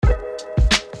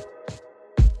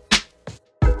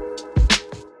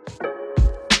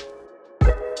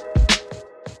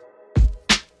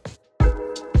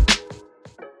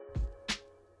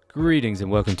Greetings and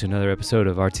welcome to another episode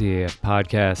of RTAF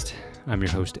Podcast. I'm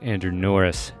your host, Andrew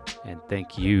Norris, and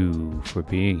thank you for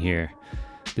being here.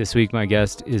 This week, my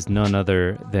guest is none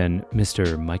other than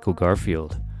Mr. Michael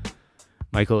Garfield.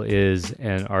 Michael is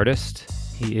an artist.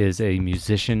 He is a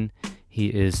musician. He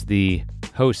is the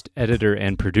host, editor,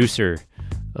 and producer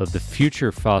of the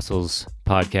Future Fossils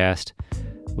podcast,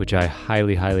 which I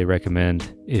highly, highly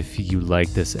recommend if you like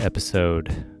this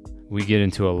episode. We get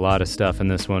into a lot of stuff in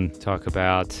this one, talk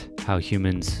about how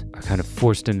humans are kind of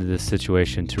forced into this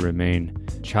situation to remain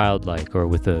childlike or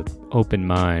with an open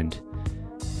mind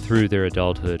through their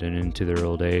adulthood and into their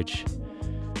old age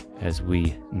as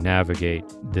we navigate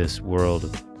this world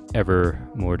of ever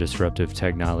more disruptive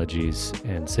technologies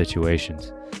and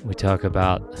situations. We talk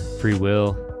about free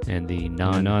will and the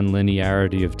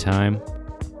non-linearity of time.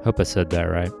 Hope I said that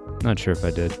right. Not sure if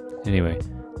I did. Anyway,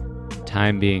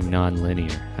 time being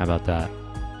non-linear. How about that?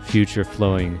 Future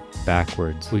flowing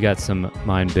backwards. We got some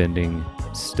mind-bending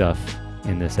stuff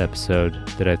in this episode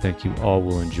that I think you all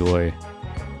will enjoy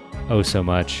oh so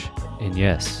much. And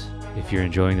yes, if you're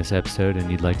enjoying this episode and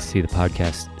you'd like to see the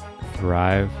podcast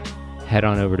thrive, head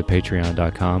on over to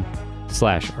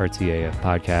patreon.com/RTAF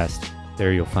podcast.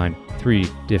 There you'll find 3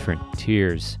 different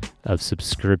tiers of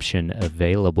subscription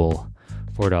available.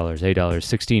 $4, $8,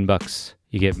 $16.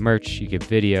 You get merch, you get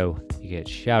video, you get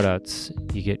shout outs,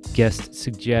 you get guest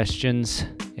suggestions,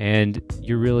 and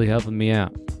you're really helping me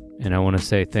out. And I want to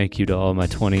say thank you to all my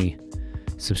 20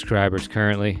 subscribers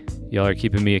currently. Y'all are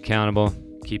keeping me accountable,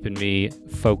 keeping me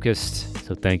focused,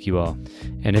 so thank you all.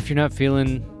 And if you're not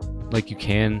feeling like you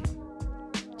can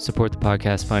support the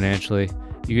podcast financially,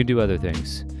 you can do other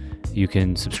things. You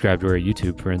can subscribe to our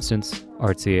YouTube, for instance,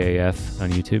 RTAF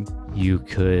on YouTube. You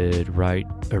could write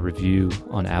a review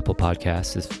on Apple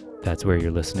Podcasts if that's where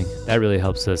you're listening. That really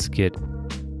helps us get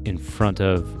in front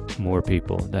of more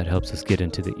people. That helps us get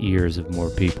into the ears of more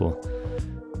people.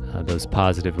 Those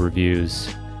positive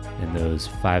reviews and those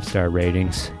 5-star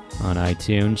ratings on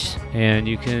iTunes. And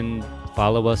you can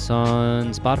follow us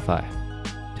on Spotify.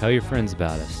 Tell your friends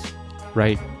about us.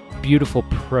 Write beautiful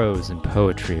prose and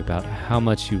poetry about how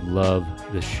much you love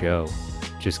the show.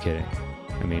 Just kidding.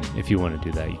 I mean, if you want to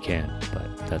do that, you can,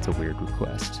 but that's a weird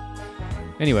request.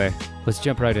 Anyway, let's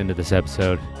jump right into this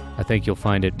episode. I think you'll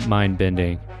find it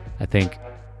mind-bending. I think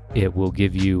it will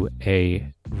give you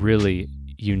a really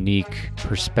unique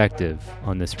perspective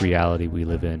on this reality we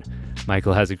live in.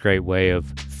 Michael has a great way of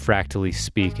fractally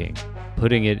speaking,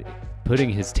 putting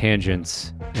his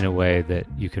tangents in a way that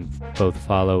you can both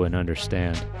follow and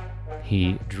understand.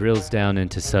 He drills down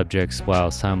into subjects while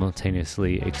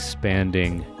simultaneously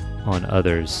expanding on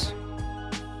others,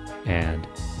 and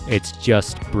it's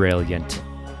just brilliant.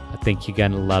 I think you're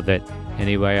gonna love it.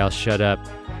 Anyway, I'll shut up.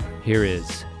 Here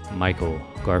is Michael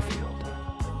Garfield.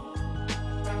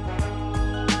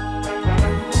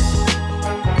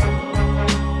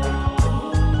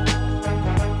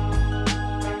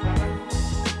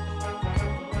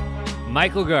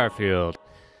 Michael Garfield.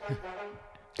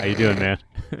 How you doing, man?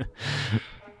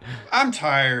 I'm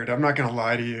tired. I'm not gonna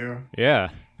lie to you. Yeah.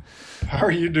 How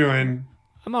are you doing?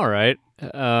 I'm all right.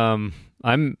 I'm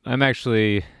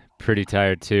actually pretty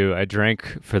tired too. I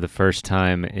drank for the first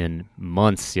time in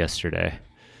months yesterday.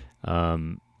 I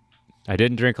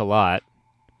didn't drink a lot,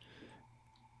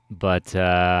 but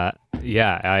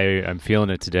I'm feeling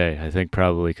it today. I think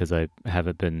probably because I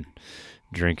haven't been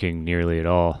drinking nearly at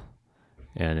all,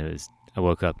 and I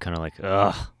woke up kind of like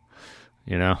ugh,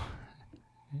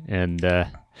 and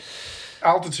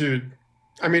altitude.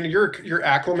 I mean, you're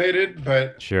acclimated,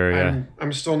 but sure, yeah.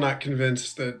 I'm still not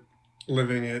convinced that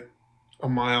living at a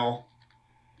mile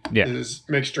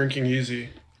makes drinking easy.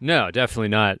 No, definitely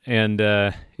not. And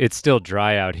it's still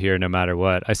dry out here no matter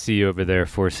what. I see you over there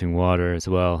forcing water as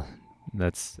well.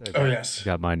 Yes.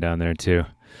 Got mine down there too.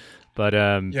 But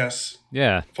yes.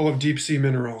 Yeah. Full of deep sea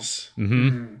minerals.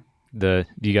 Mm-hmm.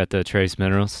 You got the trace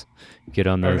minerals? Get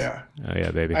on those. Oh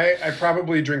yeah, baby. I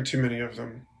probably drink too many of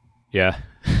them. Yeah.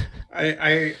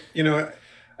 I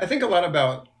think a lot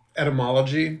about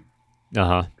etymology.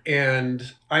 Uh-huh.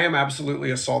 And I am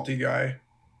absolutely a salty guy.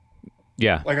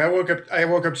 Yeah. Like I woke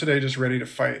up today just ready to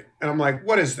fight. And I'm like,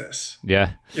 what is this?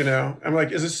 Yeah. I'm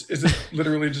like, is this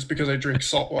literally just because I drink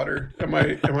salt water? Am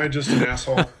I just an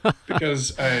asshole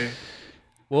because I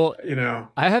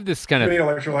have this kind of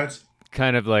electrolytes?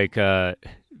 Kind of like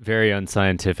very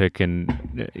unscientific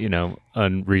and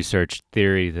unresearched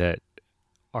theory that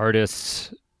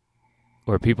artists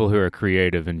or people who are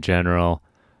creative in general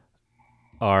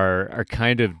are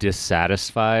kind of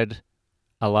dissatisfied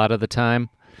a lot of the time,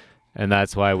 and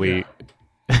that's why we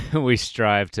we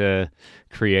strive to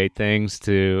create things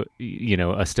to,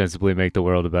 ostensibly make the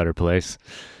world a better place.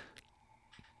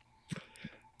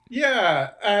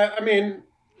 Yeah, I mean,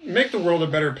 make the world a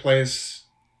better place.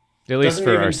 At least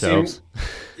for ourselves.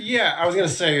 Yeah, I was gonna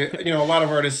say, a lot of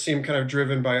artists seem kind of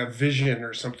driven by a vision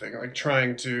or something, like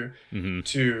trying to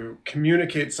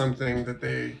communicate something that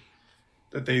they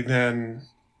then,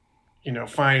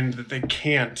 find that they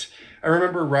can't. I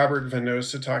remember Robert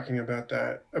Venosa talking about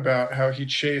that, about how he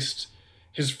chased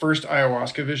his first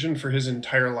ayahuasca vision for his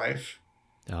entire life.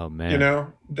 Oh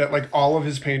man. That like all of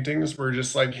his paintings were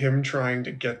just like him trying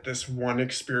to get this one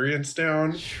experience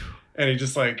down. And he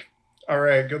just like, all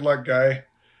right, good luck, guy.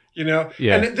 Yeah.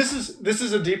 And this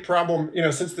is a deep problem,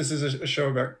 since this is a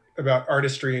show about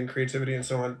artistry and creativity and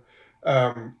so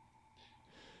on.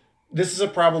 This is a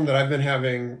problem that I've been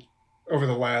having over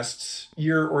the last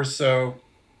year or so,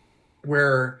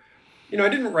 where, I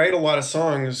didn't write a lot of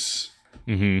songs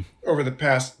over the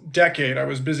past decade. I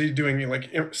was busy doing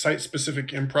like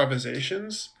site-specific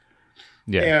improvisations.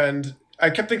 Yeah. And I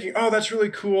kept thinking, oh, that's really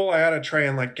cool. I had to try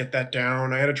and like get that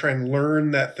down. I had to try and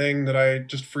learn that thing that I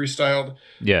just freestyled.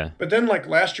 Yeah. But then like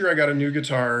last year I got a new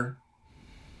guitar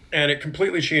and it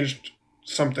completely changed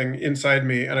something inside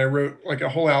me. And I wrote like a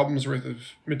whole album's worth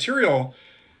of material.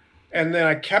 And then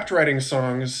I kept writing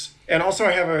songs. And also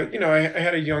I have I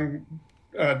had a young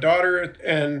daughter,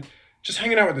 and just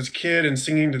hanging out with this kid and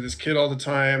singing to this kid all the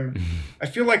time. I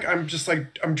feel like I'm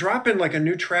dropping like a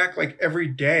new track like every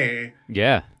day.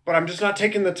 Yeah. But I'm just not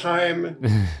taking the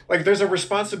time. Like there's a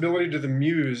responsibility to the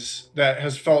muse that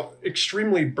has felt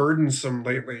extremely burdensome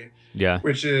lately. Yeah.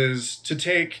 Which is to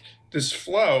take this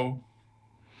flow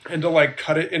and to like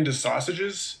cut it into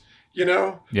sausages,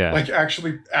 Yeah. Like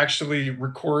actually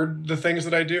record the things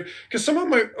that I do. Because some of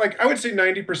my, like I would say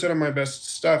 90% of my best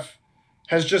stuff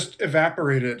has just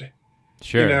evaporated.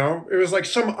 Sure. It was like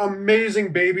some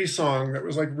amazing baby song that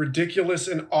was like ridiculous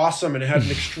and awesome and had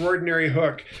an extraordinary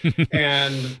hook.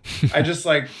 And I just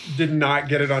like did not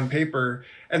get it on paper.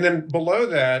 And then below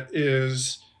that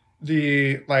is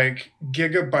the like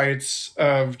gigabytes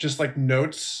of just like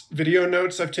notes, video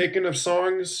notes I've taken of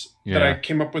songs that I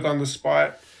came up with on the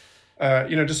spot,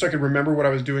 just so I could remember what I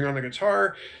was doing on the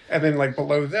guitar. And then like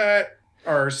below that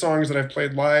are songs that I've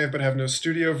played live but have no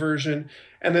studio version.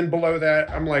 And then below that,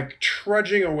 I'm like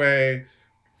trudging away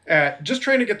at just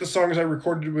trying to get the songs I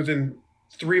recorded within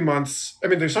 3 months. I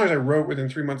mean, the songs I wrote within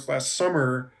 3 months last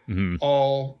summer,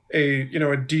 all a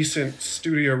decent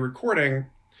studio recording.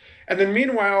 And then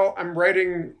meanwhile, I'm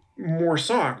writing more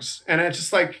songs. And it's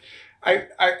just like, I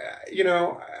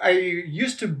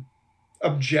used to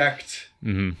object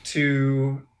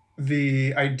to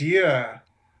the idea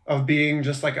of being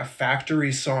just like a factory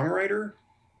songwriter.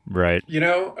 Right.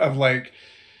 Of like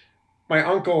my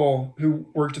uncle who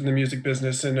worked in the music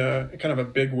business in a kind of a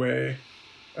big way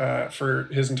for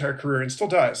his entire career and still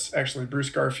does, actually. Bruce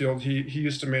Garfield, he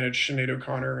used to manage Sinead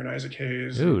O'Connor and Isaac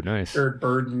Hayes. Ooh, nice. Eric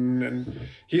Burden, and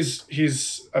he's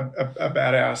a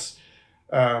badass.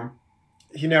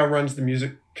 He now runs the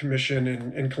Music Commission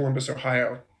in Columbus,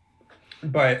 Ohio,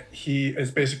 but he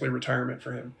is basically retirement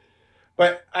for him.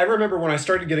 But I remember when I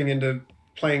started getting into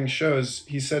playing shows,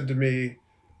 he said to me,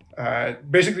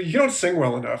 basically, you don't sing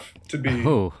well enough to be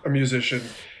a musician.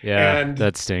 Yeah, and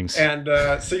that stings. And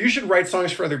so you should write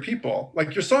songs for other people.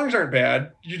 Like, your songs aren't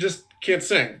bad, you just can't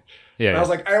sing. Yeah. And I was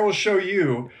like, I will show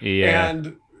you. Yeah.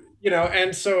 And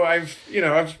and so I've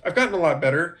gotten a lot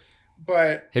better.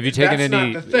 But have you taken that's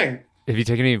not the thing. Have you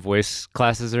taken any voice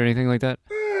classes or anything like that?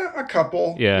 A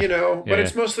couple. Yeah. But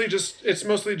it's mostly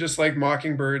just like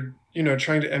Mockingbird.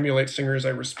 Trying to emulate singers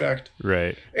I respect.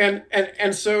 Right.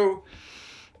 And so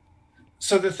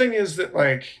the thing is that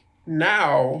like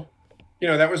now,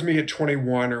 that was me at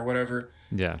 21 or whatever.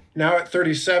 Yeah. Now at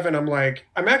 37, I'm like,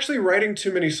 I'm actually writing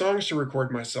too many songs to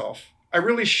record myself. I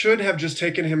really should have just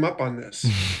taken him up on this.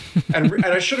 and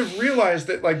I should have realized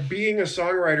that like being a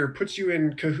songwriter puts you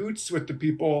in cahoots with the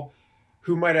people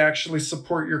who might actually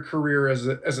support your career as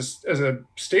a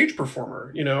stage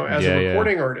performer, as a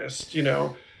recording artist,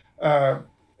 and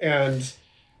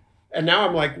now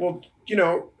I'm like, well,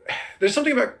 there's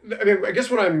something about, I guess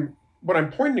what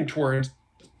I'm pointing towards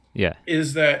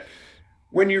is that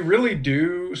when you really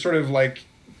do sort of like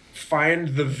find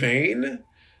the vein,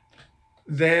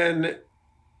 then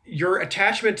your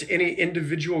attachment to any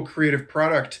individual creative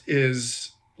product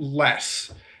is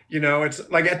less. It's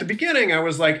like at the beginning, I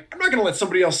was like, I'm not going to let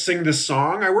somebody else sing this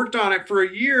song. I worked on it for a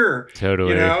year.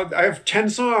 Totally. I have 10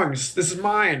 songs. This is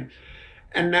mine.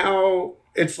 And now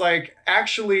it's like,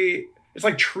 actually, it's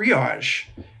like triage.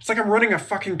 It's like I'm running a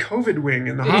fucking COVID wing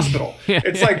in the hospital. Yeah.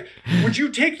 It's like, would you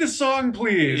take this song,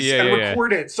 please, Yeah, and yeah,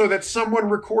 record it so that someone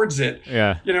records it?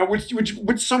 Yeah. You know,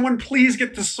 would someone please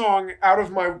get this song out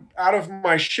of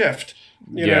my shift?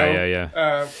 You know?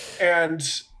 Yeah.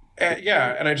 And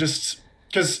I just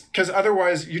because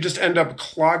otherwise you just end up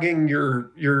clogging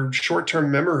your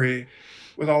short-term memory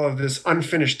with all of this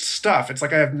unfinished stuff. It's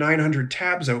like I have 900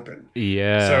 tabs open.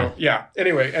 Yeah. So yeah.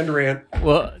 Anyway, end rant.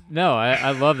 Well, no,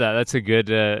 I love that. That's a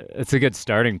good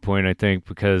starting point, I think,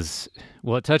 because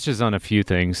it touches on a few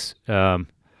things.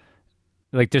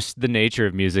 Like just the nature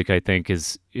of music, I think,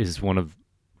 is one of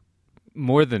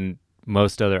more than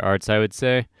most other arts, I would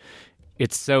say.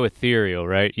 It's so ethereal,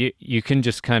 right? You can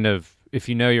just kind of, if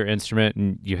you know your instrument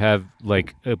and you have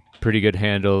like a pretty good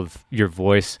handle of your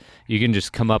voice, you can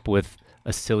just come up with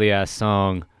a silly ass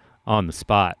song on the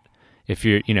spot. If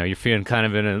you're feeling kind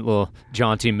of in a little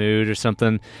jaunty mood or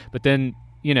something, but then,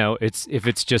 if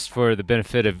it's just for the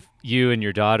benefit of you and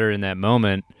your daughter in that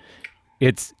moment,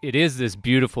 it is this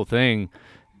beautiful thing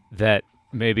that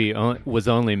maybe was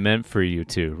only meant for you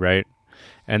two, right?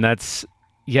 And I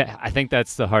think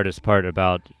that's the hardest part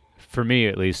about, for me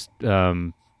at least,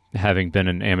 having been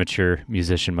an amateur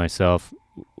musician myself,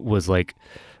 was like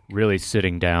really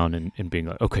sitting down and being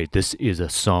like, okay, this is a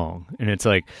song. And it's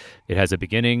like, it has a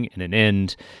beginning and an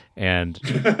end. And,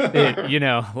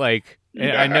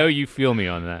 I know you feel me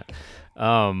on that.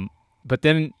 But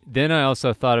then I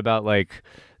also thought about like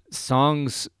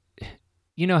songs,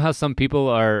 you know how some people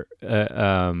are,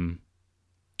 and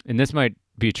this might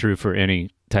be true for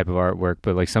any type of artwork,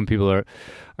 but like some people are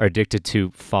addicted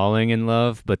to falling in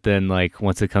love, but then like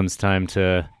once it comes time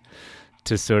to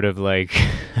sort of like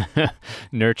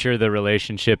nurture the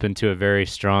relationship into a very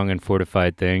strong and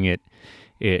fortified thing, it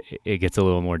gets a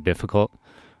little more difficult.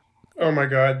 Oh my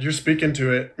God, you're speaking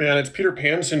to it, man. It's Peter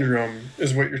Pan syndrome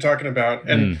is what you're talking about.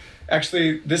 And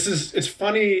actually, it's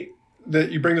funny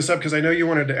that you bring this up because I know you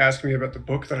wanted to ask me about the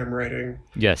book that I'm writing.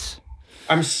 Yes.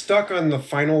 I'm stuck on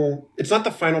it's not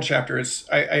the final chapter.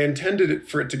 I intended it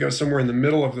for it to go somewhere in the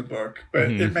middle of the book,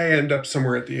 but it may end up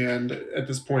somewhere at the end at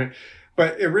this point.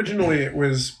 But originally it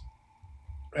was,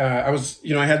 I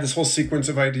had this whole sequence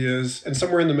of ideas, and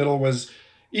somewhere in the middle was,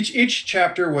 each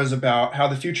chapter was about how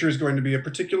the future is going to be a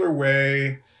particular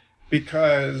way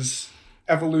because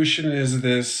evolution is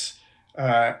this,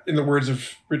 in the words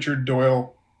of Richard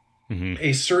Doyle,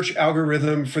 a search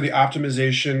algorithm for the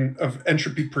optimization of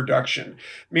entropy production,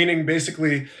 meaning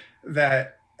basically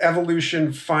that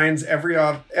evolution finds every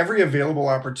available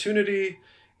opportunity.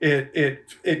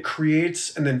 It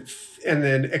creates and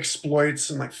then exploits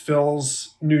and like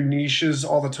fills new niches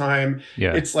all the time.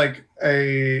 Yeah. It's like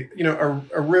a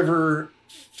river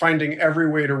finding every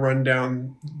way to run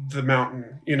down the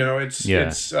mountain. It's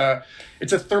a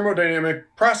thermodynamic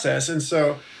process. And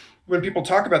so when people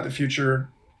talk about the future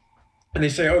and they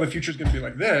say, oh, the future is going to be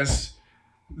like this,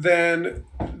 then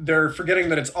they're forgetting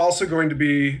that it's also going to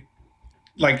be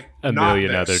like a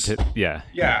million other yeah.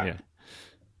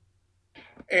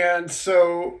 And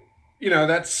so,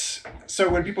 so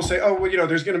when people say, oh, well,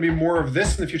 there's going to be more of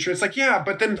this in the future, it's like, yeah,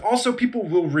 but then also people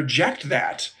will reject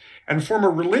that and form a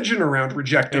religion around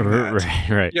rejecting that.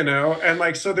 Right. And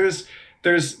like, so there's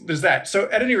that. So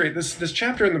at any rate, this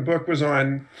chapter in the book was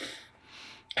on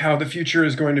how the future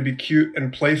is going to be cute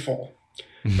and playful,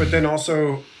 but then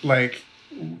also like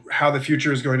how the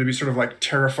future is going to be sort of like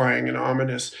terrifying and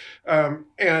ominous.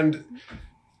 And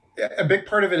a big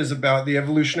part of it is about the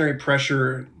evolutionary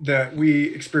pressure that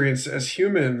we experience as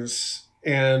humans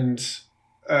and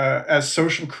as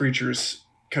social creatures,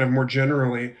 kind of more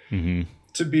generally,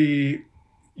 to be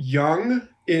young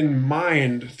in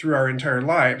mind through our entire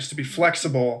lives, to be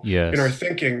flexible in our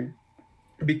thinking,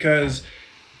 because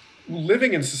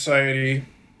living in society,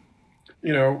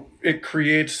 it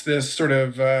creates this sort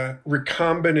of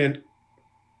recombinant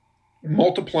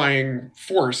multiplying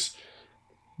force.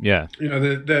 Yeah.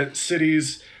 The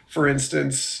cities, for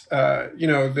instance,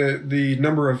 the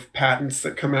number of patents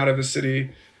that come out of a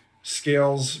city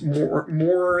scales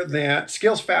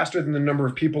faster than the number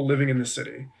of people living in the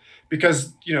city,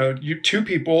 because two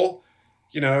people,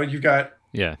 you've got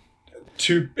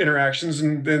two interactions,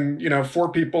 and then 4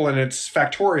 people, and it's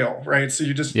factorial, right? So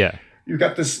you've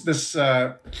got this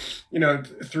 3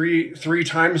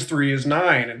 times 3 is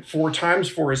 9, and 4 times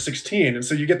 4 is 16, and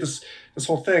so you get this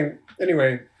whole thing.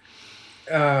 Anyway,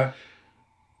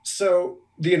 so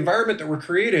the environment that we're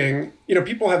creating,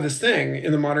 people have this thing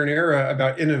in the modern era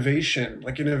about innovation,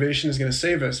 like innovation is going to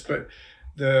save us. But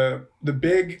I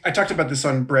talked about this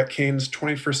on Brett Kane's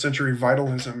 21st Century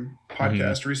Vitalism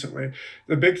podcast recently.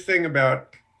 The big thing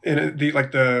about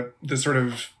the sort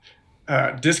of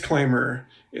disclaimer,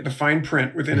 the fine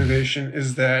print with innovation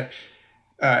is that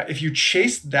if you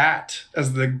chase that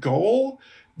as the goal,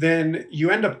 then you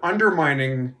end up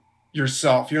undermining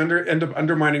yourself. You end up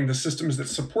undermining the systems that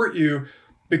support you,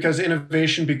 because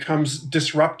innovation becomes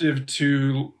disruptive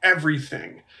to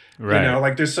everything. Right. You know,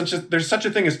 like there's such a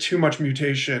thing as too much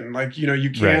mutation. Like, you know,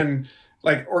 you can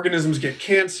like organisms get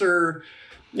cancer,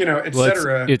 you know, et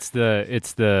cetera. It's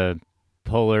the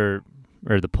polar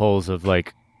or the poles of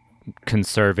like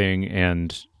conserving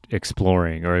and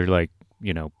exploring, or like,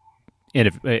 you know,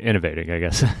 innovating, I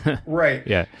guess. Right.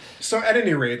 Yeah. So at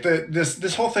any rate,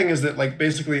 this whole thing is that, like,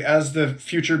 basically as the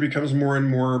future becomes more and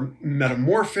more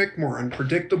metamorphic, more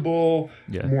unpredictable,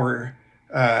 more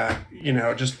you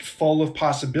know, just full of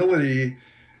possibility,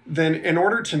 then in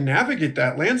order to navigate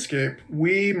that landscape,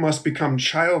 we must become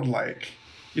childlike.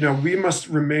 You know, we must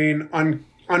remain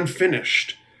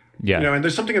unfinished. Yeah. You know, and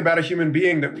there's something about a human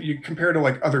being that you compare to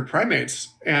like other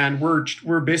primates, and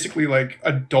we're basically like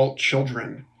adult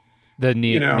children. The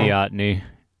neoteny.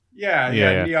 Yeah,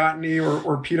 neoteny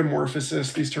or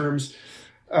pedomorphosis, these terms.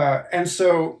 And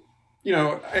so, you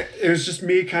know, it was just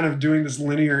me kind of doing this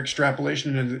linear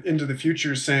extrapolation into the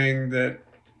future, saying that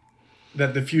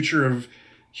the future of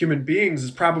human beings is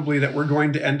probably that we're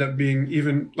going to end up being,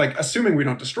 even like, assuming we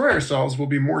don't destroy ourselves, we'll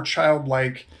be more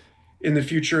childlike in the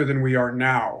future than we are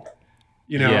now.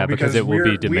 You know, yeah, because it will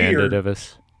be demanded of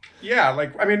us. Yeah,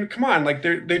 like, I mean, come on, like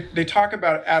they talk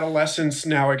about adolescence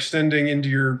now extending into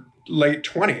your late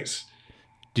 20s.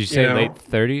 Did you say late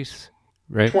 30s?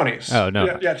 Right? 20s. Oh, no.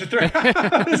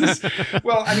 Yeah.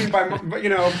 Well, I mean, you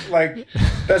know, like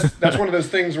that's one of those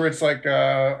things where it's like,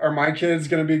 are my kids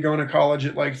going to be going to college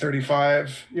at like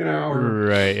 35? You know,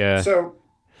 right? Yeah. So,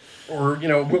 or, you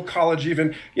know, will college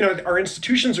even? You know, our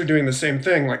institutions are doing the same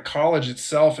thing. Like college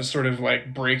itself is sort of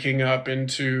like breaking up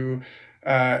into,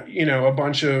 you know, a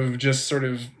bunch of just sort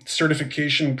of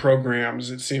certification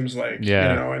programs, it seems like. Yeah.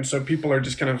 You know, and so people are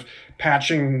just kind of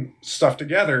patching stuff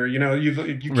together. You know, you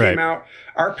came out,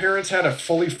 our parents had a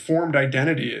fully formed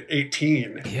identity at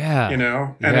 18. Yeah. You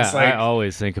know, and it's like, I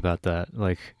always think about that,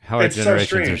 like how our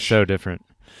generations are so different.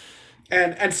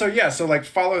 And so, yeah, so like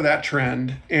follow that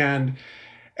trend, and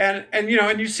you know,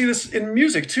 and you see this in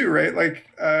music too, right? Like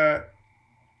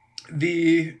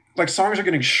the songs are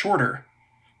getting shorter.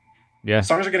 Yeah.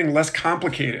 Songs are getting less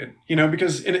complicated, you know,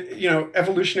 because you know,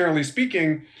 evolutionarily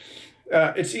speaking,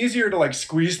 it's easier to like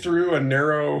squeeze through a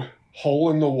narrow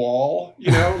hole in the wall, you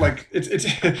know, like it's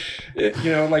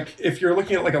you know, like if you're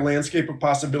looking at like a landscape of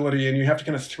possibility and you have to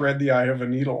kind of thread the eye of a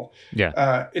needle.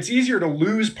 Yeah. It's easier to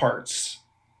lose parts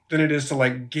than it is to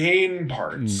like gain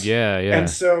parts. Yeah. And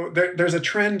so there's a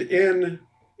trend in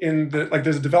the, like,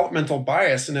 there's a developmental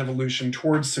bias in evolution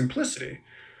towards simplicity.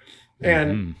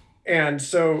 And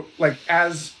so, like,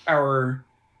 as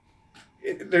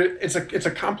it's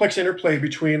a complex interplay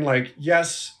between, like,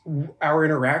 yes, our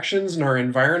interactions and our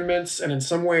environments, and in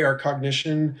some way our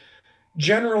cognition,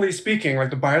 generally speaking, like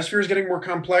the biosphere is getting more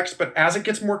complex, but as it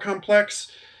gets more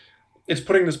complex, it's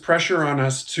putting this pressure on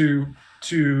us to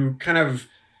kind of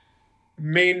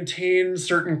maintain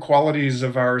certain qualities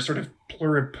of our sort of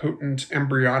pluripotent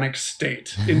embryonic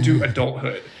state into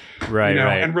adulthood. Right, you know,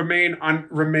 right. And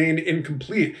remain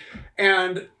incomplete.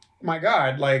 And my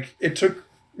God, like, it took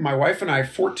my wife and I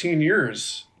 14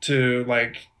 years to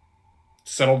like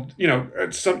settle, you know,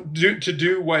 to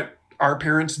do what our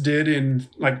parents did in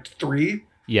like 3.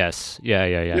 Yes. Yeah.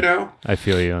 You know, I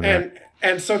feel you on that.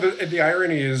 And so the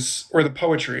irony is, or the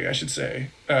poetry, I should say,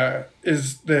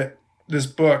 is that this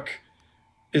book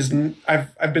is,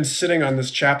 I've been sitting on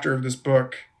this chapter of this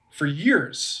book for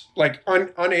years, like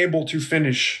unable to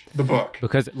finish the book.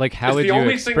 Because, like, how would you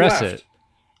express it?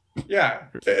 Yeah,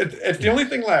 it's the only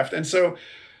thing left. And so,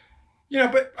 you know,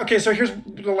 but okay, so here's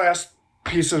the last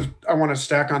piece of I want to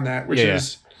stack on that, which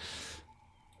is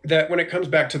that when it comes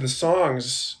back to the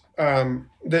songs,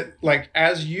 that, like,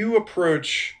 as you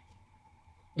approach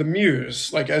the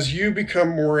muse, like as you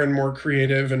become more and more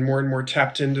creative and more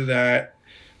tapped into that,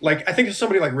 like, I think of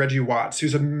somebody like Reggie Watts,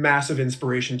 who's a massive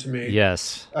inspiration to me.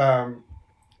 Yes.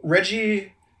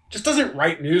 Reggie just doesn't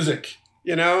write music,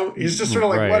 you know? He's just sort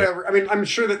of like, whatever. I mean, I'm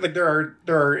sure that, like, there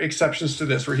are exceptions to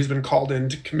this where he's been called in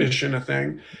to commission a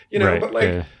thing, you know? But,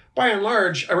 like, by and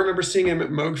large, I remember seeing him at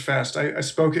Moogfest. I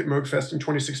spoke at Moogfest in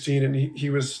 2016, and he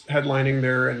was headlining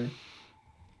there, and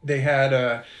they had,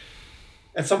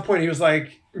 at some point, he was,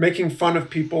 like, making fun of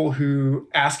people who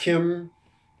ask him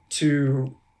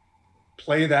to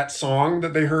play that song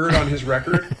that they heard on his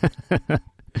record. And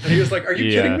he was like, are you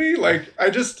kidding me? Like,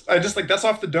 I just like, that's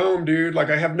off the dome, dude.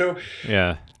 Like, I have no.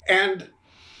 Yeah. And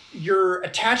your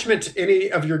attachment to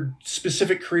any of your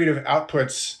specific creative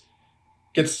outputs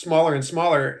gets smaller and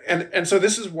smaller. And so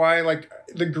this is why, like,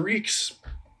 the Greeks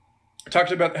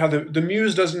talked about how the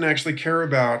muse doesn't actually care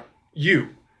about you,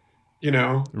 you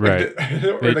know? Right.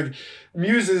 Or like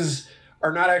muses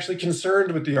are not actually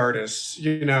concerned with the artists,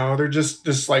 you know? They're just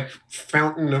this like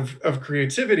fountain of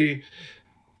creativity.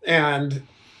 And,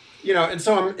 you know, and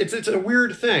so it's a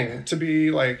weird thing to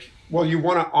be like, well, you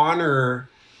want to honor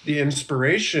the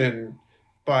inspiration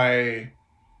by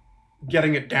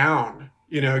getting it down,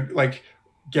 you know, like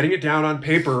getting it down on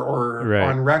paper or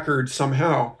on record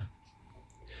somehow.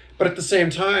 But at the same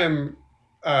time,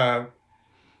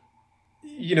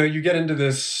 you know, you get into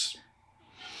this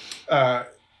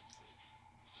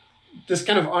this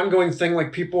kind of ongoing thing,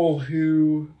 like people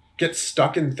who get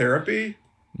stuck in therapy.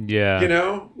 Yeah. You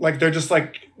know, like they're just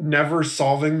like never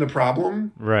solving the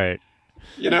problem. Right.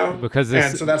 You know, because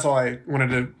and so that's all I wanted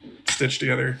to stitch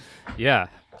together. Yeah,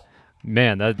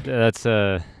 man, that's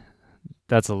a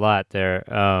lot there.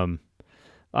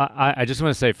 I just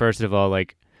want to say, first of all,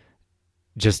 like,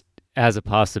 just as a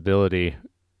possibility,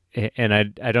 and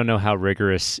I don't know how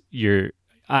rigorous you're.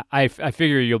 I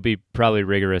figure you'll be probably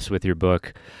rigorous with your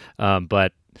book,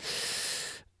 but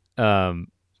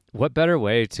what better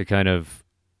way to kind of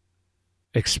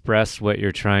express what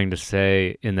you're trying to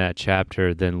say in that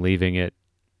chapter than leaving it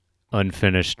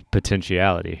unfinished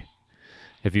potentiality?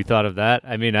 Have you thought of that?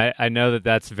 I mean, I know that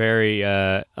that's very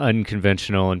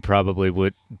unconventional and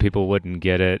probably people wouldn't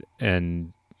get it,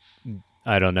 and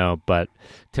I don't know, but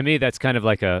to me that's kind of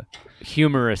like a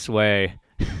humorous way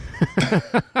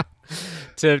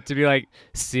to be like,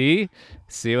 see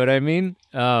what I mean?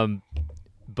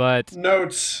 But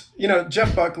notes, you know,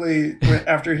 Jeff Buckley,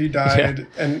 after he died,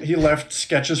 and he left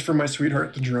Sketches for My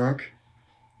Sweetheart the Drunk,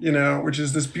 you know, which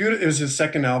is this beautiful. It was his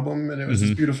second album, and it was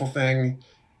this beautiful thing,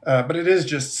 but it is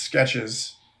just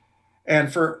sketches.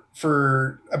 And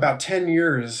for about 10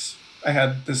 years, I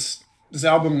had this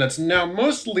album that's now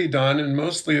mostly done and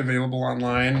mostly available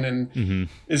online, and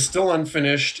is still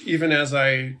unfinished, even as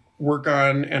I work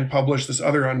on and publish this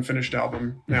other unfinished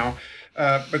album now.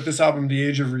 But this album, The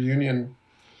Age of Reunion,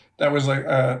 that was like,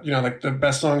 you know, like the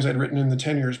best songs I'd written in the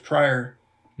 10 years prior.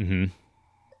 And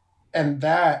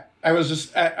that, I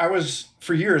was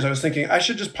for years, I was thinking I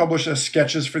should just publish a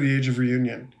Sketches for the Age of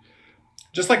Reunion.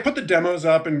 Just like put the demos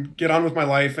up and get on with my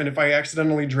life. And if I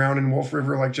accidentally drown in Wolf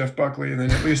River like Jeff Buckley, then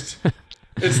at least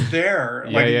it's there.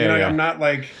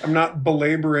 I'm not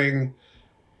belaboring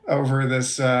over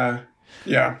this. Also,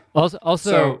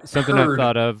 something I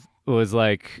thought of was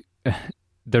like,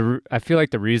 I feel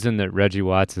like the reason that Reggie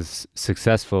Watts is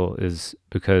successful is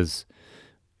because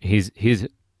he's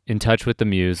in touch with the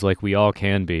muse, like we all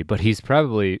can be, but he's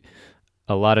probably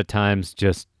a lot of times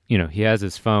just, you know, he has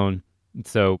his phone,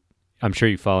 so I'm sure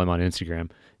you follow him on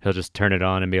Instagram. He'll just turn it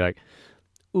on and be like,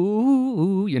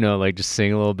 ooh, you know, like just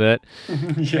sing a little bit.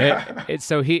 Yeah.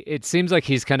 So it seems like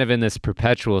he's kind of in this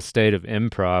perpetual state of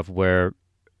improv where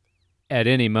at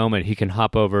any moment he can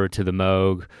hop over to the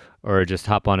Moog or just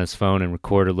hop on his phone and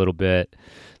record a little bit,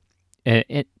 and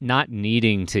not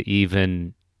needing to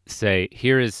even say,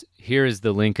 here is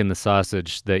the link in the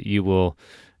sausage that you will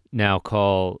now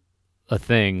call a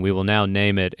thing. We will now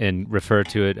name it and refer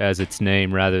to it as its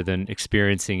name rather than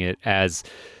experiencing it as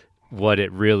what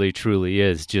it really truly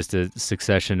is, just a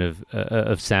succession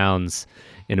of sounds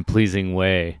in a pleasing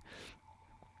way.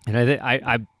 And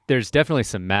I there's definitely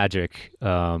some magic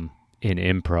in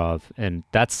improv, and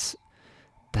that's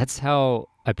how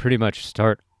I pretty much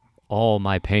start all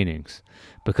my paintings,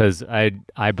 because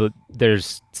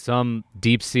there's some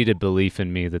deep-seated belief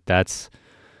in me that that's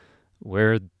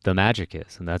where the magic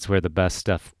is, and that's where the best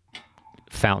stuff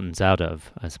fountains out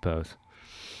of, I suppose.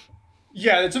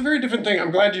 Yeah, it's a very different thing.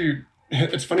 I'm glad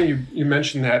it's funny you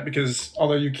mentioned that, because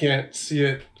although you can't see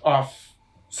it off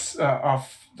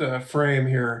the frame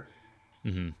here,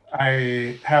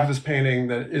 I have this painting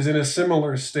that is in a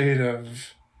similar state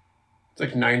of, it's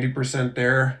like 90%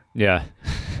 there. Yeah.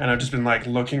 And I've just been like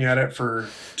looking at it for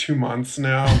 2 months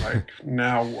now. Like,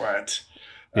 now what?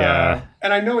 Yeah.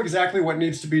 And I know exactly what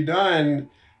needs to be done,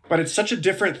 but it's such a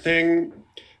different thing,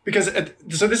 because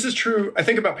so this is true. I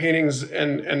think about paintings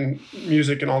and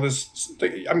music and all this.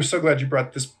 I'm so glad you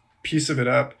brought this piece of it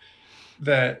up,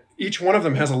 that each one of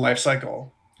them has a life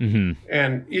cycle.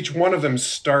 And each one of them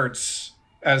starts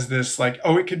as this like,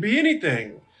 oh, it could be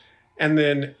anything. And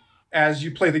then as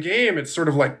you play the game, it's sort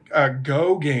of like a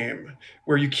Go game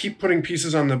where you keep putting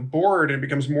pieces on the board and it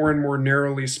becomes more and more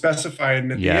narrowly specified.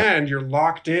 And at the end, you're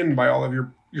locked in by all of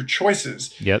your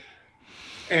choices. Yep.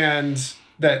 And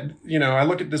that, you know, I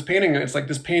look at this painting and it's like,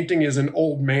 this painting is an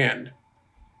old man,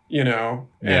 you know,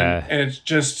 and it's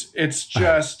just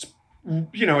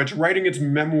it's writing its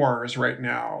memoirs right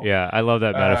now. Yeah, I love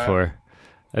that metaphor.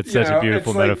 That's such a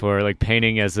beautiful metaphor. Like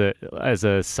painting as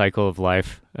a cycle of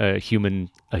life, a human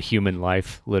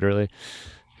life, literally.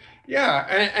 Yeah,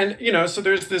 and so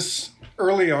there's this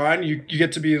early on, you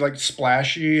get to be like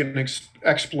splashy and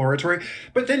exploratory,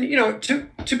 but then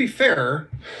to be fair,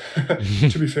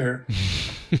 to be fair,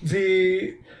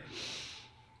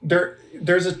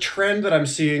 there's a trend that I'm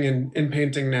seeing in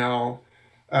painting now.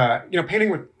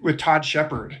 Painting with Todd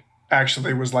Shepard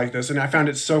actually was like this, and I found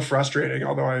it so frustrating.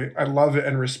 Although I love it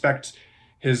and respect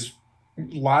his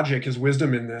logic, his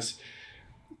wisdom in this.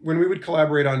 When we would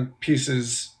collaborate on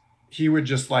pieces, he would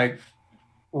just like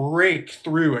rake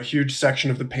through a huge section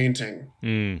of the painting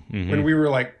when we were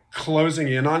like closing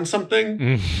in on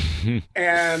something,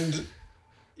 and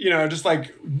just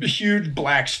like a huge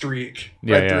black streak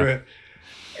through it,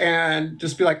 and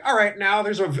just be like, all right, now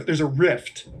there's a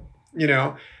rift,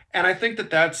 and I think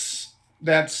that's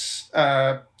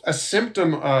a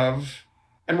symptom of,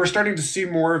 and we're starting to see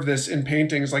more of this in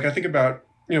paintings. Like I think about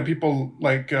people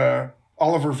like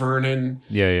Oliver Vernon,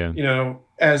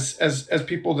 as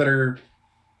people that are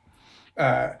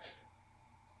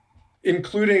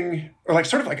including or like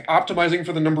sort of like optimizing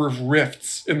for the number of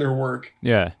rifts in their work.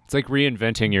 Yeah, it's like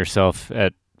reinventing yourself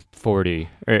at 40.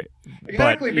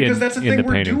 Exactly, because that's the thing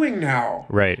we're doing now.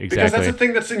 Right, exactly. Because that's the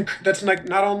thing that's like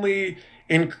not only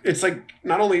it's like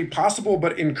not only possible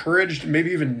but encouraged,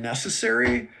 maybe even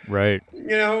necessary. Right.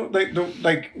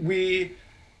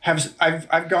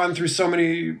 I've gone through so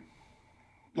many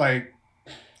like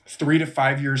 3 to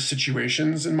 5 year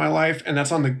situations in my life, and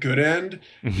that's on the good end.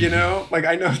 Like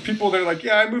I know people that are like,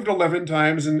 yeah, I moved 11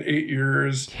 times in 8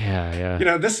 years. Yeah.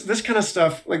 This kind of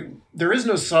stuff, like there is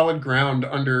no solid ground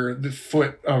under the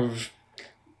foot of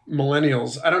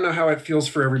millennials. I don't know how it feels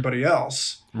for everybody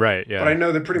else. Right. Yeah. But I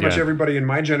know that pretty much everybody in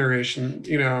my generation,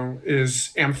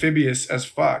 is amphibious as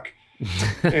fuck.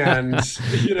 And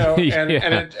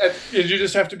and you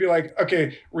just have to be like,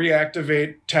 okay,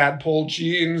 reactivate tadpole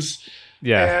genes.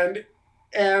 Yeah.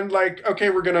 And like, okay,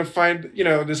 we're gonna find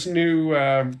this new.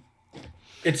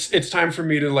 It's time for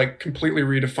me to like completely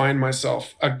redefine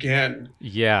myself again.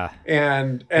 Yeah.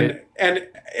 And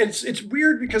it's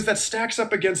weird because that stacks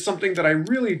up against something that I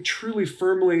really truly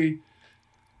firmly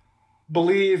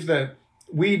believe that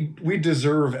we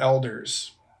deserve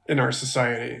elders in our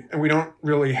society, and we don't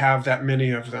really have that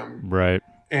many of them. Right.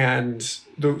 And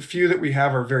the few that we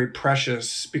have are very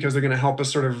precious because they're going to help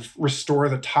us sort of restore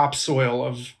the topsoil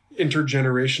of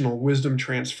intergenerational wisdom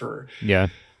transfer. Yeah.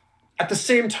 At the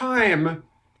same time,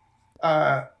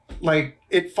 like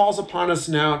it falls upon us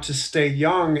now to stay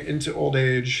young into old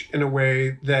age in a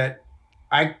way that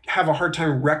I have a hard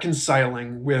time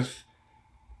reconciling with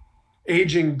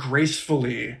aging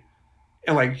gracefully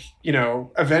and like,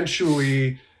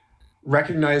 eventually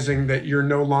recognizing that you're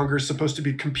no longer supposed to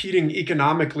be competing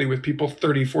economically with people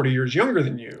 30, 40 years younger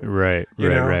than you. Right.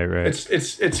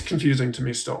 It's confusing to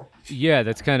me still. Yeah,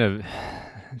 it's kind of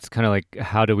like,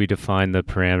 how do we define the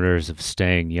parameters of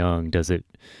staying young? Is it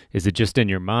just in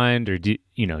your mind, or do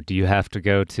you have to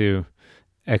go to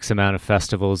X amount of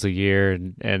festivals a year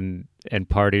and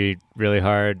party really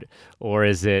hard, or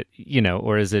is it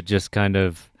just kind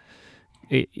of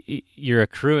you're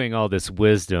accruing all this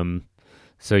wisdom,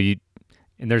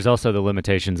 and there's also the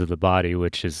limitations of the body,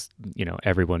 which is,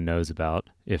 everyone knows about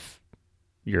if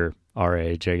you're our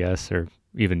age, I guess, or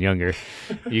even younger.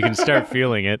 You can start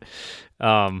feeling it.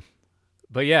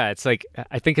 But yeah, it's like,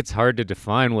 I think it's hard to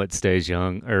define what stays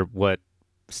young or what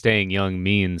staying young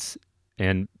means.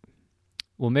 And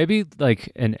well, maybe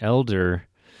like an elder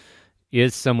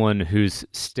is someone who's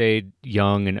stayed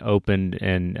young and open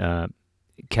and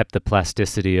kept the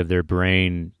plasticity of their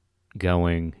brain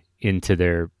going into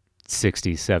their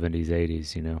 60s, 70s,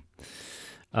 80s,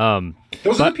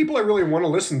 Those are the people I really want to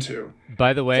listen to.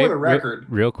 By the way, for the record,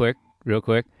 real quick,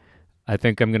 I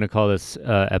think I'm going to call this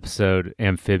episode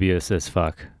amphibious as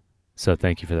fuck. So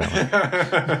thank you for that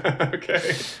one.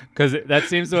 Okay. Because that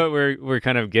seems what we're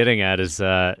kind of getting at is,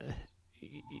 and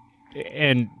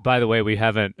by the way, we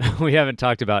haven't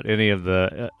talked about any of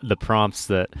the prompts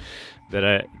that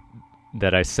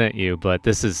I sent you, but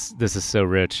this is so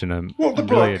rich, and I'm book.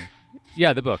 Really,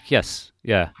 yeah, the book. Yes.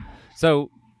 Yeah. So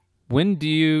when do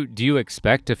you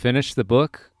expect to finish the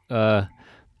book?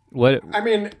 What? I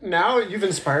mean, now you've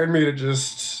inspired me to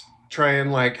just try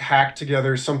and like hack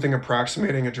together something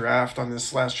approximating a draft on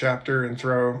this last chapter and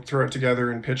throw it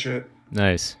together and pitch it.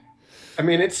 Nice. I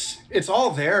mean, it's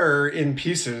all there in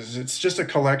pieces. It's just a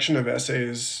collection of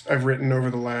essays I've written over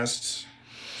the last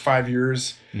 5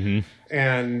 years. Mm-hmm.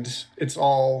 And it's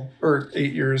all, or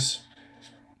 8 years,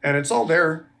 and it's all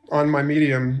there. on my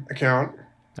Medium account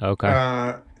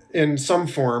Okay. in some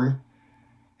form.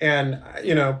 And,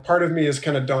 part of me is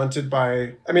kind of daunted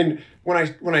by, I mean, when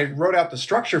I wrote out the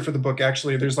structure for the book,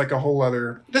 actually, there's like a whole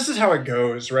other, this is how it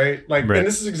goes, right? Like, Right. and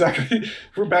this is exactly,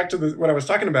 we're back to what I was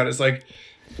talking about. Is like,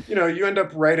 you end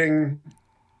up writing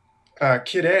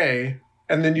Kid A,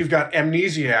 and then you've got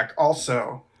Amnesiac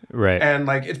also. Right. And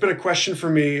like, it's been a question for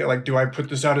me, like, do I put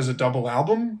this out as a double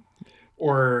album?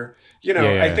 Or,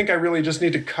 Yeah. I think I really just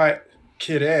need to cut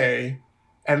Kid A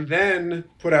and then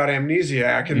put out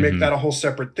Amnesiac and make that a whole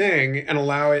separate thing and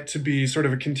allow it to be sort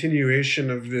of a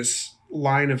continuation of this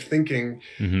line of thinking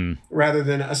rather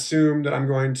than assume that I'm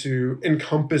going to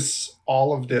encompass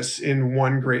all of this in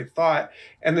one great thought.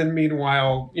 And then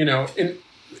meanwhile,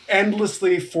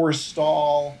 endlessly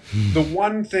forestall the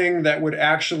one thing that would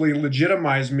actually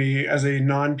legitimize me as a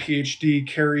non-PhD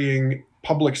carrying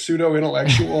public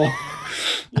pseudo-intellectual,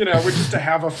 which is to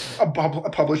have a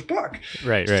published book.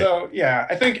 Right. So, yeah,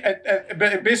 I think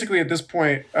basically at this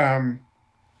point,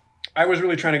 I was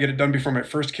really trying to get it done before my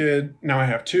first kid. Now I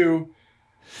have two.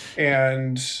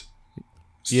 And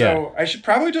so I should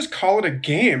probably just call it a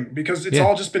game because it's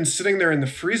all just been sitting there in the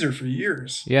freezer for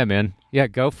years. Yeah, man. Yeah,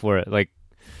 go for it. Like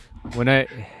when I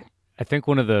think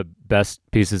one of the best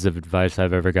pieces of advice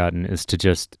I've ever gotten is to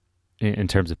just, in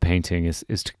terms of painting, is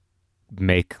to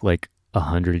make like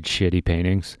 100 shitty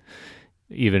paintings,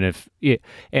 even if. Yeah,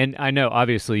 and I know,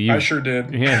 obviously, I sure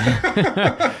did. Yeah.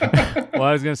 Well,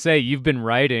 I was gonna say you've been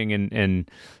writing and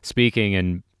speaking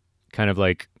and kind of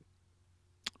like,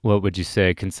 what would you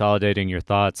say, consolidating your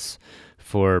thoughts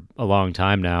for a long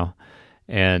time now,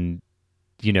 and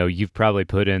you've probably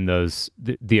put in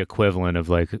the equivalent of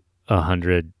like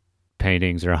 100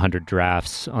 paintings or 100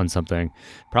 drafts on something,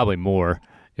 probably more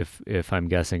if I'm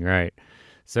guessing right.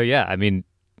 So yeah, I mean,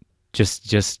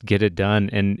 just get it done.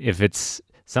 And if it's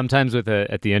sometimes at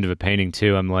the end of a painting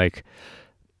too, I'm like,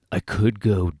 I could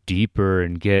go deeper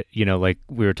and get, like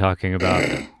we were talking about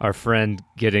our friend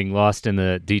getting lost in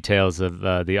the details of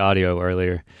the audio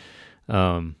earlier.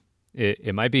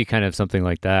 It might be kind of something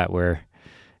like that where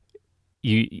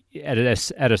you at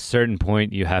a certain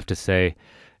point you have to say,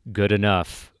 good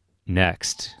enough,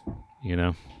 next.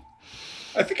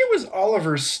 I think it was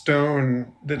Oliver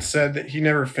Stone that said that he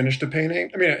never finished a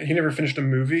painting. I mean, he never finished a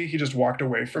movie. He just walked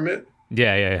away from it.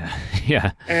 Yeah.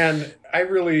 And I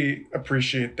really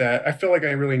appreciate that. I feel like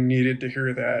I really needed to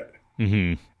hear that.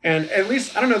 Mm-hmm. And at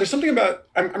least, I don't know, there's something about,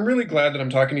 I'm really glad that I'm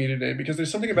talking to you today because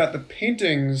there's something about the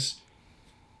paintings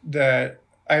that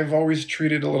I've always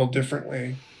treated a little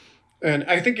differently. And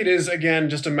I think it is, again,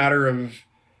 just a matter of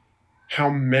how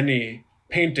many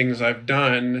paintings I've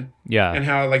done. Yeah. And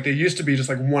how like they used to be just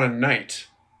like one a night,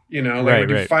 like I would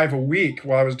do 5 a week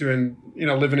while I was doing,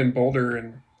 living in Boulder.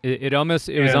 And it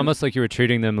was almost like you were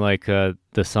treating them like the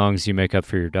songs you make up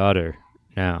for your daughter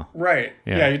now. Right.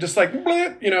 Yeah. You just like,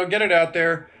 blip, get it out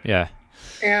there. Yeah.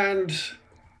 And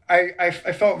I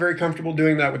felt very comfortable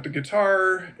doing that with the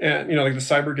guitar and, like the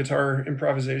cyber guitar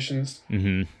improvisations.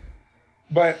 Mm-hmm.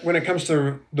 But when it comes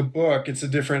to the book, it's a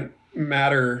different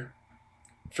matter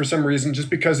for some reason, just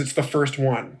because it's the first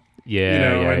one.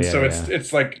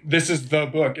 It's like, this is the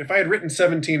book. If I had written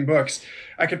 17 books,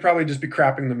 I could probably just be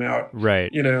crapping them out.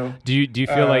 Right. Do you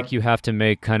feel like you have to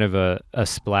make kind of a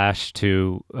splash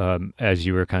to, as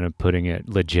you were kind of putting it,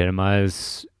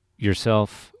 legitimize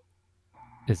yourself?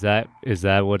 Is that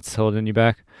what's holding you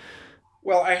back?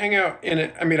 Well, I hang out in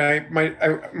it. I mean,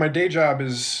 my day job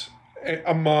is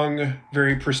among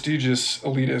very prestigious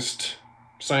elitist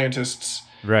scientists.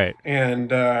 Right.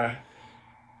 And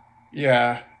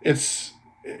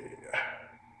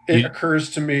it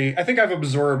occurs to me, I think I've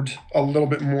absorbed a little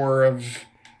bit more of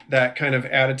that kind of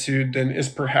attitude than is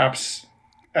perhaps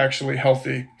actually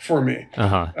healthy for me.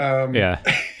 Yeah.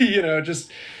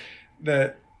 Just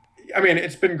that, I mean,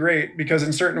 it's been great because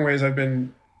in certain ways I've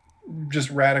been just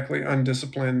radically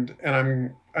undisciplined,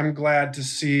 and I'm glad to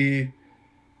see,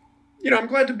 I'm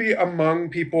glad to be among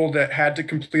people that had to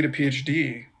complete a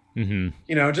PhD.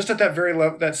 Mm-hmm. Just at that very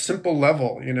that simple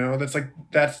level,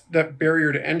 that's that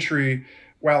barrier to entry,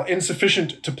 while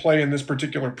insufficient to play in this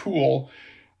particular pool,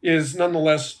 is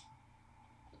nonetheless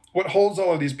what holds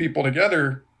all of these people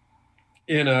together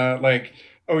in a like,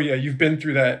 oh yeah, you've been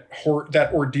through that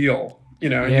ordeal,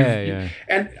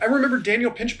 And I remember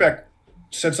Daniel Pinchbeck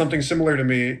said something similar to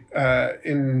me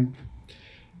in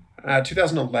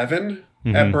 2011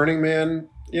 at Burning Man,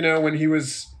 when he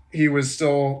was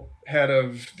still head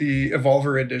of the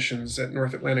Evolver editions at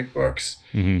North Atlantic Books.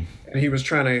 Mm-hmm. And he was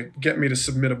trying to get me to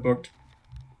submit a book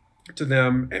to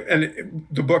them. And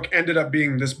the book ended up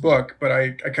being this book, but I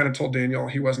kind of told Daniel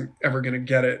he wasn't ever going to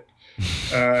get it.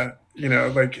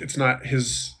 like it's not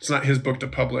his book to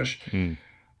publish. Mm.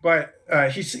 But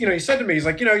he said to me, he's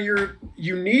like, you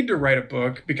need to write a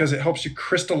book because it helps you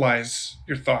crystallize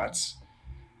your thoughts.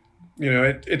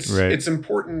 It's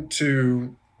important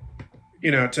to,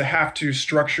 to have to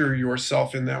structure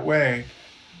yourself in that way.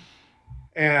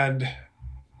 And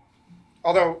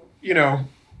although,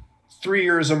 3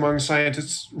 years among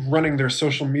scientists running their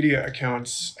social media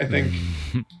accounts, I think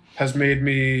has made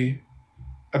me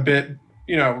a bit,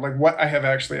 like what I have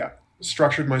actually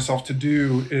structured myself to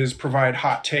do is provide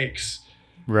hot takes.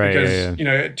 Right.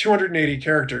 Because, 280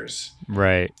 characters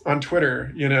on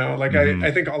Twitter, like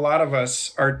I think a lot of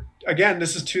us are, again,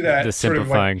 this is to that the sort of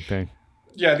simplifying like, thing.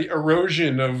 Yeah. The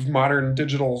erosion of modern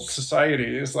digital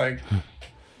society is like,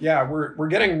 yeah, we're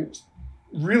getting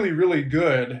really, really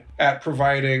good at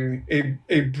providing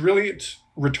a brilliant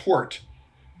retort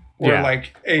or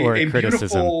like a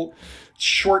beautiful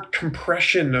short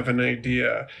compression of an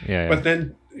idea. But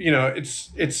then,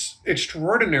 it's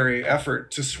extraordinary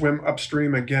effort to swim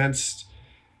upstream against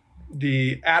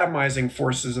the atomizing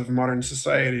forces of modern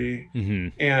society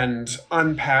and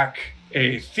unpack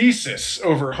a thesis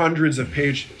over hundreds of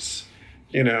pages.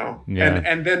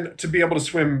 And then to be able to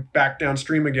swim back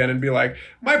downstream again and be like,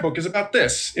 my book is about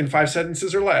this in 5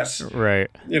 sentences or less. Right.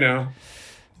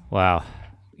 Wow.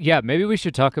 Yeah. Maybe we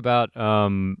should talk about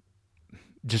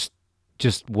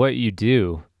just what you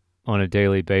do on a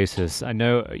daily basis. I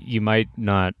know you might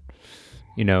not,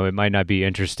 it might not be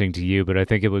interesting to you, but I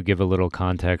think it would give a little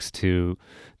context to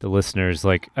the listeners.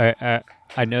 Like,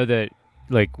 I know that,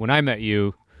 like, when I met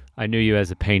you, I knew you as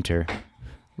a painter,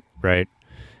 right?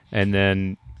 And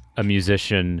then a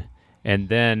musician, and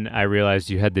then I realized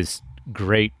you had this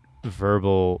great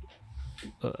verbal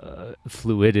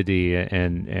fluidity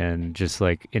and just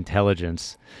like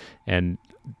intelligence, and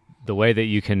the way that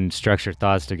you can structure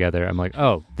thoughts together. I'm like,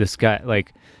 oh, this guy,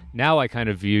 like, now I kind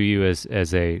of view you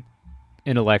as a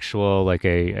intellectual, like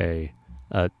a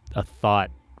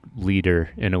thought leader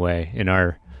in a way in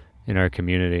our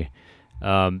community.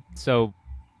 So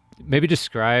maybe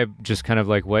describe just kind of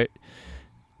like what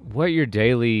your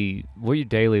daily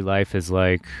life is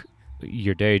like,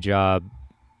 your day job,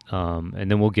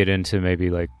 and then we'll get into maybe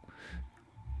like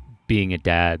being a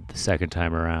dad the second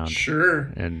time around.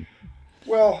 Sure. And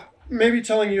well, maybe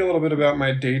telling you a little bit about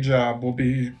my day job will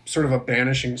be sort of a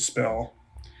banishing spell.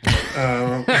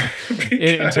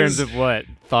 In terms of what?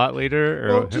 Thought leader?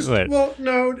 Or what? Well,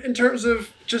 no, in terms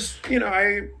of just,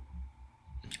 I'm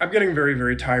getting very,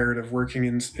 very tired of working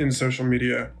in social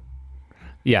media.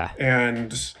 Yeah.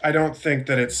 And I don't think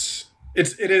that it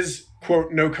is,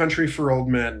 quote, no country for old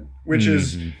men, which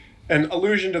is an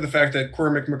allusion to the fact that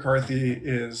Cormac McCarthy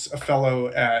is a fellow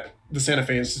at the Santa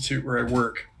Fe Institute where I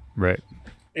work. Right.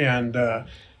 And,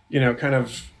 kind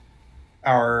of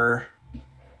our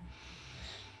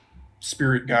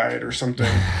spirit guide or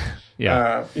something.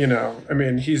 Yeah. I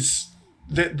mean,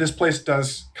 this place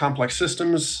does complex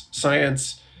systems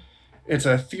science. It's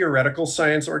a theoretical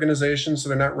science organization, so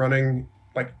they're not running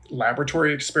like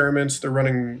laboratory experiments. They're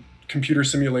running computer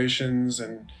simulations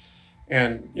and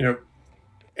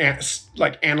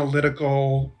like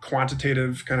analytical,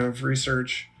 quantitative kind of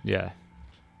research. Yeah.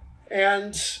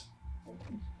 And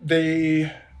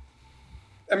basically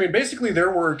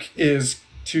their work is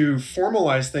to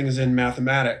formalize things in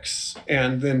mathematics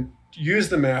and then use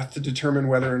the math to determine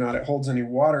whether or not it holds any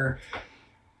water.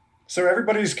 So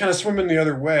everybody's kind of swimming the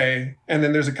other way. And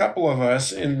then there's a couple of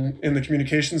us in the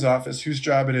communications office whose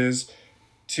job it is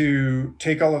to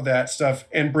take all of that stuff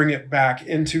and bring it back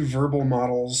into verbal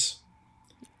models,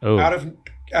 out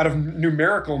of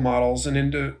numerical models and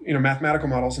into, mathematical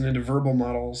models and into verbal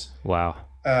models. Wow.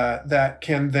 That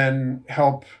can then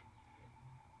help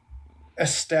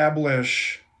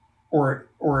establish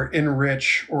or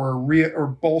enrich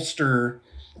or bolster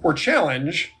or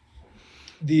challenge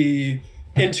the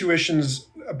intuitions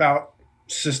about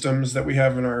systems that we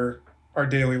have in our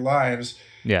daily lives.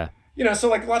 Yeah. So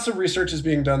like lots of research is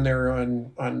being done there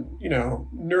on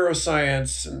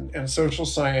neuroscience and social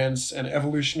science and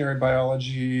evolutionary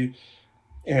biology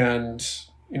and,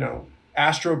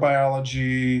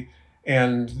 astrobiology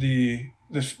and the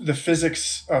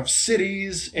physics of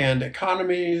cities and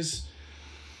economies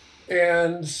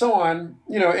and so on.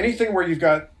 Anything where you've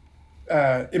got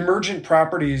emergent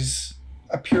properties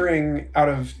appearing out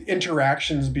of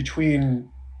interactions between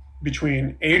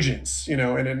agents, in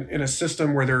a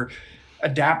system where they're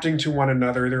adapting to one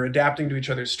another, they're adapting to each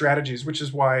other's strategies, which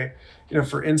is why,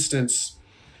 for instance,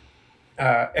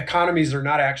 economies are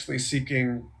not actually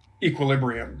seeking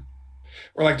equilibrium,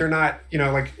 or like they're not,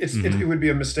 it would be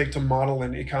a mistake to model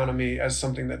an economy as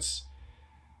something that's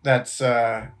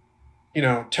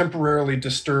temporarily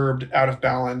disturbed, out of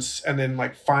balance, and then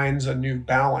like finds a new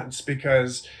balance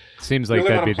because Seems we like live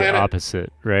that'd on a be the planet.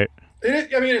 opposite, right?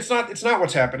 I mean, it's not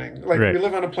what's happening. Like Right. we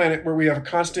live on a planet where we have a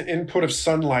constant input of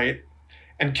sunlight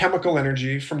and chemical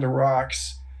energy from the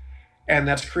rocks, and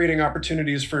that's creating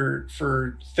opportunities for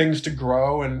things to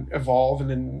grow and evolve, and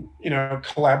then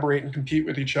collaborate and compete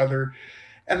with each other.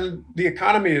 And the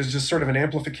economy is just sort of an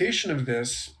amplification of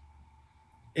this,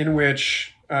 in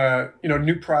which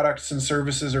new products and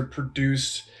services are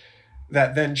produced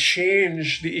that then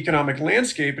change the economic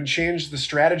landscape and change the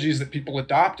strategies that people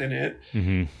adopt in it.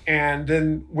 Mm-hmm. And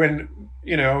then when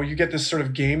you get this sort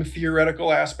of game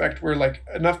theoretical aspect where like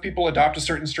enough people adopt a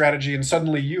certain strategy and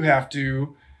suddenly you have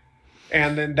to,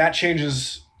 and then that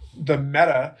changes the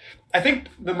meta. I think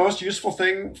the most useful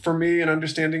thing for me in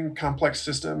understanding complex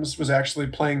systems was actually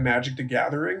playing Magic the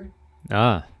Gathering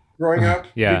Ah, growing up.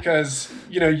 yeah. Because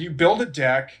you build a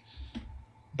deck,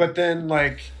 but then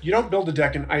like you don't build a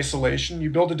deck in isolation, you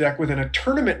build a deck within a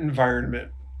tournament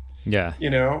environment. Yeah.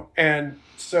 And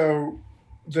so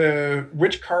the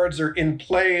which cards are in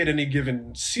play at any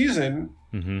given season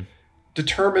Mm-hmm.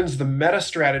 determines the meta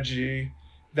strategy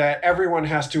that everyone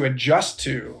has to adjust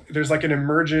to. There's like an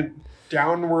emergent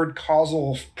downward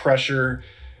causal pressure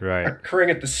Right. occurring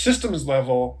at the systems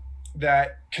level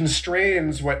that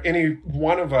constrains what any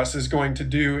one of us is going to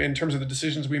do in terms of the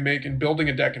decisions we make in building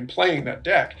a deck and playing that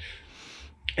deck.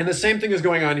 And the same thing is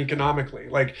going on economically.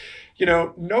 Like,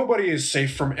 nobody is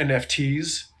safe from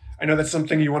NFTs. I know that's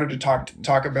something you wanted to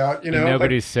talk about, And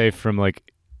nobody's safe from like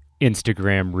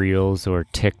Instagram Reels or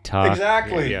TikTok.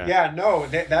 Exactly. Yeah. Yeah, no,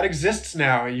 that exists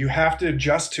now. You have to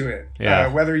adjust to it. Yeah.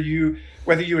 Whether you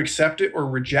accept it or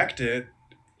reject it,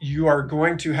 you are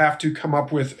going to have to come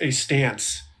up with a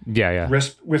stance Yeah.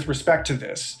 with respect to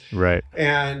this. Right.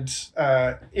 And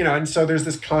and so there's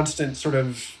this constant sort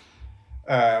of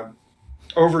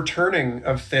overturning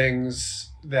of things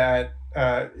that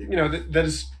that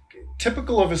is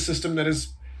typical of a system that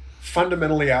is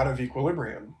fundamentally out of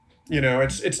equilibrium.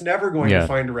 It's never going Yeah. to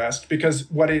find rest, because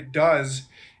what it does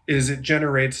is it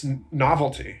generates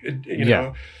novelty.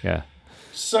 Yeah.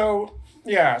 So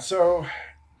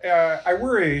I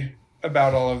worry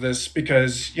about all of this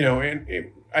because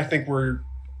I think we're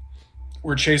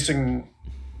chasing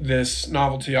this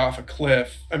novelty off a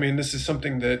cliff. I mean, this is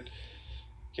something that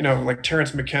like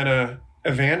Terence McKenna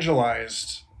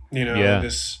evangelized. Yeah.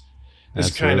 This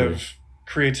kind Absolutely. of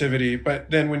creativity.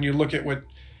 But then when you look at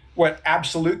what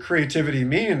absolute creativity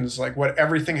means, like what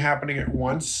everything happening at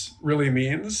once really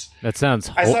means. That sounds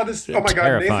I saw this. Oh my God,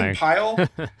 terrifying. Nathan Pyle.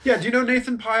 Yeah, do you know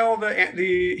Nathan Pyle?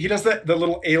 He does the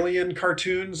little alien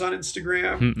cartoons on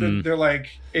Instagram. Mm-mm. They're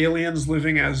like aliens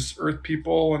living as Earth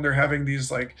people, and they're having these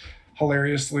like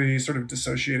hilariously sort of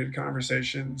dissociated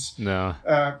conversations. No.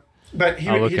 But he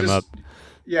I'll look he him just, up.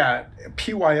 Yeah,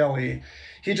 Pyle.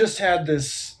 He just had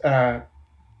this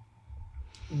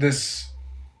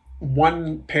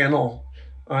one panel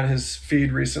on his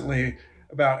feed recently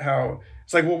about how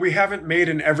it's like, well, we haven't made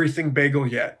an everything bagel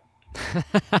yet.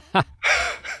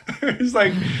 It's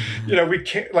like, we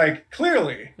can't, like,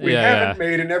 clearly we haven't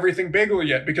made an everything bagel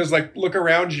yet, because like, look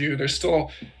around you, there's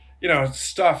still,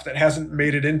 stuff that hasn't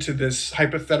made it into this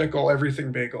hypothetical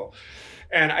everything bagel.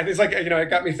 And I think it's like, it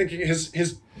got me thinking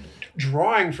his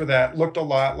drawing for that looked a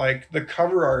lot like the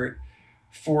cover art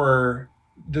for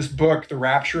this book, The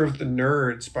Rapture of the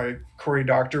Nerds by Cory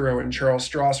Doctorow and Charles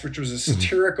Stross, which was a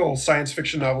satirical science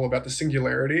fiction novel about the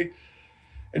singularity,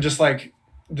 and just like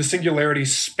the singularity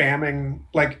spamming,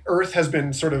 like Earth has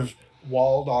been sort of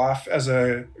walled off as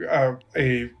a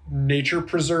nature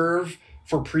preserve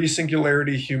for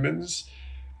pre-singularity humans.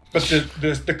 But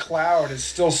the cloud is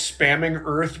still spamming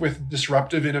Earth with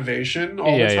disruptive innovation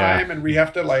all the time, and we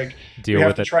have to like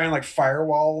try and like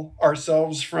firewall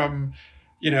ourselves from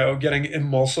getting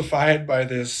emulsified by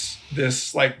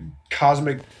this like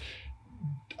cosmic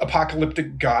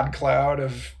apocalyptic god cloud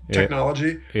of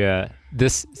technology. Yeah.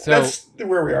 That's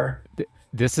where we are.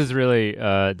 This is really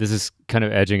this is kind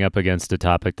of edging up against a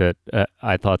topic that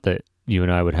I thought that you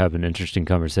and I would have an interesting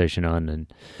conversation on,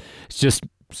 and it's just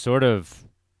sort of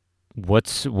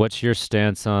what's your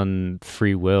stance on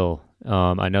free will?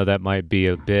 I know that might be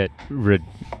a bit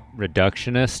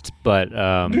reductionist, but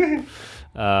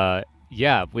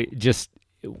yeah, we just,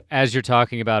 as you're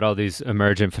talking about all these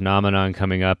emergent phenomenon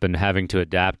coming up and having to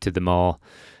adapt to them all,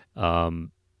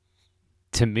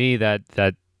 to me that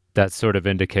sort of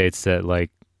indicates that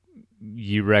like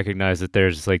you recognize that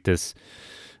there's like this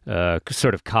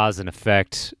sort of cause and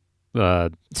effect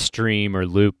stream or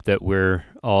loop that we're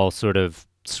all sort of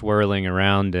swirling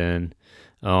around in,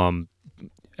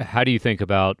 how do you think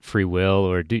about free will,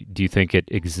 or do you think it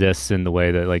exists in the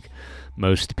way that like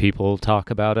most people talk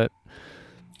about it?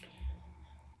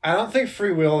 I don't think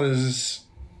free will is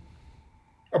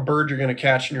a bird you're going to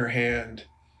catch in your hand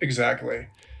exactly.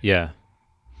 Yeah.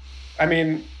 I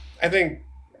mean, I think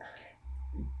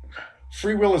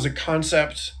free will is a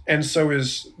concept, and so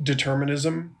is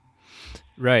determinism.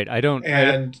 Right.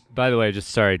 By the way, just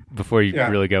sorry, before you Yeah.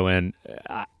 really go in,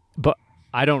 but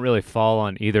I don't really fall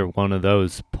on either one of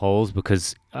those poles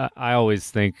because I always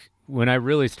think when I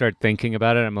really start thinking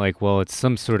about it, I'm like, well, it's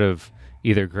some sort of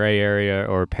either gray area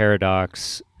or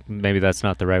paradox. Maybe that's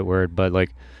not the right word, but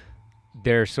like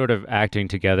they're sort of acting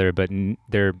together, but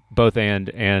they're both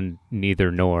and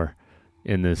neither nor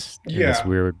in this Yeah.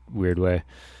 weird way.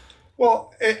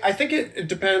 Well, I think it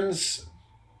depends.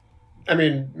 I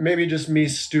mean, maybe just me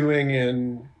stewing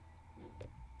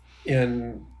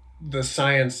in the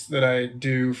science that I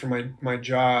do for my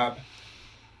job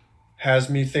has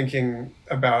me thinking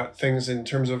about things in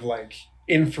terms of like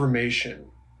information.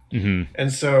 Hmm.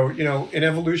 And so, in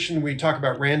evolution, we talk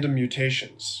about random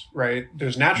mutations, right?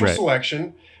 There's natural Right.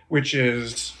 selection, which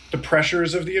is the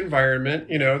pressures of the environment,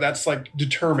 that's like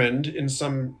determined in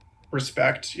some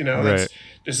respect, Right.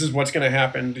 this is what's going to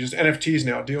happen. Just NFTs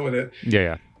now deal with it.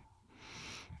 Yeah.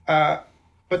 Uh,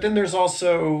 but then there's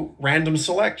also random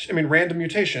selection, random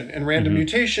mutation. And random Mhm.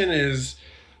 mutation is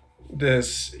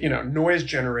this, noise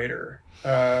generator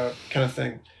kind of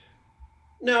thing.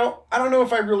 Now, I don't know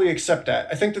if I really accept that.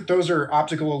 I think that those are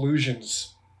optical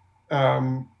illusions,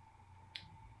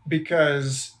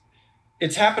 because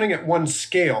it's happening at one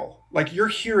scale. Like you're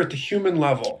here at the human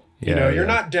level. Yeah. You're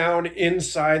Yeah. not down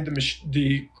inside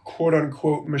the quote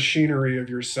unquote machinery of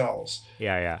your cells.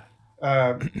 Yeah.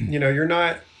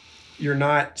 You're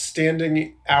not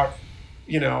standing out,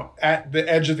 at the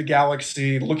edge of the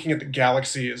galaxy, looking at the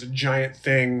galaxy as a giant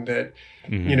thing that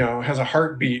Mhm. has a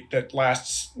heartbeat that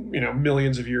lasts,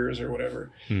 millions of years or whatever.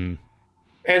 Mhm.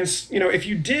 And, if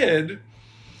you did,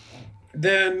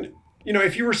 then,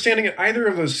 if you were standing at either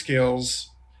of those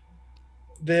scales,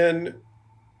 then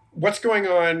what's going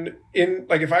on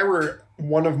like, if I were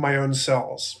one of my own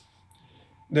cells,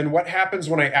 then what happens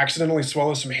when I accidentally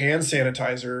swallow some hand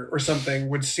sanitizer or something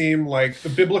would seem like the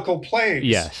biblical plagues.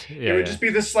 Yes. It Yeah. would just be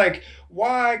this like,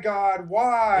 why, God,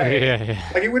 why? Yeah.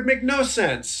 Like, it would make no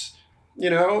sense.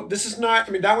 This is not,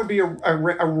 that would be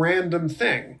a random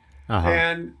thing. Uh-huh.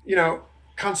 And,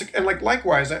 and like,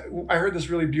 likewise, I heard this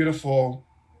really beautiful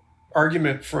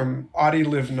argument from Adi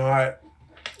Livnat.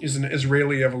 He's an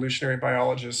Israeli evolutionary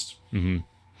biologist Hmm.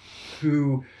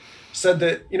 who said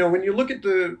that, when you look at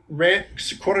the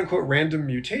quote unquote random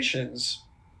mutations,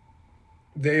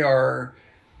 they are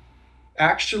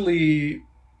actually,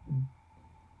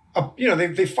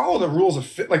 they follow the rules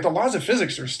of, like the laws of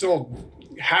physics are still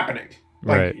happening.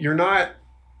 Like Right. you're not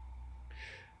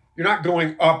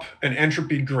going up an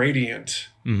entropy gradient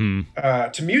Hmm.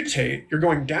 to mutate. You're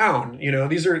going down.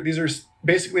 These are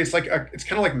basically, it's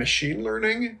kind of like machine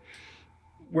learning,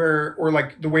 or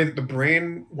like the way that the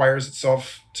brain wires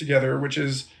itself together, which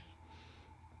is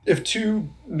if two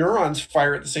neurons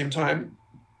fire at the same time,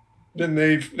 then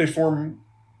they form,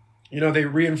 they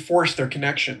reinforce their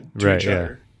connection to Right, each yeah.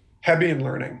 other. Hebbian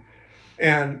learning.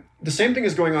 And the same thing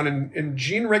is going on in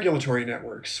gene regulatory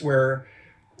networks, where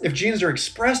if genes are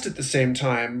expressed at the same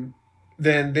time,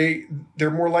 then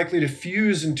they're more likely to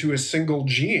fuse into a single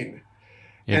gene.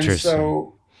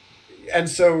 Interesting. And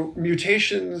so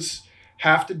mutations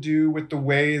have to do with the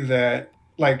way that,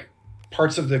 like,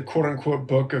 parts of the quote unquote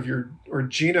book of your or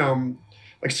genome,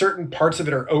 like certain parts of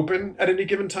it are open at any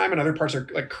given time and other parts are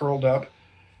like curled up.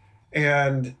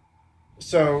 And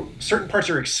so certain parts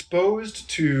are exposed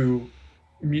to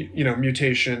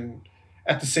mutation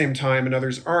at the same time and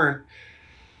others aren't.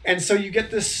 And so you get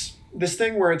this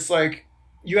thing where it's like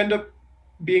you end up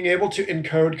being able to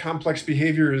encode complex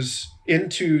behaviors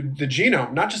into the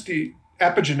genome, not just the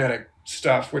epigenetic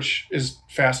stuff, which is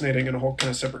fascinating and a whole kind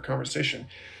of separate conversation,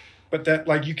 but that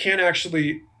like you can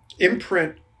actually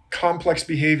imprint complex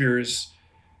behaviors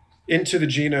into the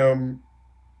genome.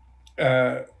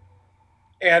 And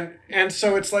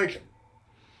so it's like,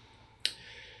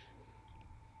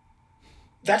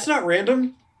 that's not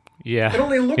random. Yeah. It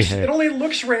only looks Yeah. it only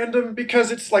looks random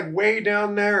because it's like way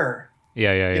down there.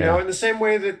 Yeah. In the same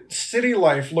way that city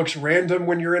life looks random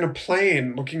when you're in a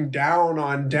plane looking down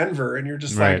on Denver and you're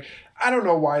just Right. like, I don't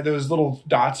know why those little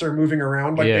dots are moving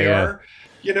around like they Yeah. are.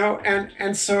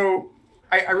 And so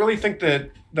I really think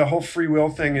that the whole free will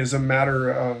thing is a matter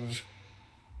of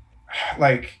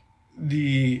like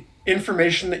the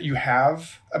information that you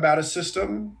have about a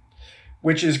system,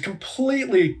 which is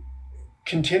completely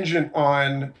contingent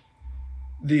on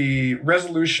the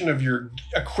resolution of your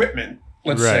equipment,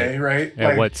 let's Right. say, right?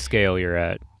 At what scale you're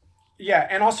at. Yeah,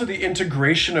 and also the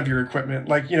integration of your equipment.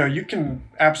 Like, you can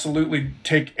absolutely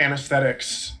take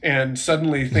anesthetics and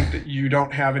suddenly think that you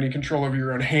don't have any control over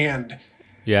your own hand,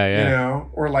 Yeah.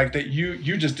 or like that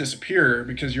you just disappear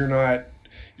because your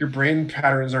brain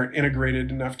patterns aren't integrated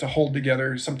enough to hold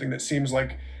together something that seems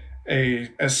like a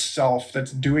self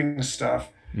that's doing stuff.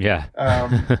 Yeah.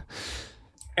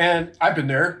 And I've been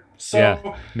there. So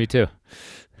Yeah. Me too.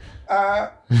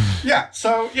 yeah,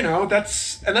 so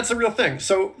that's a real thing.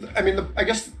 So I mean, I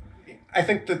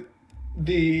think that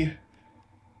the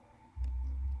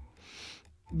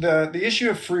issue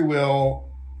of free will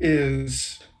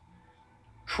is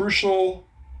crucial.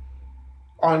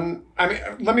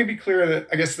 Let me be clear that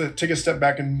I guess that take a step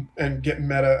back and get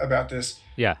meta about this.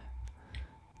 Yeah.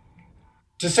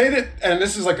 To say that, and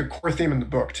this is like a core theme in the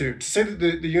book too, to say that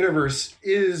the universe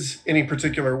is any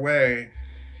particular way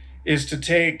is to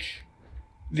take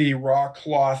the raw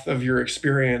cloth of your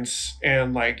experience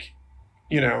and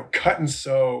cut and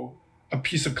sew a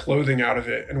piece of clothing out of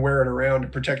it and wear it around to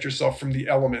protect yourself from the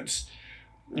elements.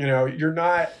 You're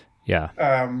not, Yeah.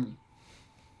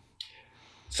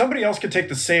 Somebody else could take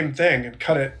the same thing and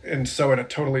cut it and sew it a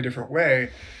totally different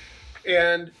way.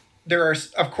 And there are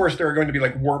going to be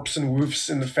like warps and woofs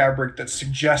in the fabric that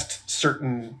suggest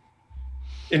certain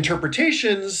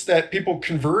interpretations that people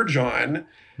converge on.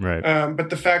 Right. But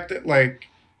the fact that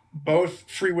both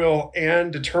free will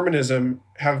and determinism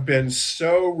have been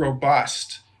so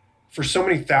robust for so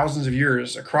many thousands of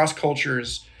years across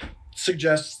cultures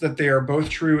suggests that they are both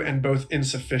true and both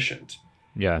insufficient.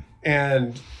 Yeah.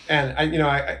 And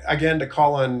I again, to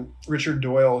call on Richard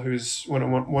Doyle, who's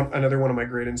another one of my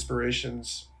great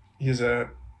inspirations. He's an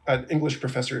English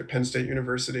professor at Penn State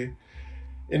University.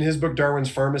 In his book Darwin's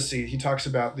Pharmacy, he talks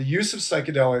about the use of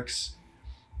psychedelics,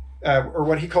 or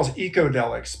what he calls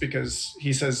ecodelics, because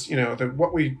he says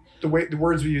the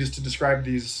words we use to describe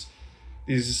these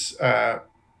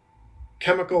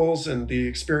chemicals and the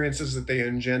experiences that they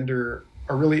engender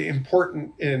are really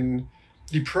important in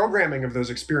the programming of those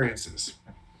experiences.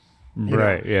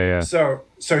 Right. Yeah. So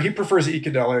he prefers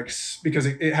ecodelics because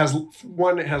it has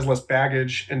less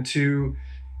baggage, and two,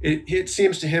 it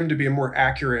seems to him to be a more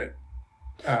accurate.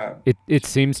 It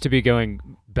seems to be going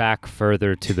back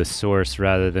further to the source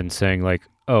rather than saying and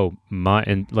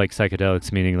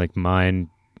psychedelics meaning like mind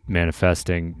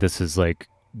manifesting. This is like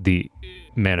the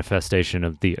manifestation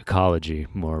of the ecology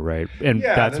more, right? And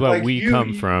that's what we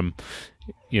come from.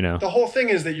 The whole thing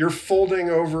is that you're folding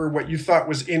over what you thought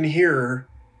was in here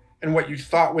and what you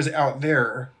thought was out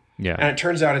there. Yeah. And it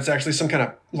turns out it's actually some kind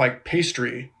of like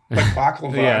pastry, like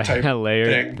baklava type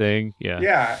layered thing. Yeah.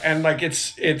 Yeah. And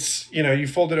it's you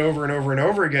fold it over and over and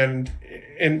over again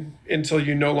until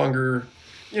you no longer,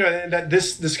 that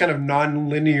this kind of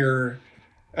non-linear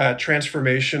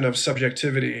transformation of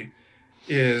subjectivity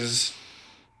is,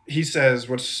 he says,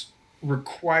 what's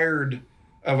required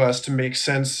of us to make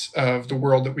sense of the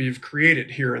world that we've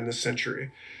created here in this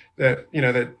century. That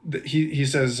he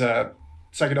says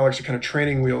psychedelics are kind of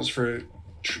training wheels for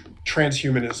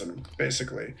transhumanism,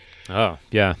 basically. Oh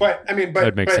yeah. But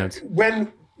that makes sense.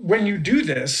 When you do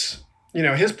this,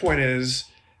 his point is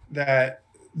that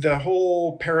the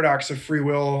whole paradox of free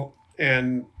will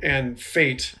and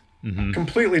fate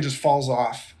completely just falls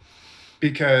off,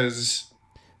 because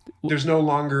there's no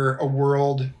longer a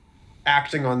world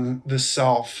acting on the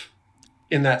self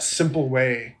in that simple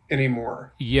way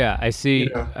anymore. Yeah, I see.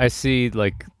 I see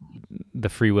like the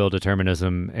free will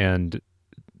determinism and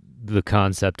the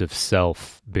concept of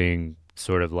self being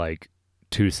sort of like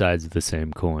two sides of the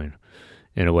same coin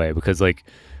in a way, because like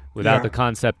without the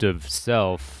concept of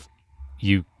self,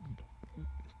 you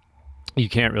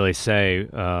can't really say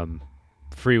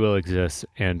free will exists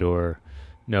and or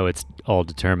no, it's all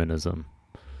determinism.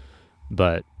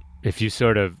 But if you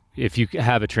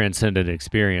have a transcendent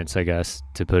experience, I guess,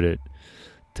 to put it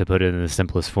in the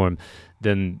simplest form,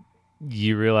 then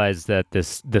you realize that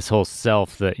this whole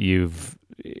self that you've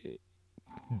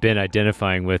been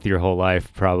identifying with your whole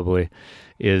life probably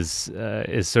is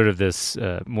sort of this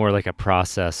more like a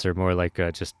process, or more like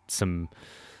just some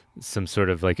sort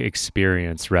of like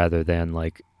experience rather than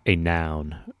like a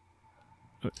noun.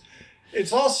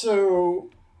 It's also,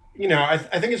 I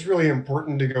think it's really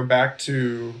important to go back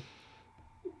to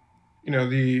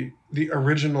the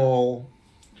original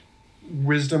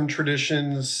wisdom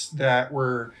traditions that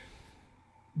were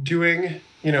doing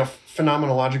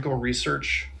phenomenological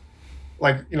research,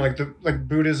 like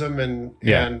Buddhism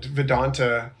and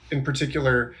Vedanta in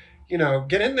particular.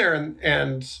 Get in there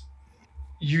and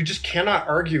you just cannot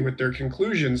argue with their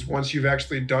conclusions once you've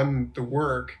actually done the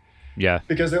work. Yeah.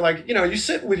 Because they're like, you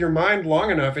sit with your mind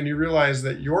long enough and you realize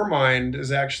that your mind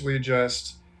is actually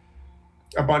just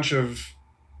a bunch of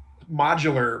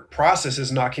modular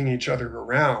processes knocking each other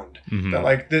around. Mm-hmm. That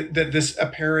like that this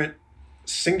apparent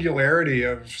singularity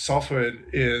of selfhood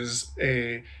is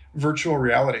a virtual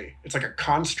reality. It's like a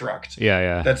construct.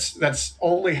 Yeah. That's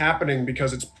only happening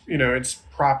because it's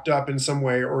propped up in some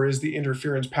way, or is the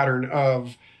interference pattern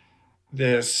of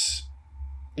this,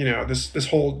 this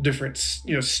whole different,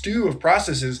 stew of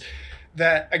processes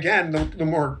that, again, the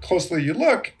more closely you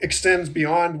look, extends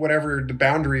beyond whatever the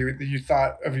boundary that you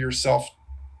thought of yourself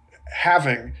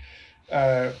having.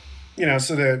 So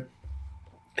that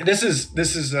this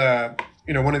is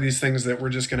one of these things that we're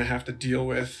just going to have to deal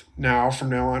with from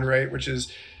now on, right? Which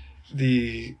is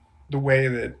the way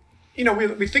that,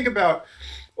 we think about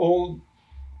old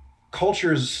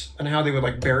cultures and how they would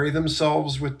like bury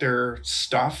themselves with their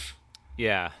stuff.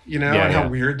 Yeah. And how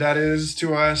weird that is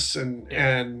to us.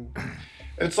 And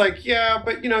it's like,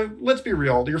 but let's be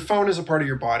real. Your phone is a part of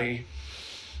your body.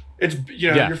 It's,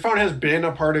 your phone has been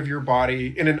a part of your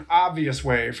body in an obvious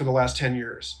way for the last 10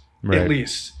 years, at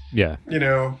least. Yeah.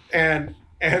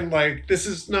 And like, this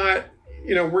is not,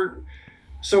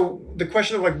 so the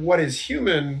question of like, what is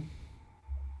human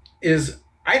is,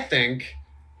 I think,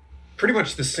 pretty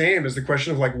much the same as the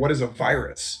question of like, what is a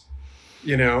virus?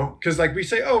 Because like we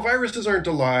say, oh, viruses aren't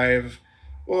alive.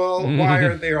 Well, why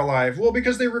aren't they alive? Well,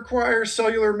 because they require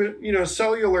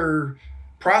cellular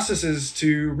processes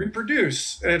to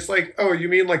reproduce. And it's like, oh, you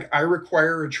mean like I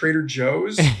require a Trader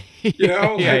Joe's?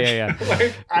 Yeah.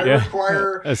 Like I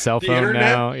require a cell phone the internet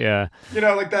now. Yeah.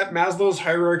 Like that Maslow's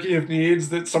hierarchy of needs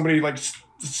that somebody like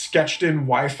sketched in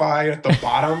Wi-Fi at the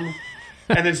bottom.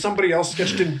 And then somebody else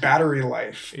sketched in battery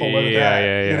life below that,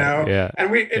 Yeah.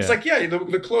 And it's like,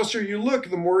 the closer you look,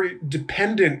 the more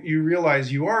dependent you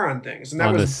realize you are on things. And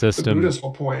that was the Buddha's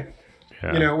whole point,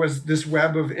 was this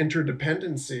web of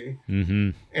interdependency. Mm-hmm.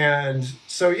 And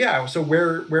so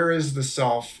where is the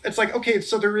self? It's like, okay,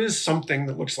 so there is something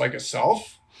that looks like a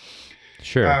self.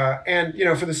 Sure. And,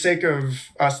 for the sake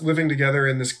of us living together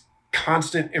in this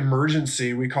constant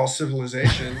emergency we call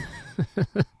civilization,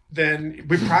 then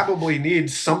we probably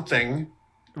need something,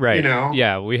 right?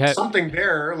 We have something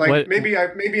there. Like maybe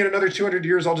in another 200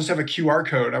 years, I'll just have a QR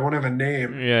code. I won't have a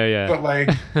name. Yeah. But like,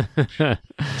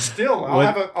 still,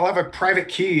 I'll have a private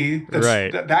key. That's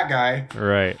right. That guy.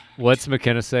 Right. What's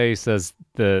McKenna say? He says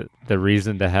the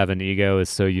reason to have an ego is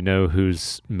so you know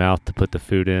whose mouth to put the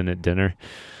food in at dinner.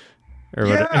 Or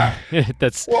yeah.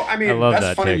 That's. Well, I mean, I love that's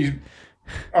that funny.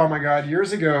 Oh my God.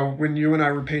 Years ago, when you and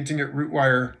I were painting at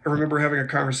Rootwire, I remember having a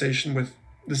conversation with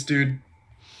this dude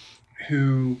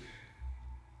who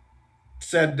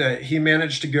said that he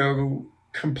managed to go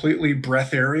completely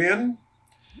breatharian,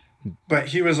 but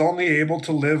he was only able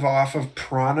to live off of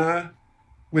prana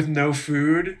with no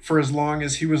food for as long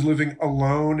as he was living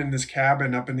alone in this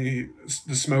cabin up in the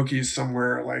Smokies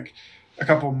somewhere, like a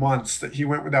couple months that he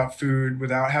went without food,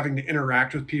 without having to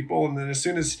interact with people. And then as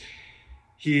soon as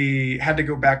he had to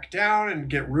go back down and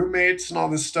get roommates and all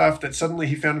this stuff, that suddenly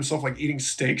he found himself like eating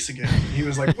steaks again. He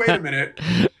was like, wait a minute,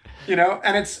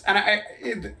 and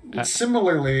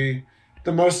similarly,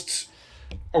 the most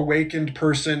awakened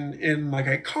person in like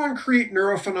a concrete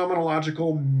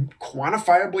neurophenomenological,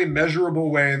 quantifiably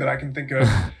measurable way that I can think of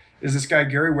is this guy,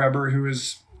 Gary Weber, who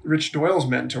is Rich Doyle's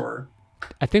mentor.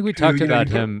 I think we talked about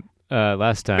him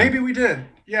last time. Maybe we did.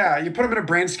 Yeah, you put them in a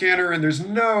brain scanner and there's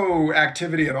no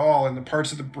activity at all in the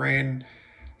parts of the brain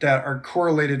that are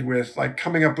correlated with like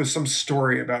coming up with some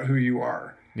story about who you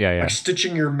are. Yeah. Like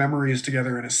stitching your memories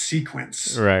together in a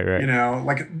sequence. Right.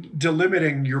 Like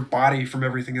delimiting your body from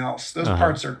everything else. Those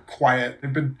parts are quiet.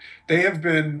 They have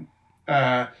been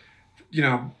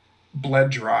bled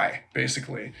dry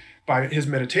basically by his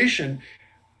meditation.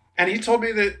 And he told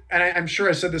me that, and I'm sure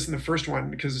I said this in the first one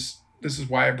because this is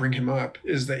why I bring him up,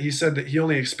 is that he said that he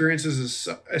only experiences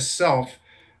a self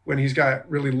when he's got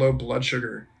really low blood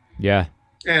sugar. Yeah.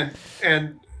 And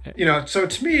so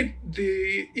to me,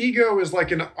 the ego is like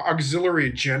an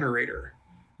auxiliary generator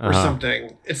or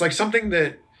something. It's like something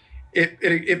that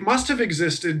it must have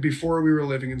existed before we were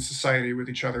living in society with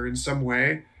each other in some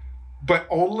way, but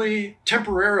only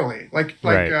temporarily. Like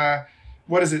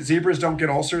what is it? Zebras don't get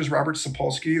ulcers, Robert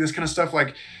Sapolsky, this kind of stuff.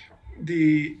 Like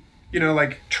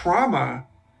like trauma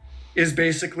is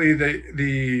basically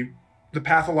the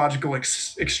pathological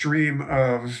extreme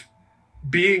of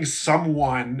being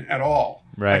someone at all,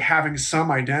 right? Like having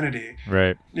some identity,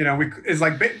 right? It's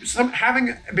like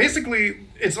basically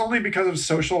it's only because of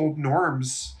social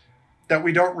norms that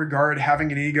we don't regard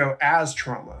having an ego as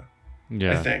trauma.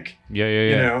 Yeah. I think. Yeah.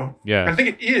 You know? Yeah. I think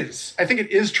it is. I think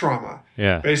it is trauma.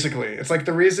 Yeah. Basically. It's like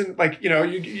the reason, like, you know,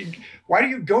 why do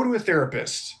you go to a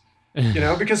therapist? You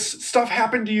know, because stuff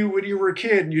happened to you when you were a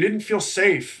kid and you didn't feel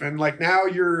safe. And like now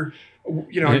you're,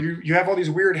 you know, you have all these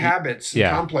weird habits and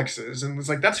complexes. And it's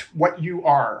like, that's what you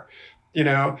are, you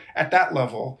know, at that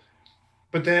level.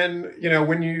 But then, you know,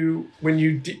 when you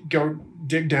go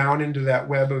dig down into that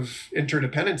web of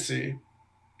interdependency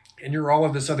and you're all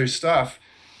of this other stuff,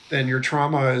 then your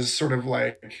trauma is sort of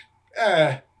like,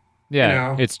 yeah, you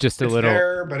know, it's just a it's little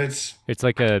there, but it's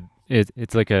like a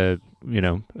you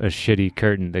know, a shitty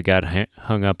curtain that got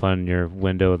hung up on your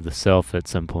window of the self at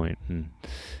some point, and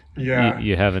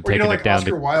you haven't taken like it down Oscar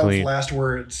to Wilde's clean. last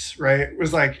words, right? It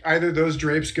was like either those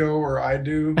drapes go or I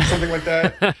do, something like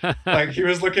that. Like he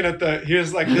was looking at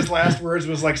his last words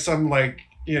was like some like,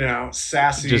 you know,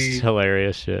 sassy, just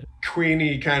hilarious shit,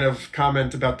 queenie kind of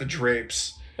comment about the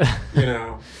drapes. You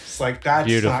know, it's like that's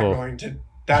beautiful.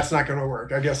 That's not going to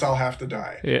work. I guess I'll have to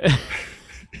die. Yeah.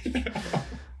 You know?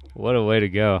 What a way to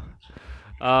go.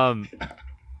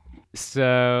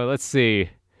 So let's see.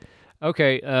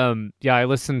 Okay. Yeah, I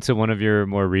listened to one of your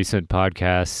more recent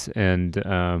podcasts, and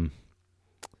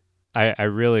I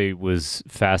really was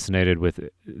fascinated with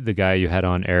the guy you had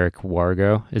on, Eric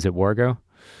Wargo. Is it Wargo?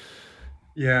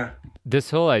 Yeah. This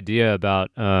whole idea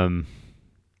about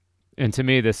and to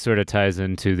me, this sort of ties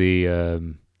into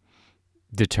the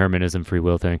determinism, free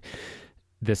will thing.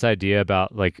 This idea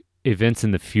about like events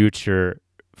in the future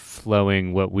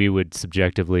flowing what we would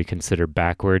subjectively consider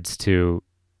backwards to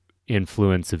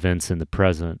influence events in the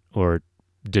present, or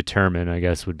determine, I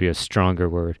guess would be a stronger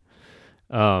word.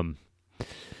 I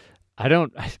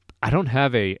don't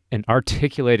have an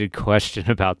articulated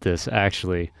question about this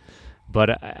actually,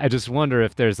 but I just wonder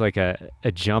if there's like a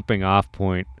jumping off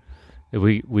point that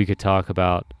we could talk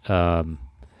about,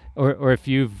 or if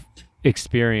you've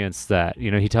experienced that. You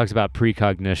know, he talks about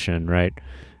precognition, right,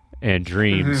 and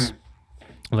dreams. Mm-hmm.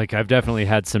 Like I've definitely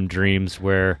had some dreams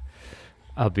where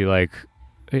I'll be like,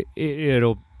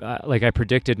 it'll like I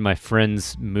predicted my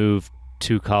friend's move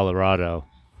to Colorado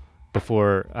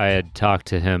before I had talked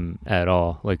to him at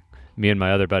all. Like me and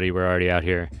my other buddy were already out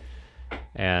here,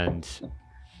 and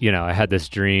you know, I had this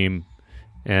dream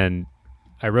and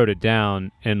I wrote it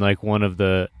down, and like one of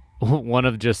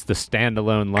just the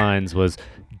standalone lines was,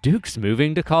 "Duke's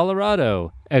moving to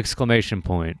Colorado!" !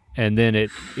 And then it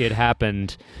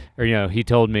happened, or you know, he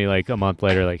told me like a month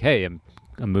later, like, "Hey, I'm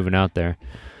moving out there."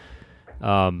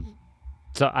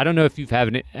 So I don't know if you've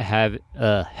have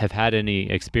had any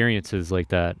experiences like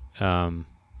that,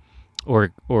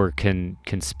 or can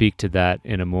speak to that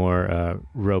in a more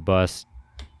robust,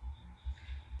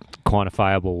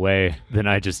 quantifiable way than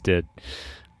I just did.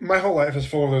 My whole life is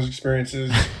full of those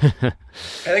experiences. I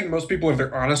think most people, if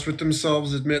they're honest with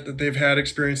themselves, admit that they've had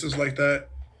experiences like that.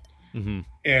 Mm-hmm.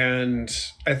 And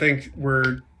I think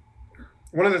one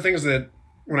of the things that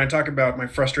when I talk about my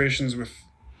frustrations with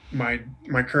my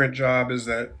current job is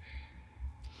that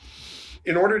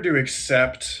in order to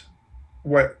accept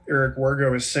what Eric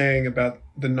Wargo is saying about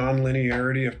the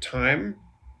nonlinearity of time,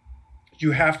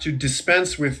 you have to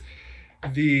dispense with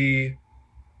the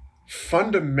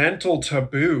fundamental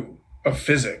taboo of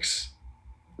physics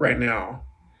right now.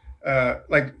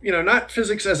 Like, you know, not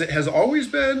physics as it has always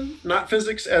been, not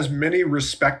physics as many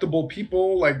respectable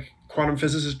people like quantum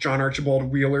physicist John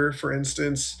Archibald Wheeler, for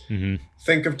instance,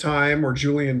 think of time, or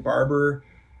Julian Barber.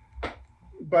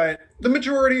 But the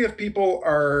majority of people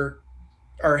are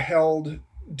held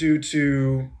due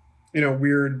to, you know,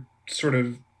 weird sort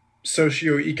of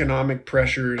socioeconomic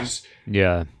pressures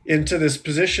into this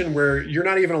position where you're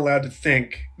not even allowed to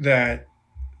think that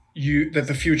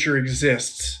the future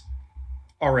exists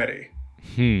already.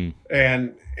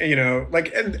 And you know,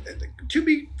 like, and to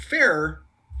be fair,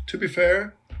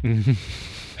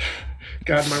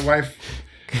 God, my wife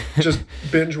just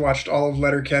binge watched all of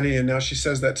Letterkenny, and now she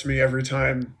says that to me every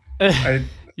time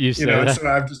you know, so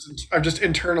I've just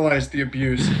internalized the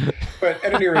abuse. But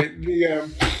at any rate,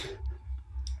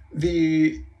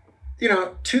 the you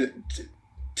know,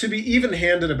 to be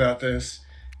even-handed about this,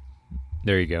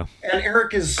 there you go, and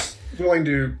Eric is willing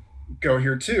to go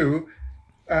here too.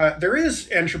 There is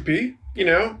entropy, you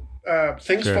know,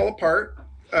 things fall apart.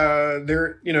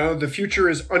 You know, the future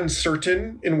is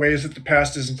uncertain in ways that the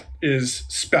past is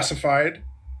specified,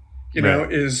 you know,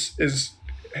 is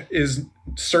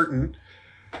certain.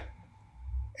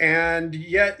 And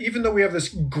yet, even though we have this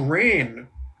grain,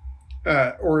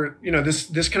 or, you know,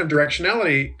 this kind of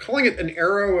directionality, calling it an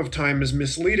arrow of time is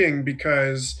misleading,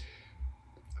 because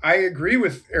I agree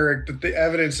with Eric that the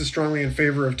evidence is strongly in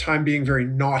favor of time being very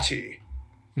naughty.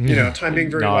 time being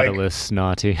very Nautilus,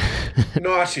 naughty.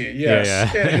 naughty,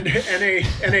 yes. Yeah.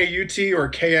 N-A-U-T or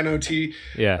K-N-O-T.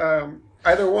 Yeah.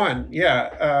 Either one,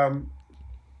 yeah.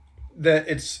 That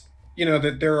it's,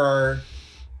 that there are,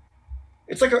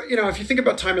 it's like, if you think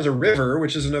about time as a river,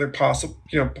 which is another possible,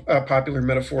 popular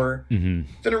metaphor, then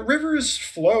rivers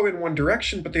flow in one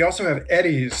direction, but they also have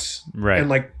eddies and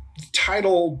like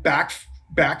tidal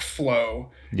backflow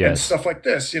and stuff like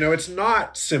this. It's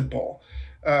not simple.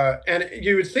 And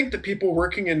you would think that people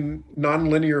working in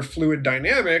nonlinear fluid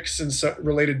dynamics and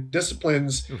related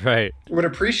disciplines would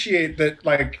appreciate that,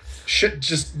 like, shit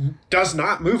just does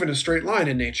not move in a straight line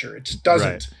in nature. It just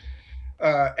doesn't.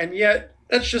 And yet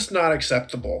that's just not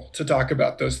acceptable to talk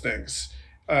about those things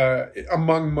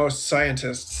among most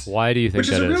scientists. Why do you think which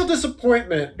is a real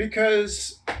disappointment,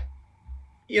 because,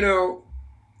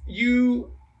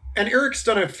 you and Eric's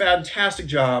done a fantastic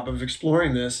job of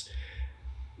exploring this.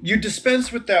 You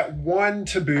dispense with that one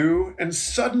taboo, and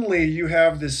suddenly you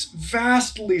have this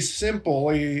vastly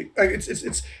simply,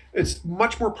 it's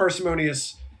much more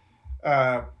parsimonious.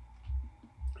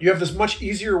 You have this much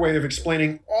easier way of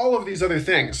explaining all of these other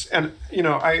things. And,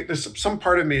 there's some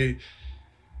part of me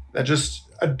that just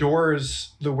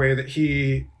adores the way that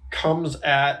he comes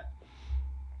at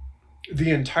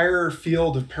the entire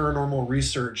field of paranormal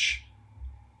research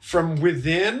from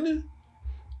within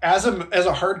as a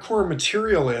hardcore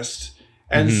materialist,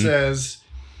 and says,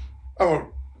 oh,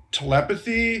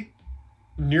 telepathy,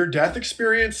 near-death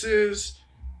experiences,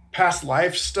 past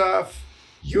life stuff,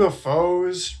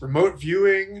 UFOs, remote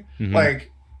viewing,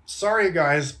 like, sorry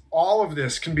guys, all of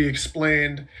this can be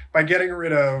explained by getting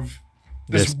rid of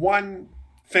this one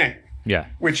thing. Yeah.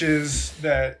 Which is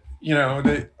that,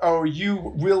 you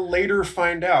will later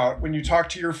find out when you talk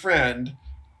to your friend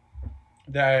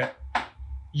that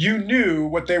you knew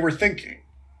what they were thinking,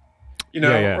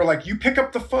 or like you pick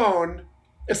up the phone.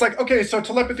 It's like, okay, so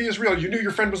telepathy is real. You knew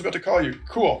your friend was about to call you.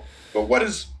 Cool. But what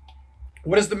is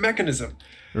the mechanism?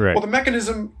 Right. Well, the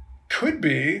mechanism could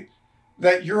be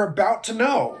that you're about to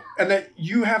know, and that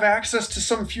you have access to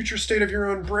some future state of your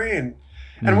own brain.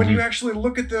 And when you actually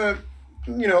look at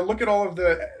look at all of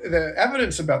the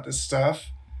evidence about this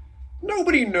stuff,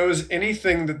 nobody knows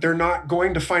anything that they're not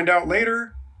going to find out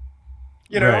later.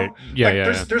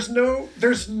 There's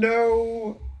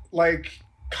no like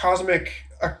cosmic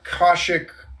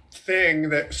akashic thing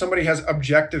that somebody has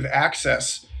objective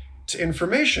access to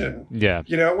information. Yeah.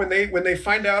 When they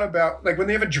find out about, like, when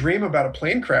they have a dream about a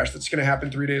plane crash that's going to happen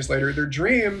 3 days later, their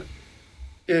dream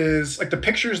is like, the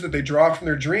pictures that they draw from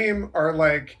their dream are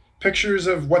like pictures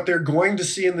of what they're going to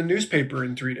see in the newspaper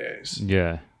in 3 days.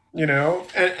 Yeah.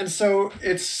 And so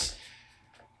it's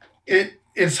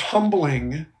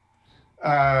humbling.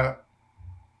 But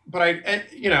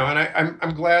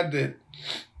I'm glad that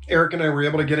Eric and I were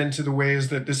able to get into the ways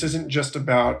that this isn't just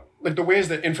about, like, the ways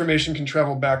that information can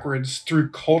travel backwards through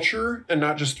culture and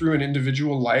not just through an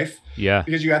individual life. Yeah.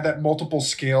 Because you had that multiple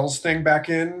scales thing back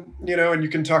in, and you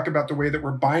can talk about the way that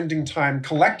we're binding time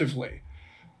collectively,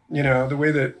 the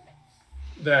way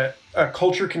that a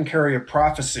culture can carry a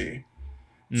prophecy.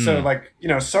 So, like,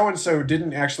 so-and-so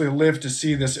didn't actually live to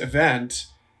see this event,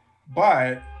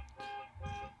 but...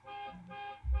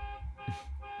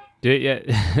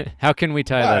 How can we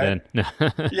tie that in?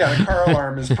 Yeah, the car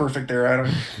alarm is perfect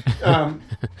there.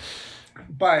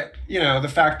 But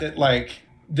the fact that, like,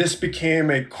 this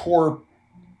became a core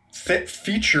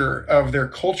feature of their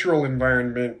cultural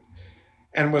environment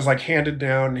and was, like, handed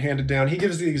down. He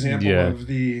gives the example of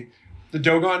the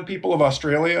Dogon people of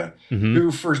Australia, who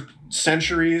for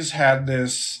centuries had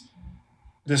this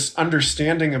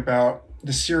understanding about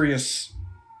the Sirius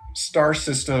star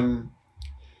system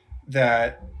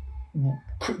that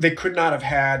they could not have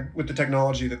had with the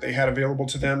technology that they had available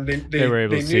to them. They were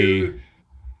able to see.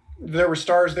 There were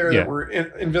stars there that were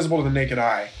invisible to the naked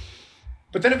eye.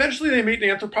 But then eventually they meet an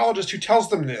anthropologist who tells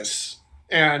them this,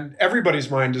 and everybody's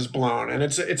mind is blown. And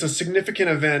it's a significant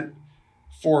event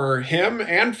for him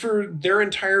and for their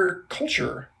entire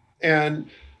culture. And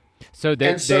so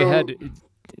they had,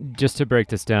 just to break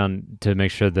this down to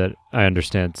make sure that I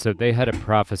understand. So they had a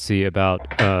prophecy about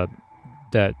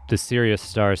that the Sirius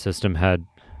star system had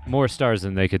more stars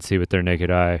than they could see with their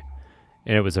naked eye,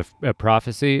 and it was a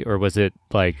prophecy, or was it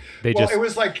like it was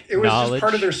just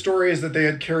part of their stories that they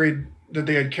had carried,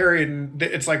 and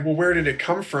it's like, well, where did it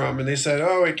come from? And they said,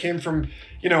 oh, it came from,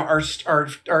 our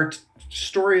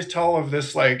stories tell of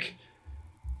this, like,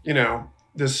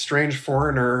 this strange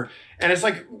foreigner, and it's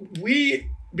like,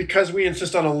 because we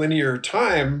insist on a linear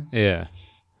time,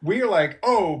 we are like,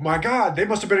 oh my God, they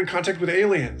must have been in contact with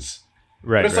aliens.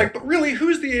 Right. But it's like, but really,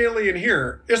 who's the alien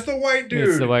here? It's the white dude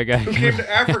It's the white guy who came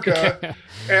to Africa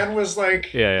and was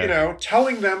like, Yeah. you know,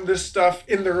 telling them this stuff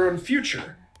in their own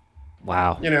future.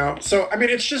 Wow. You know, so I mean,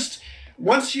 it's just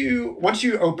once you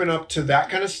open up to that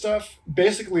kind of stuff,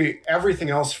 basically everything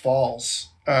else falls.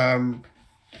 I'd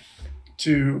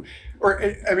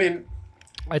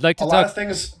like to lot of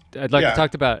things. I'd like to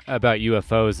talk about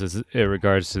UFOs as in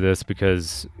regards to this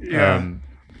because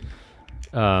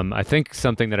I think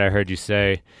something that I heard you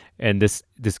say, and this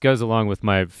goes along with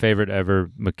my favorite ever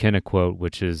McKenna quote,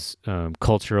 which is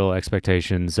cultural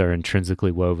expectations are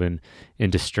intrinsically woven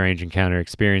into strange encounter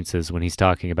experiences when he's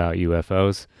talking about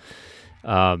UFOs.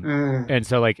 And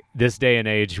so like this day and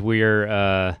age,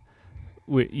 I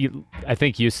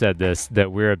think you said this,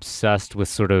 that we're obsessed with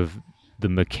sort of the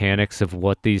mechanics of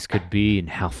what these could be and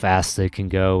how fast they can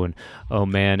go. And, oh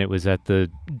man, it was at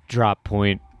the drop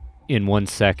point in 1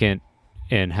 second.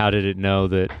 And how did it know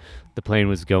that the plane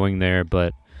was going there?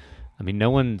 But I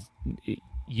mean,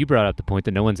 you brought up the point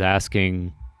that no one's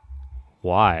asking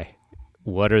why.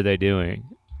 What are they doing?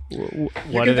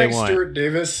 What do they want? Stuart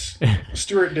Davis.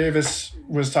 Stuart Davis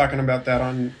was talking about that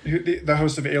on the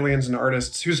host of Aliens and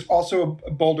Artists, who's also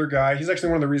a Boulder guy. He's actually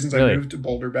one of the reasons I moved to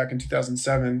Boulder back in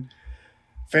 2007.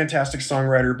 Fantastic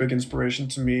songwriter, big inspiration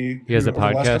to me. He has a podcast? Over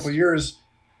the last couple of years.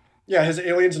 Yeah, his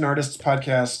Aliens and Artists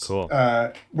podcast. Cool.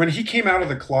 When he came out of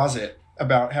the closet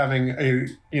about having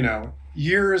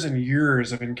years and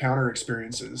years of encounter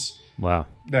experiences. Wow.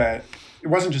 That it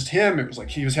wasn't just him. It was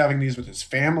like he was having these with his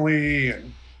family,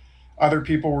 and other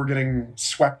people were getting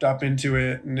swept up into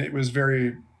it, and it was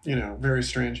very, very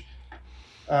strange.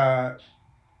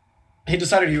 He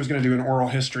decided he was going to do an oral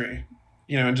history,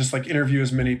 and just like interview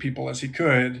as many people as he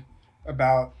could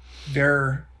about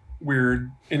their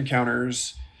weird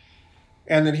encounters.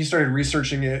 And then he started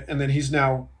researching it, and then he's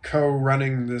now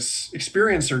co-running this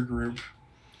experiencer group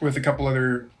with a couple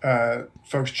other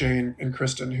folks, Jane and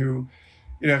Kristen, who,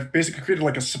 have basically created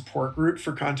like a support group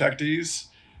for contactees.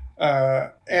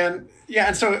 And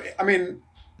so, I mean,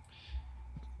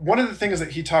 one of the things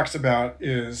that he talks about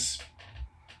is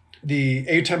the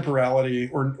atemporality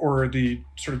or the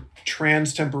sort of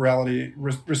transtemporality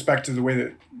respect to the way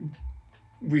that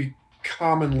we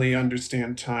commonly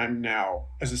understand time now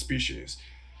as a species.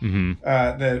 Mm-hmm.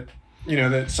 That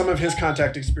some of his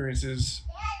contact experiences.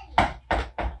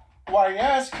 Why,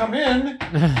 yes, come in.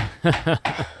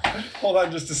 Hold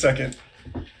on just a second.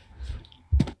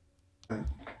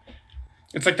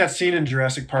 It's like that scene in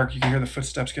Jurassic Park. You can hear the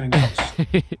footsteps getting close.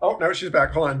 Oh, no, she's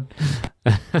back. Hold on.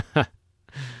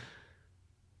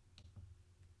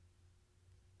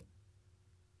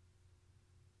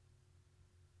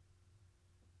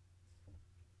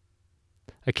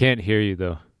 I can't hear you,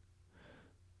 though.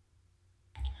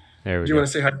 There we go. Do you want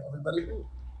to say hi to everybody?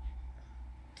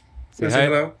 Say hi. Say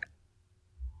hello?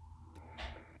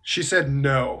 She said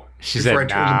no. She said,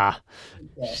 nah.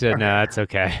 She said, nah, it's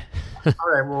okay.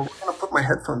 All right, well, we're going to put my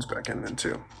headphones back in then,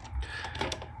 too.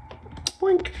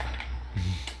 Blink.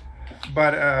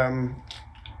 But,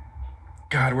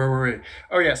 God, where were we?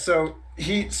 Oh, yeah, so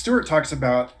Stuart talks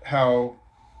about how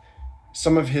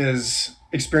some of his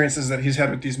experiences that he's had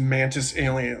with these mantis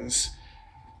aliens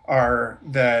are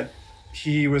that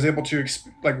he was able to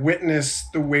witness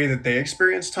the way that they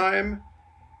experience time,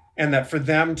 and that for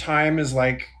them time is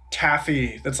like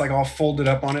taffy that's like all folded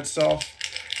up on itself,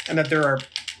 and that there are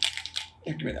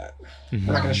give me that. Mm-hmm.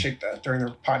 We're not going to shake that during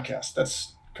the podcast.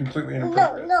 That's completely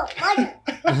inappropriate. No.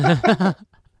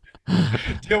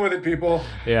 Deal with it, people.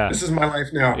 Yeah, this is my life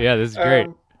now. Yeah, this is great.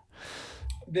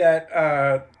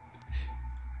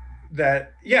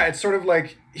 It's sort of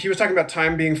like he was talking about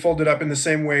time being folded up in the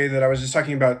same way that I was just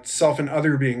talking about self and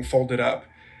other being folded up,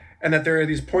 and that there are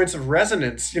these points of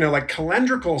resonance, like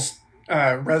calendrical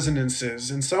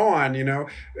resonances and so on.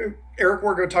 Eric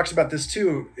Wargo talks about this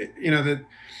too. That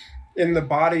in the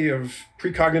body of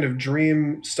precognitive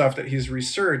dream stuff that he's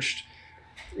researched,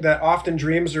 that often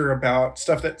dreams are about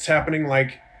stuff that's happening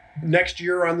like next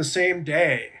year on the same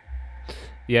day.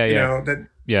 Yeah.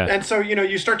 Yeah. And so,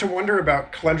 you start to wonder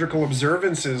about calendrical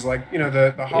observances, like,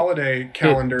 the holiday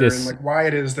calendar and like why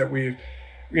it is that we've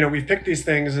picked these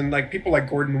things. And like people like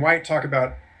Gordon White talk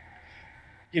about,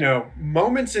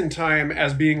 moments in time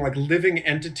as being like living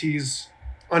entities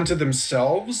unto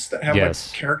themselves that have like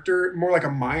character, more like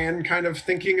a Mayan kind of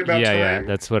thinking about time. Yeah,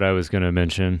 that's what I was going to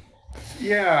mention.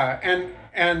 Yeah.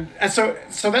 And so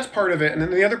that's part of it. And then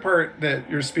the other part that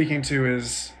you're speaking to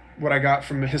is what I got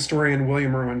from the historian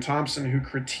William Irwin Thompson, who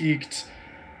critiqued,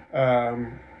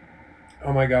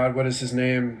 oh my God, what is his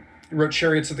name? He wrote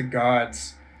Chariots of the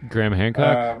Gods. Graham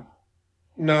Hancock?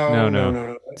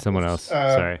 No. Someone else.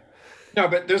 Sorry. No,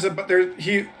 but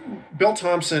Bill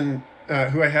Thompson,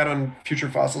 who I had on Future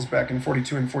Fossils back in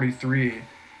 42 and 43,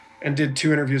 and did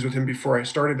 2 interviews with him before I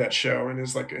started that show, and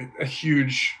is like a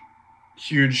huge,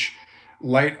 huge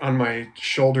light on my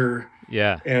shoulder.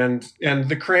 Yeah. And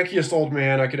the crankiest old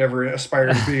man I could ever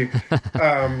aspire to be.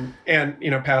 And,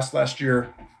 passed last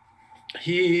year.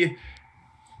 He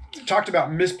talked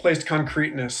about misplaced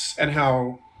concreteness and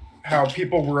how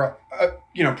people were,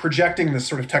 projecting this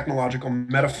sort of technological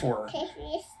metaphor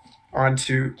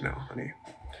onto, no, honey,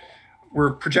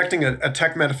 we're projecting a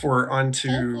tech metaphor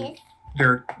onto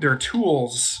their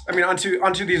tools. I mean,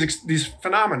 onto these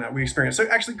phenomena we experience. So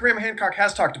actually, Graham Hancock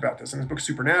has talked about this in his book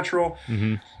Supernatural.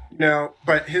 Mm-hmm.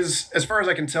 But as far as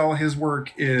I can tell, his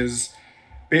work is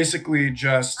basically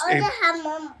just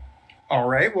all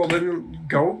right. Well, then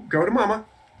go to mama.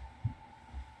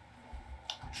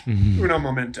 Mm-hmm. Uno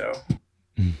momento.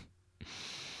 Mm-hmm.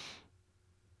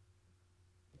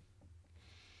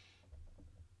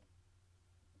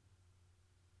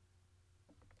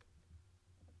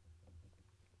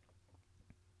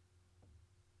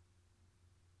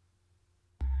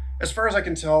 As far as I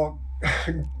can tell,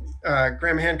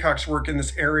 Graham Hancock's work in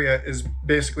this area is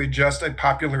basically just a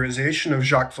popularization of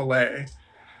Jacques Vallée,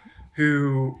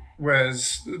 who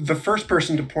was the first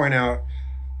person to point out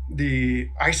the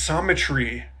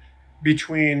isometry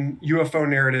between UFO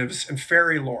narratives and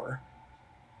fairy lore.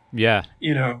 Yeah.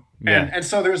 And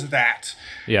so there's that.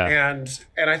 Yeah.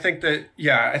 And I think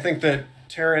that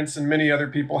Terrence and many other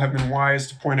people have been wise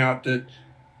to point out that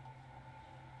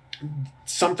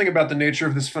something about the nature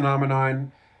of this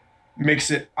phenomenon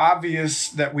makes it obvious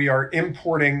that we are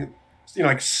importing,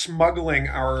 smuggling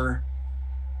our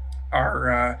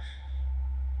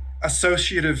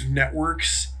associative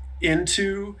networks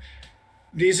into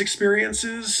these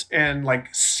experiences and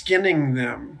skinning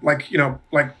them,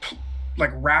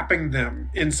 wrapping them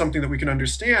in something that we can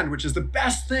understand, which is the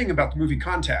best thing about the movie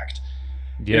Contact.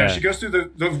 Yeah. She goes through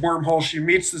the wormhole, she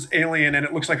meets this alien, and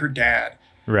it looks like her dad.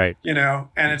 Right. And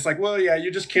it's like, well, yeah,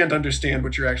 you just can't understand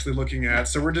what you're actually looking at.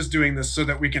 So we're just doing this so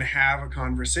that we can have a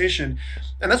conversation.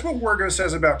 And that's what Wargo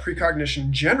says about precognition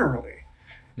generally,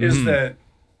 is that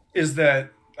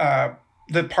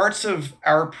the parts of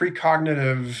our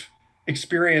precognitive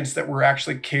experience that we're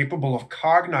actually capable of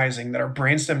cognizing, that our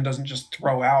brainstem doesn't just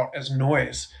throw out as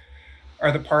noise,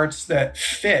 are the parts that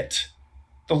fit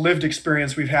the lived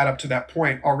experience we've had up to that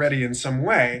point already in some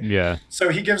way. Yeah. So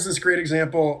he gives this great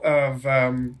example of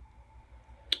Vladimir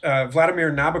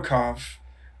Nabokov,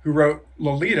 who wrote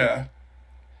Lolita,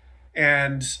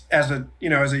 and as a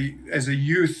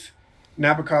youth,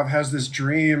 Nabokov has this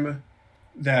dream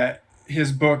that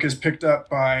his book is picked up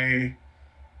by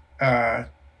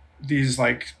these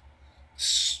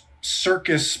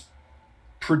circus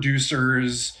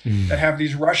producers that have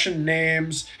these Russian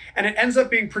names, and it ends up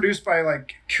being produced by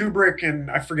Kubrick and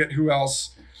I forget who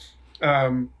else.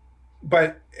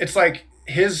 But it's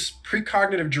his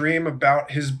precognitive dream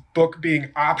about his book being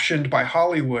optioned by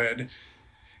Hollywood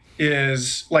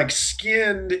is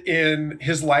skinned in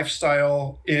his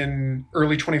lifestyle in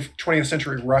early 20th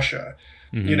century Russia.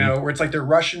 Where it's they're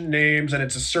Russian names and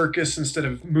it's a circus instead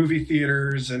of movie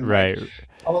theaters and right.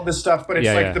 All of this stuff. But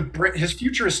it's his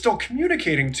future is still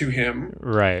communicating to him.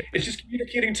 Right. It's just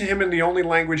communicating to him in the only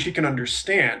language he can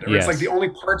understand. Or it's the only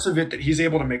parts of it that he's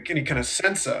able to make any kind of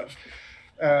sense of.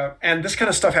 And this kind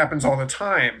of stuff happens all the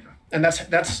time. And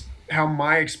that's how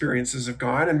my experiences have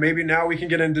gone. And maybe now we can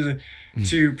get into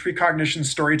to precognition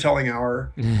storytelling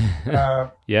hour.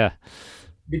 Yeah.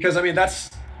 Because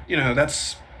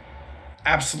that's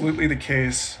absolutely the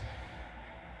case.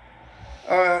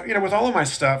 With all of my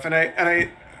stuff, and I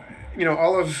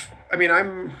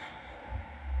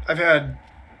I've had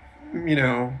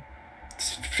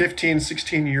 15,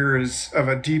 16 years of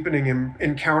a deepening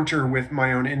encounter with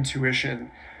my own intuition.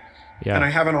 Yeah. And I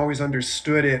haven't always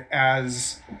understood it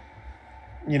as,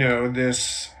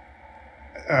 this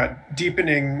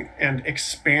deepening and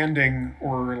expanding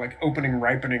or opening,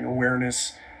 ripening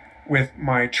awareness with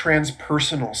my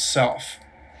transpersonal self.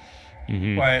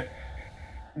 But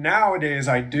nowadays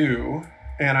I do,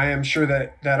 and I am sure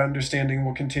that understanding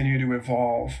will continue to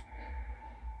evolve.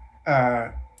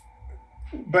 But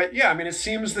yeah, it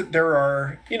seems that there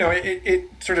are, it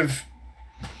sort of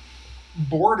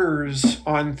borders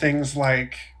on things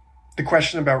like the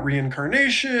question about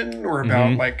reincarnation or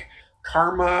about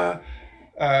karma.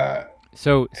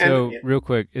 So real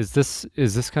quick, is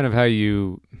this kind of how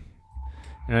you,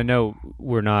 and I know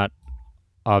we're not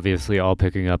obviously all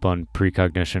picking up on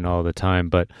precognition all the time,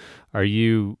 but are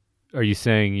you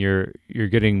saying you're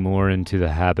getting more into the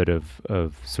habit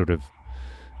of sort of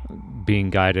being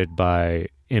guided by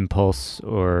impulse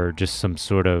or just some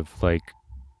sort of like,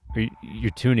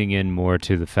 you're tuning in more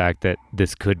to the fact that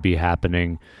this could be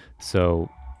happening. So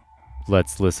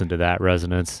let's listen to that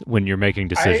resonance when you're making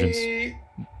decisions.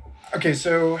 Okay,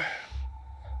 so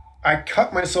I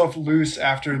cut myself loose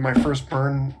after my first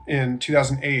burn in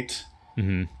 2008.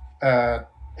 Mm-hmm.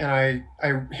 And I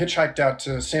hitchhiked out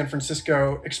to San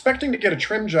Francisco expecting to get a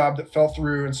trim job that fell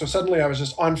through. And so suddenly I was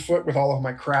just on foot with all of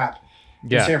my crap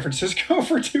in San Francisco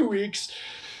for 2 weeks,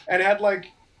 and had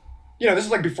like, this is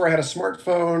like before I had a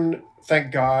smartphone,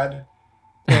 thank God.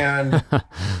 And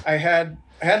I had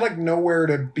like nowhere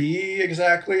to be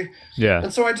exactly. Yeah.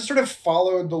 And so I just sort of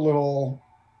followed the little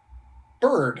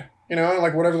bird,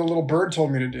 like whatever the little bird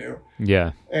told me to do.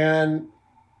 Yeah. And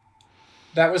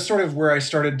that was sort of where I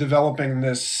started developing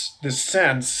this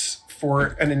sense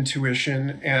for an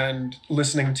intuition and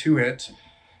listening to it.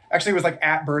 Actually, it was like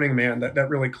at Burning Man that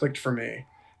really clicked for me,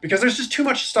 because there's just too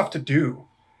much stuff to do.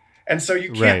 And so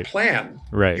you can't plan.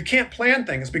 Right. You can't plan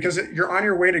things because you're on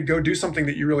your way to go do something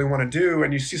that you really want to do,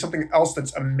 and you see something else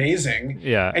that's amazing.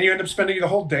 Yeah. And you end up spending the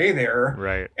whole day there.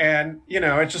 Right. And,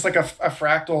 it's just like a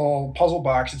fractal puzzle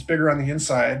box. It's bigger on the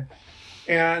inside.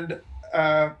 And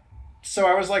so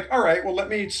I was like, all right, well, let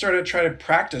me try to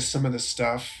practice some of this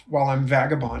stuff while I'm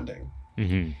vagabonding.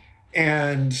 Mm-hmm.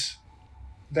 And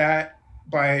that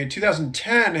by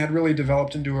 2010 had really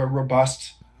developed into a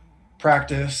robust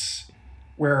practice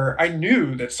where I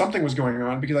knew that something was going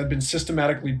on because I'd been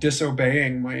systematically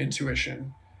disobeying my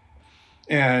intuition,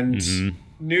 and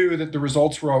knew that the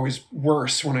results were always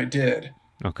worse when I did.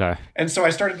 Okay. And so I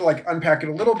started to like unpack it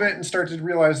a little bit and started to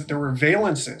realize that there were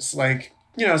valences. Like,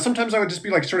 sometimes I would just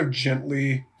be like sort of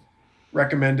gently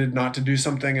recommended not to do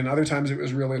something, and other times it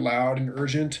was really loud and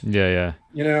urgent. Yeah.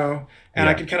 And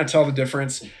I could kind of tell the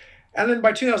difference. And then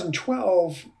by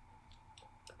 2012,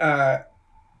 I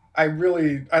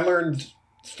learned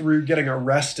through getting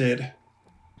arrested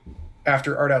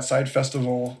after Art Outside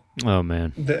Festival. Oh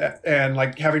man. And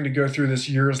like having to go through this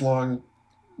years-long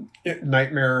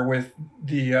nightmare with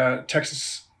the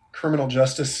Texas criminal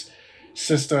justice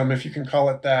system, if you can call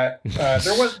it that.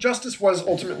 Justice was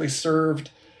ultimately served.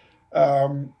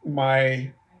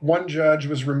 My one judge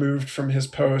was removed from his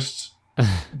post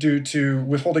due to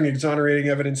withholding exonerating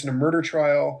evidence in a murder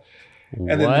trial. And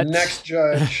then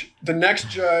the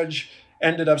next judge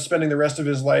ended up spending the rest of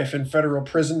his life in federal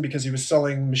prison because he was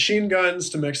selling machine guns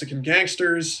to Mexican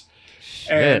gangsters.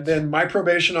 Shit. And then my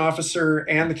probation officer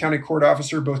and the county court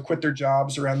officer both quit their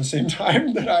jobs around the same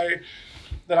time that I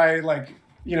like,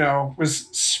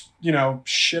 was,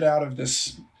 shit out of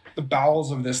the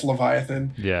bowels of this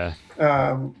Leviathan. Yeah.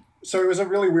 So it was a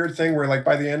really weird thing where like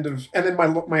by the end of, and then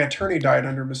my attorney died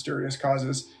under mysterious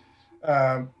causes.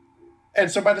 And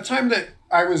so by the time that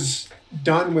I was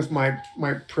done with my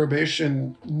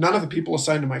probation, none of the people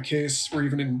assigned to my case were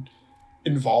even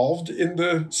involved in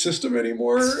the system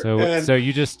anymore. So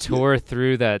you just tore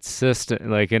through that system,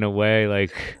 like in a way,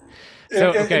 like.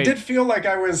 So, it did feel like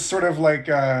I was sort of like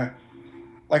I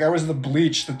was the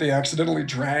bleach that they accidentally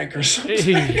drank or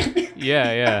something.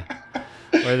 Yeah.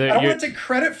 I don't want to take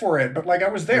credit for it, but like I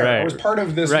was there. I was part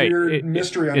of this weird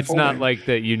mystery unfolding. It's not like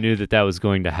that you knew that was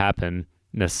going to happen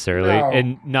necessarily,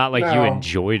 and not like you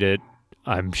enjoyed it,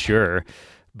 I'm sure,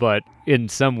 but in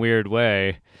some weird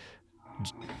way,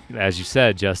 as you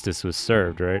said, justice was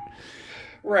served, right?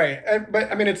 Right. But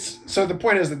I mean, so the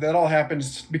point is that all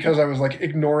happens because I was like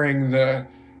ignoring the,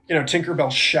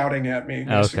 Tinkerbell shouting at me.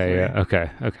 Basically. Okay.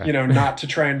 Yeah. Okay. Not to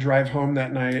try and drive home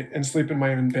that night and sleep in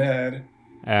my own bed.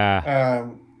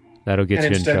 That'll get you in trouble.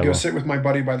 And instead go sit with my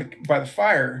buddy by the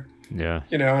fire. Yeah.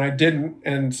 And I didn't,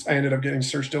 and I ended up getting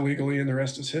searched illegally, and the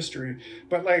rest is history.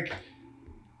 But like,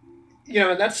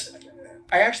 and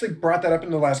I actually brought that up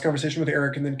in the last conversation with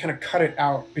Eric, and then kind of cut it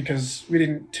out because we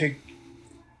didn't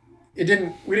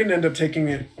end up taking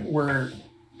it where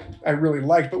I really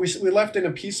liked, but we left in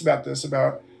a piece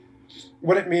about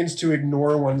what it means to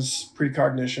ignore one's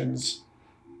precognitions.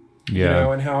 Yeah.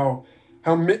 And how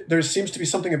there seems to be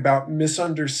something about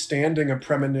misunderstanding a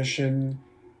premonition,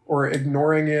 or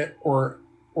ignoring it, or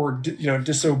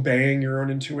disobeying your own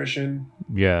intuition.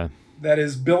 Yeah. That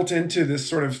is built into this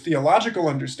sort of theological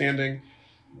understanding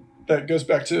that goes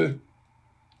back to,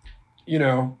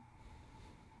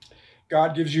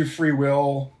 God gives you free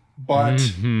will, but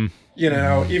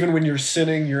even when you're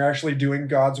sinning, you're actually doing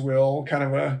God's will, kind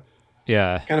of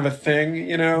a thing,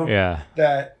 Yeah.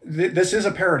 That this is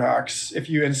a paradox if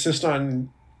you insist on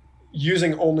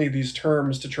using only these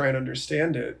terms to try and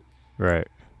understand it. Right.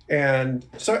 And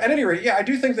so at any rate, I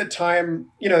do think that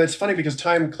time, it's funny because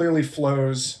time clearly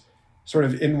flows sort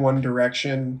of in one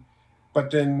direction,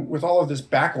 but then with all of this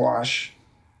backwash,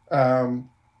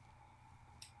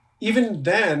 even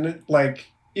then,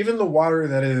 like even the water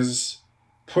that is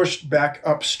pushed back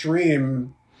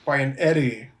upstream by an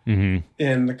eddy Mm-hmm.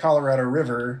 in the Colorado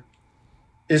River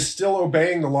is still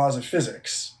obeying the laws of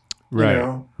physics. Right. You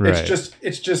know, Right.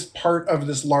 it's just part of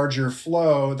this larger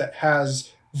flow that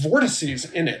has vortices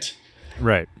in it.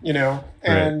 Right. You know,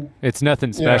 and right. It's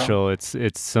nothing you know, special.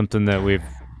 It's something that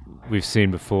we've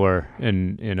seen before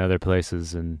in other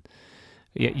places. And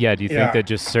yeah, do you think that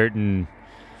just certain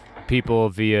people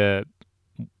via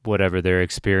whatever their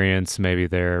experience, maybe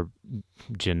their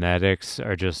genetics,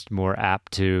 are just more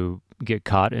apt to get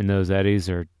caught in those eddies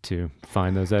or to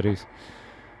find those eddies?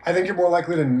 I think you're more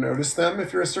likely to notice them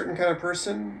if you're a certain kind of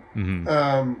person.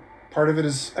 Mm-hmm. Part of it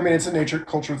is, I mean, it's a nature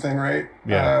culture thing, right?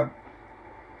 Yeah.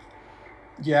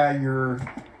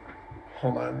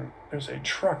 Hold on. There's a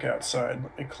truck outside.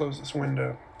 Let me close this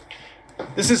window.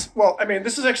 This is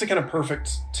actually kind of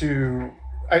perfect when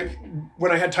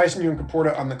I had Tyson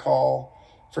Yunkaporta on the call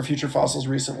for Future Fossils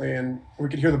recently, and we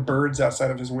could hear the birds outside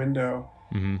of his window.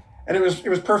 Mm-hmm. And it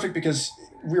was perfect because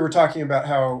we were talking about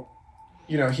how,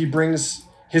 you know, he brings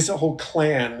his whole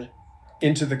clan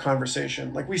into the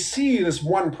conversation. Like we see this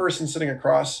one person sitting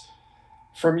across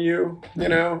from you, you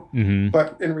know, mm-hmm.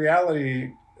 but in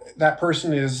reality, that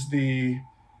person is the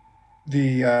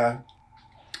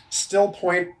still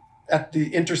point at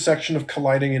the intersection of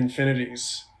colliding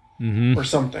infinities, mm-hmm. or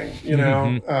something, you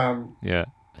know? Mm-hmm. Yeah.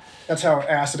 That's how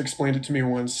Acid explained it to me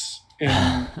once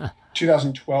in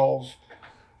 2012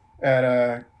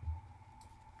 at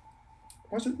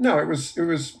was it? No, it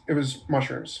was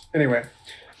mushrooms. Anyway,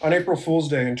 on April Fool's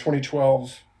Day in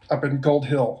 2012 up in Gold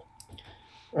Hill,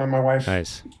 my wife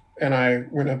nice. and I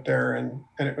went up there, and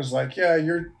it was like, yeah,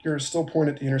 you're still point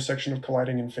at the intersection of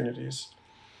colliding infinities.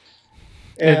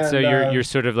 And so you're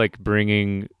sort of like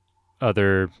bringing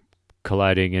other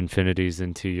colliding infinities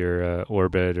into your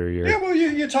orbit, or your... Yeah, well,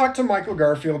 you talk to Michael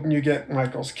Garfield, and you get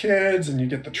Michael's kids, and you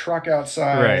get the truck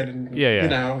outside, right. and yeah. You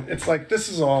know, it's like this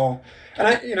is all, and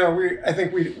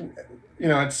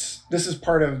this is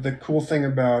part of the cool thing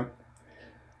about.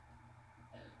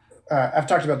 I've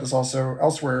talked about this also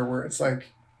elsewhere, where it's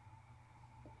like,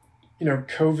 you know,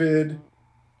 COVID,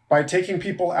 by taking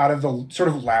people out of the sort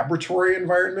of laboratory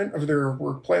environment of their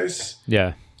workplace,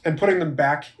 yeah, and putting them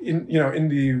back in, you know, in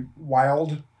the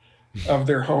wild of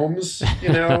their homes, you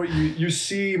know, you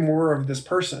see more of this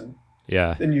person,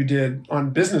 yeah, than you did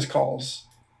on business calls,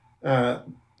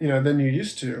 you know, than you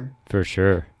used to. For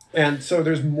sure. And so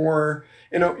there's more,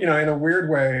 in a weird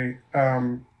way,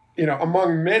 you know,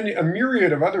 among a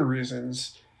myriad of other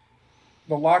reasons,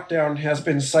 the lockdown has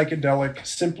been psychedelic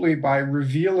simply by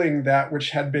revealing that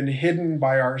which had been hidden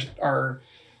by our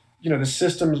you know, the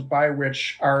systems by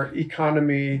which our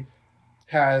economy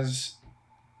has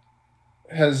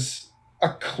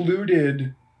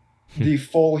occluded the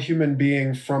full human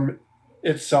being from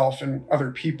itself and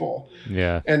other people.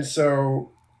 Yeah. And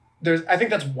so I think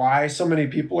that's why so many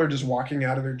people are just walking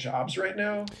out of their jobs right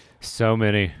now. So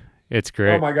many. It's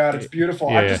great. Oh my God, it's beautiful.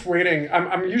 Yeah. I'm just waiting.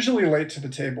 I'm usually late to the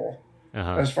table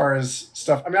as far as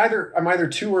stuff. I mean, I'm either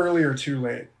too early or too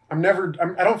late. I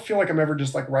don't feel like I'm ever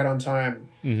just like right on time,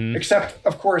 mm-hmm. except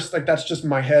of course, like that's just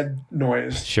my head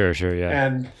noise. Sure. Yeah.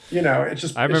 And you know, it's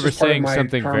just, I remember just part of saying my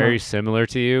something karma. very similar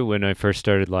to you when I first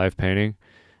started live painting.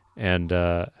 And,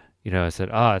 you know, I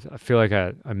said, I feel like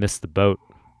I missed the boat.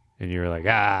 And you were like,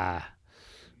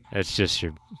 it's just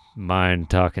your mind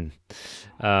talking.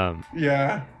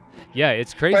 Yeah. Yeah.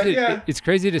 It's crazy. It's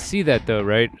crazy to see that though.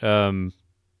 Right.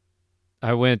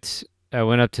 I went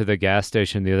up to the gas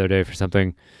station the other day for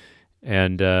something,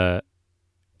 and the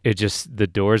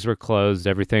doors were closed,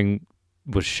 everything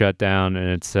was shut down, and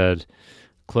it said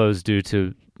closed due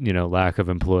to, you know, lack of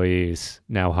employees,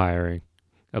 now hiring,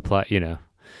 apply, you know.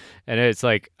 And it's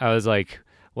like, I was like,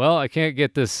 well, I can't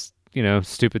get this, you know,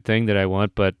 stupid thing that I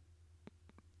want, but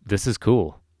this is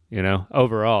cool, you know,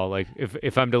 overall. Like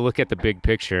if I'm to look at the big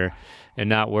picture and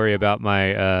not worry about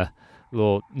my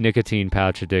little nicotine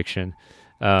pouch addiction,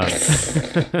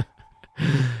 then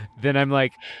I'm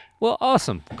like, well,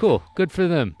 awesome, cool, good for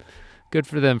them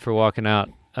for walking out.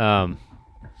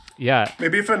 Yeah,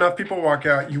 maybe if enough people walk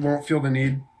out, you won't feel the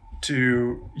need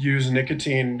to use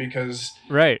nicotine because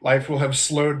life will have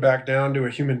slowed back down to a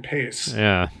human pace.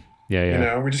 Yeah. You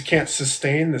know, we just can't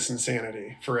sustain this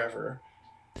insanity forever.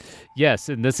 Yes,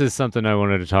 and this is something I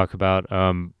wanted to talk about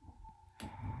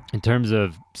in terms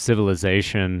of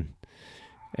civilization.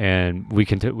 And we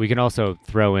can also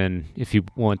throw in, if you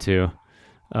want to,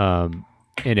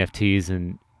 NFTs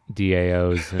and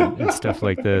DAOs and stuff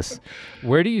like this.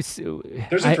 Where do you see?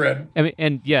 There's a thread. I mean,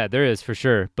 and yeah, there is for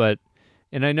sure.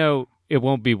 And I know it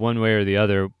won't be one way or the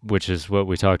other, which is what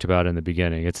we talked about in the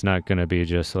beginning. It's not going to be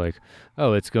just like,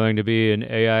 oh, it's going to be an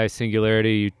AI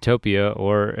singularity utopia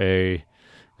or a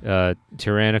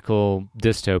tyrannical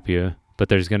dystopia, but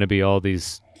there's going to be all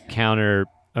these counter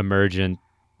emergent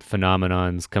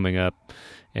phenomenons coming up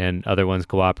and other ones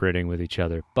cooperating with each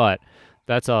other. But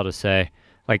that's all to say,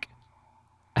 like,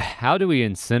 how do we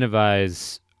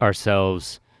incentivize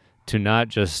ourselves to not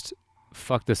just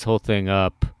fuck this whole thing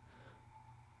up,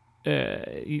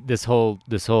 this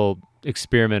whole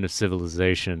experiment of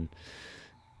civilization?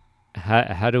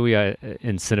 How do we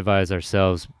incentivize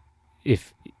ourselves?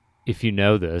 If you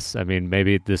know this, I mean,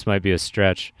 maybe this might be a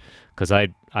stretch because I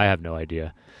have no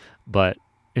idea, but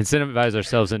incentivize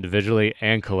ourselves individually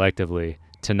and collectively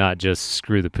to not just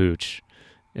screw the pooch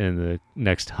in the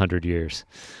next 100 years.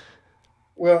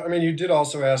 Well, I mean, you did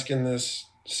also ask in this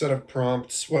set of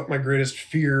prompts what my greatest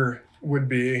fear would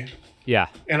be. Yeah.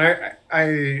 And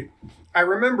I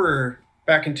remember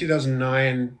back in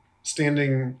 2009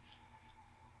 standing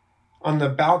on the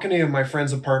balcony of my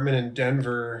friend's apartment in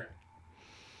Denver,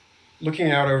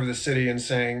 looking out over the city and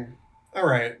saying, all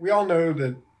right, we all know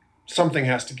that something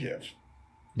has to give.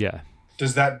 Yeah.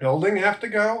 Does that building have to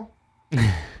go?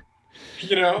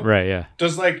 You know? Right, yeah.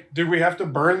 Do we have to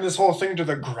burn this whole thing to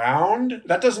the ground?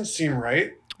 That doesn't seem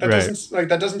right.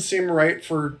 That doesn't seem right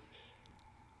for,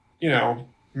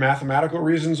 mathematical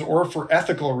reasons or for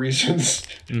ethical reasons.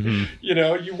 Mm-hmm.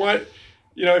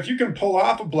 If you can pull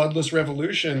off a bloodless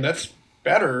revolution, that's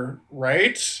better,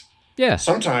 right? Yeah.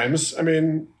 Sometimes. I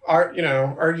mean,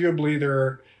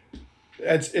 arguably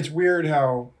it's weird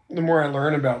how the more I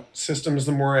learn about systems,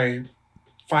 the more I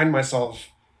find myself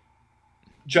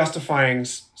justifying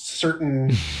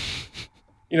certain,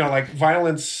 like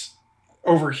violence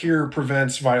over here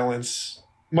prevents violence,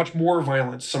 much more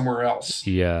violence somewhere else.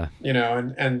 Yeah.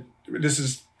 And this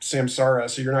is samsara,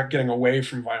 so you're not getting away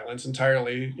from violence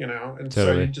entirely, and totally.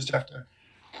 So you just have to,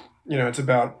 it's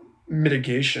about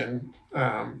mitigation.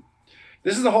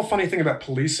 This is the whole funny thing about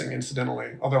policing,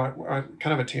 incidentally, although I'm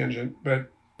kind of a tangent,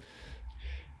 but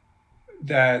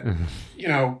that,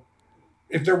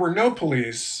 if there were no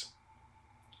police,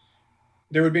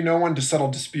 there would be no one to settle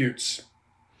disputes,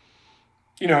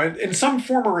 in some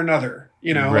form or another,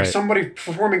 right. Like somebody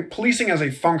performing policing as a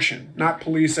function, not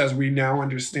police as we now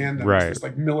understand them, right. as this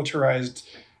like militarized,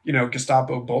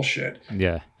 Gestapo bullshit.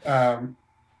 Yeah.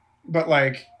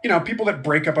 But people that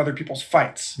break up other people's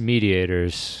fights.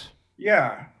 Mediators.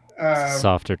 Yeah.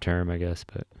 Softer term, I guess,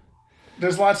 but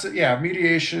there's lots of,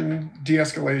 mediation,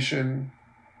 de-escalation,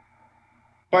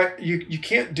 but you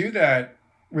can't do that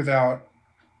without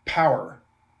power,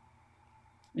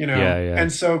 Yeah.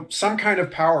 And so some kind of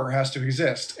power has to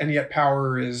exist, and yet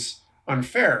power is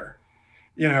unfair,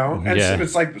 and so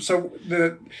it's like, so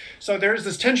there's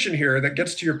this tension here that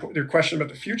gets to your question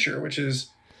about the future, which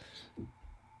is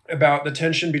about the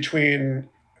tension between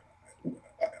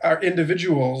our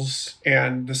individuals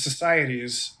and the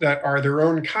societies that are their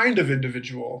own kind of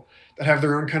individual, that have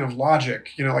their own kind of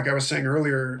logic, like I was saying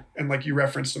earlier, and like you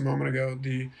referenced a moment ago,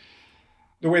 the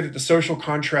way that the social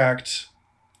contract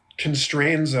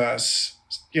constrains us,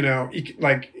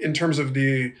 like in terms of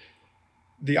the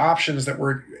options that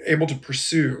we're able to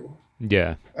pursue.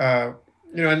 Yeah. And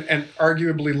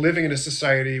arguably living in a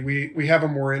society, we have a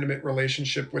more intimate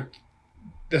relationship with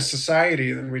the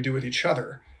society than we do with each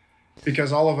other,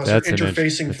 because all of us are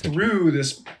interfacing through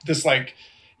this like,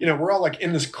 we're all like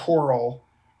in this coral,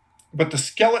 but the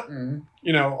skeleton,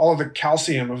 all of the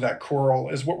calcium of that coral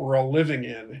is what we're all living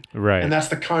in. Right. And that's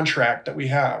the contract that we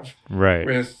have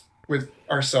with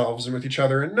ourselves and with each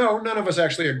other. And no, none of us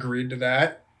actually agreed to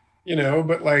that,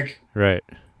 but like, right.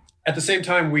 At the same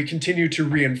time, we continue to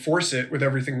reinforce it with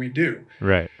everything we do.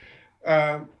 Right.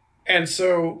 And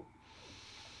so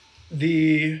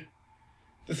the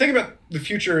thing about the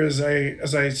future as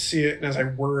I see it and as I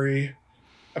worry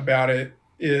about it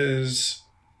is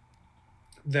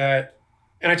that,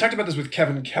 and I talked about this with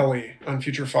Kevin Kelly on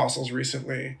Future Fossils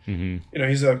recently. Mm-hmm.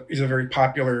 He's a very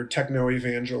popular techno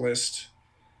evangelist,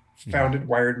 founded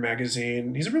Wired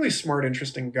magazine. He's a really smart,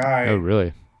 interesting guy. Oh,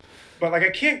 really? But like, I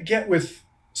can't get with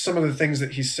some of the things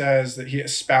that he says, that he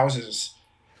espouses,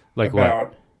 like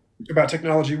about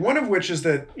technology. One of which is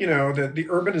that, that the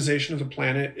urbanization of the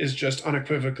planet is just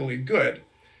unequivocally good.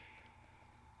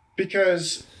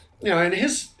 Because, in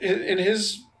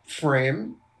his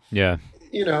frame, yeah,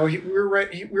 we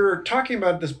were talking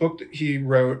about this book that he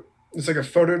wrote. It's like a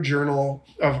photo journal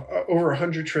of over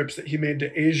 100 trips that he made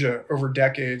to Asia over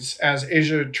decades, as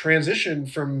Asia transitioned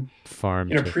from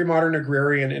pre-modern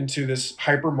agrarian into this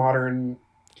hyper-modern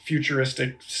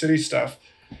futuristic city stuff.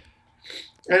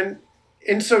 And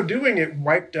in so doing, it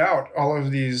wiped out all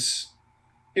of these,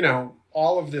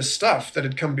 all of this stuff that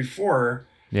had come before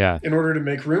Yeah. in order to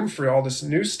make room for all this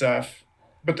new stuff.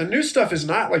 But the new stuff is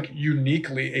not like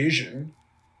uniquely Asian.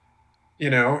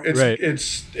 It's Right.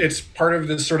 it's part of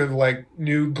this sort of like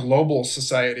new global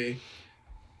society.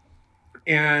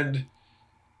 And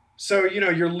so,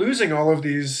 you're losing all of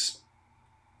these,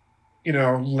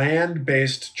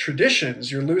 land-based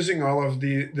traditions. You're losing all of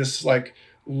this like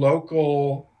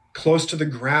local, close to the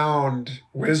ground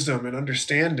wisdom and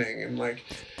understanding, and like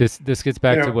This gets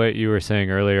back you to know what you were saying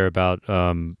earlier about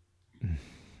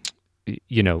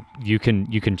you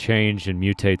can change and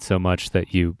mutate so much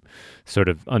that you sort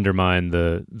of undermine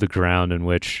the ground in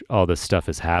which all this stuff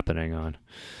is happening on.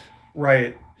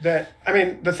 right. That, I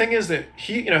mean, the thing is that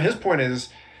his point is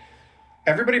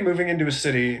everybody moving into a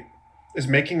city is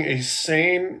making a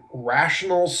sane,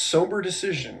 rational, sober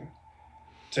decision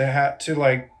to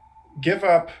like give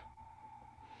up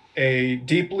a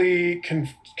deeply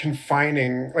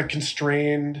confining, like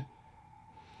constrained,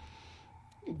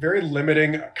 very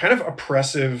limiting, kind of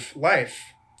oppressive life,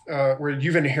 where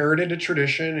you've inherited a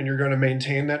tradition and you're going to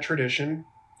maintain that tradition.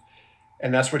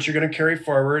 And that's what you're going to carry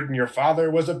forward. And your father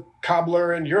was a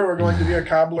cobbler and you're going to be a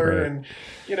cobbler. Right. And,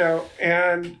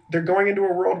 and they're going into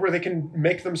a world where they can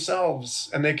make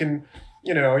themselves, and they can,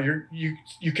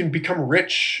 you can become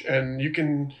rich, and you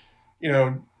can,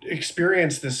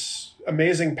 experience this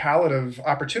amazing palette of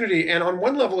opportunity. And on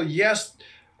one level, yes,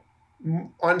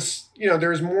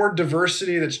 there's more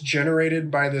diversity that's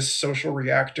generated by this social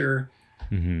reactor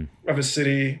of a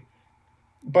city,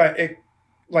 but it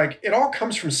all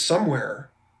comes from somewhere,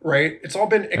 right? It's all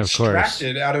been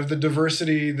extracted out of the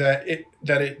diversity that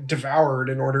it devoured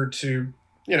in order to,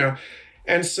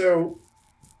 and so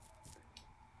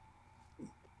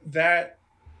that,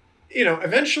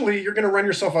 eventually you're going to run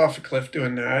yourself off a cliff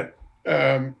doing that.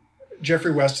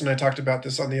 Jeffrey West and I talked about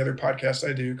this on the other podcast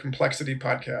I do, Complexity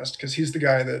Podcast, because he's the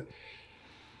guy that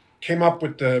came up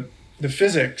with the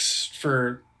physics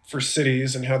for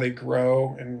cities and how they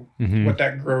grow and what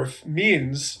that growth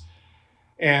means.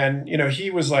 And, he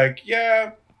was like,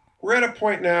 yeah, we're at a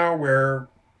point now where,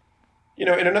 in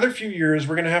another few years,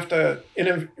 we're going to have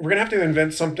to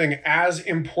invent something as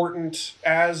important,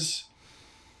 as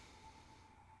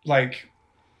like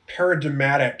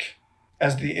paradigmatic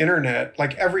as the internet,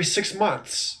 like every 6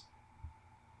 months,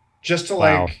 just to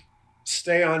like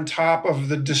stay on top of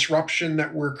the disruption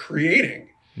that we're creating.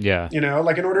 Yeah.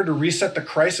 Like in order to reset the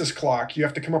crisis clock, you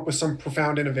have to come up with some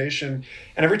profound innovation.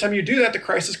 And every time you do that, the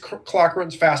crisis clock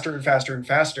runs faster and faster and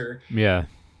faster. Yeah.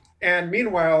 And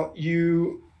meanwhile,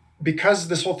 because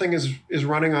this whole thing is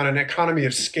running on an economy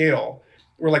of scale,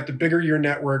 where like the bigger your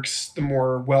networks, the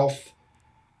more wealth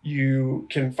you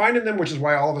can find in them, which is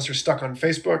why all of us are stuck on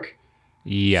Facebook.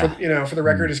 Yeah. For the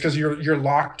record, is because you're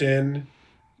locked in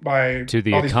by to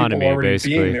the all these economy, people already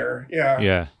basically. being there. Yeah.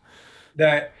 Yeah.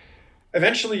 That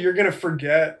eventually you're going to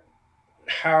forget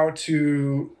how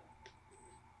to,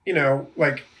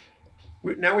 like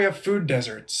now we have food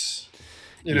deserts.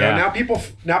 Now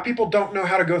people don't know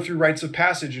how to go through rites of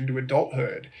passage into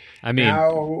adulthood. I mean,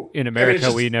 in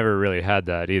America, we never really had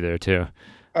that either, too.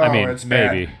 Oh, I mean, it's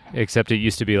maybe, bad. Except it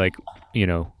used to be like,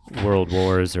 world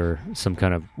wars or some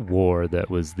kind of war that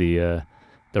was the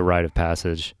rite of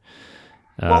passage.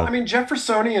 Well, I mean,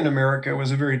 Jeffersonian America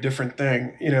was a very different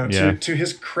thing, to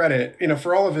his credit,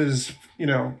 for all of his,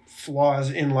 flaws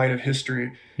in light of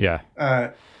history. Yeah.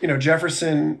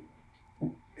 Jefferson,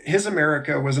 his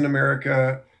America was an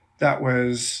America that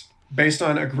was based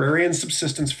on agrarian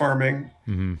subsistence farming.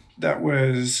 That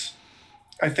was,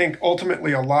 I think,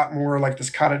 ultimately a lot more like this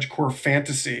cottagecore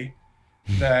fantasy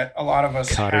that a lot of us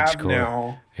have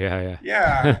now. Yeah.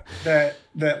 Yeah.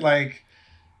 that like,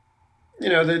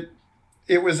 that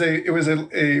it was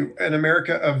an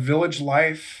America of village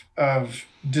life, of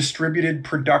distributed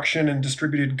production and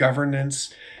distributed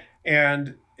governance.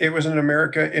 And it was an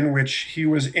America in which he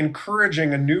was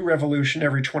encouraging a new revolution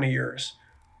every 20 years.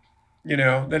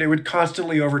 That it would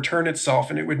constantly overturn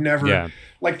itself, and it would never,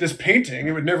 like this painting,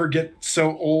 it would never get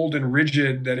so old and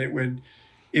rigid that it would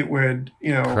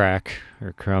crack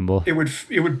or crumble. It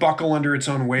would buckle under its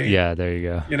own weight. Yeah, there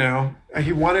you go.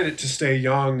 He wanted it to stay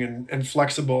young and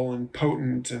flexible and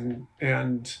potent and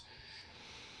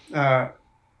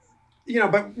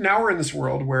but now we're in this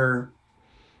world where,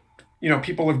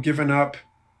 people have given up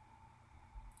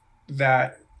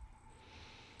that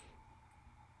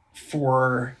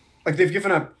they've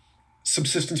given up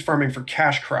subsistence farming for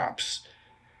cash crops.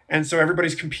 And so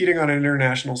everybody's competing on an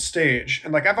international stage.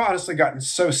 And like, I've honestly gotten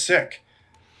so sick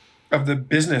of the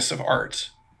business of art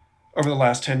over the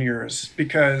last 10 years,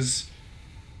 because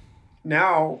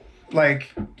now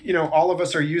like, all of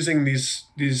us are using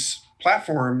these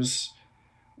platforms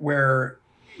where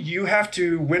you have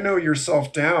to winnow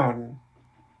yourself down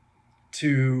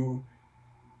to,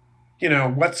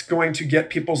 what's going to get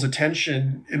people's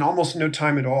attention in almost no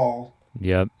time at all.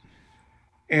 Yep.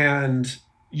 And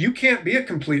you can't be a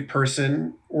complete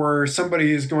person, or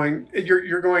somebody is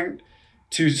you're going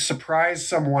to surprise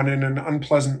someone in an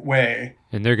unpleasant way.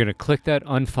 And they're going to click that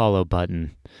unfollow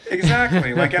button.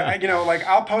 Exactly. Like,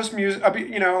 I'll post music,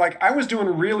 like I was doing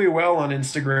really well on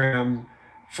Instagram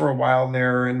for a while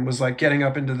there, and was like getting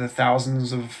up into the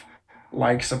thousands of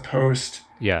likes a post.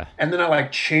 Yeah. And then I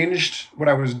like changed what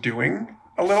I was doing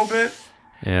a little bit.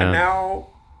 Yeah. And now,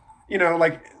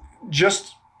 like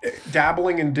just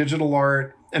dabbling in digital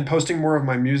art and posting more of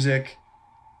my music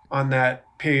on that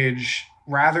page,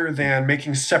 rather than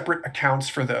making separate accounts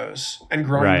for those and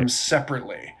growing them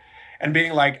separately and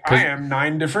being like, I am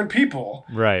 9 different people.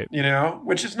 Right.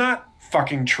 Which is not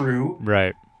fucking true.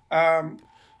 Right. And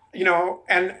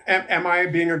am I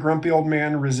being a grumpy old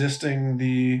man resisting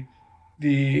the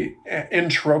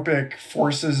entropic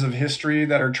forces of history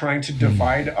that are trying to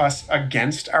divide us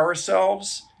against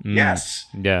ourselves? Yes.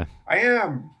 Yeah. I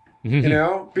am.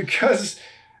 Because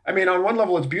on one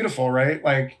level it's beautiful, right?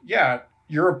 Like, yeah,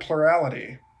 you're a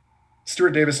plurality.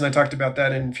 Stuart Davis and I talked about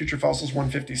that in Future Fossils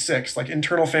 156, like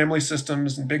internal family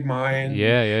systems and big mind.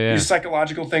 Yeah. These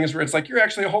psychological things where it's like, you're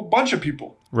actually a whole bunch of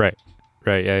people. Right.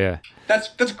 Yeah.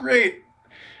 That's great.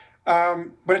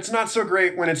 But it's not so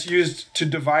great when it's used to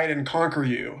divide and conquer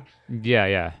you.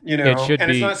 Yeah.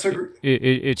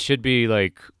 It should be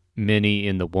like many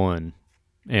in the one.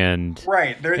 And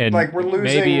right. And like we're losing.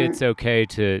 Maybe it's okay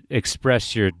to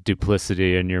express your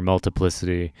duplicity and your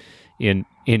multiplicity in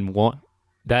one.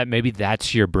 That maybe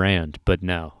that's your brand, but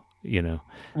no,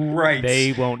 right.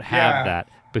 They won't have that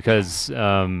because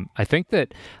I think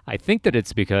that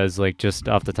it's because, like, just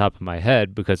off the top of my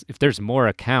head, because if there's more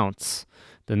accounts,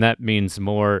 then that means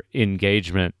more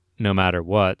engagement no matter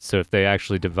what. So if they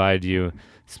actually divide you,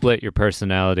 split your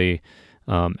personality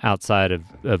outside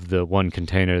of the one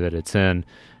container that it's in,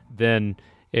 then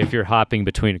if you're hopping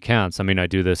between accounts, I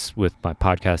do this with my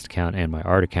podcast account and my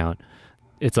art account,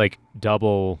 it's like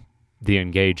double the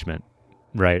engagement,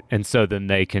 right? And so then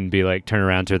they can be like, turn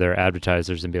around to their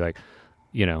advertisers and be like,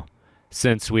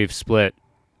 since we've split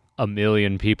 1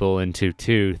 million people into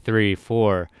 2, 3,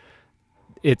 4,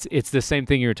 it's the same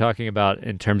thing you were talking about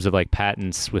in terms of like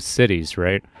patents with cities,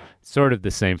 right? Sort of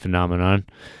the same phenomenon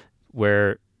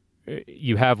where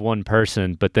you have one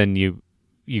person, but then you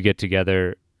get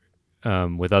together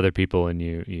with other people and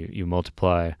you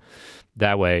multiply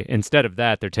that way. Instead of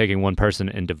that, they're taking one person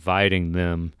and dividing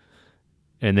them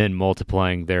and then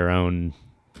multiplying their own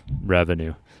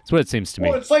revenue. That's what it seems to me.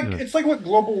 Well, it's like what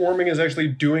global warming is actually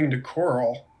doing to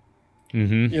coral.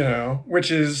 Mm-hmm.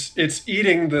 Which is it's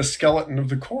eating the skeleton of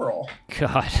the coral.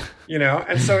 God.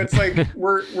 And so it's like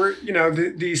we're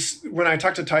these when I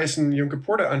talked to Tyson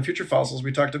Yunkaporta on Future Fossils,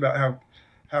 we talked about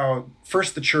how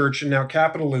first the church and now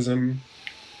capitalism,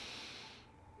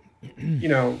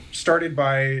 started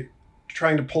by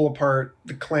trying to pull apart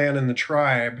the clan and the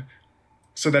tribe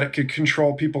so that it could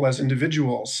control people as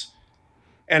individuals.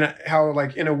 And how,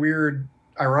 like, in a weird,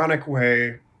 ironic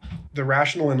way, the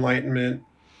rational enlightenment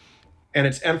and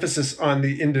its emphasis on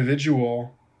the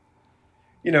individual,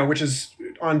 which is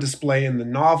on display in the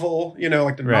novel,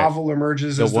 like the novel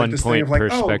emerges the as like this thing of like,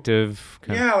 perspective.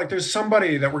 Like there's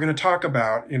somebody that we're going to talk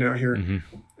about, here.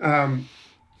 Mm-hmm.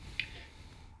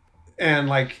 And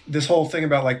like this whole thing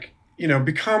about like,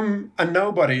 become a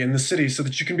nobody in the city so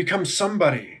that you can become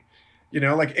somebody,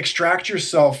 like extract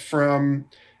yourself from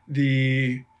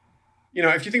the,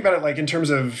 if you think about it, like in terms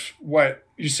of what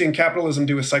you're seeing capitalism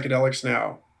do with psychedelics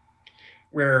now,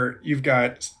 where you've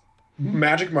got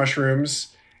magic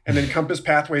mushrooms and then Compass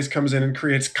Pathways comes in and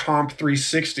creates Comp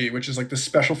 360, which is like the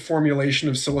special formulation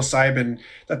of psilocybin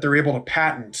that they're able to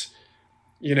patent,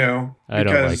 I don't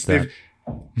like that.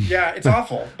 Yeah, it's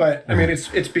awful. But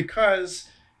it's because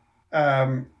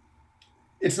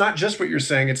it's not just what you're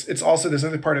saying. It's also this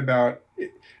other part about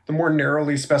the more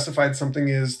narrowly specified something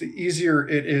is, the easier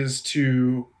it is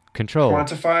to control,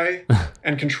 quantify,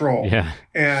 and control. Yeah.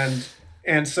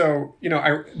 And so,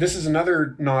 this is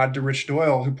another nod to Rich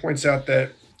Doyle, who points out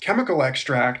that chemical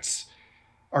extracts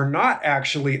are not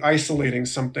actually isolating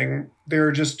something.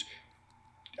 They're just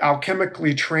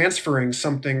alchemically transferring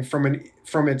something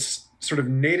from its sort of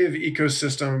native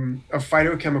ecosystem of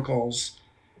phytochemicals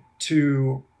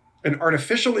to an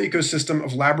artificial ecosystem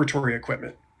of laboratory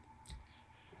equipment.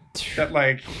 That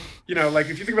like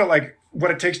if you think about like what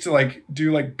it takes to like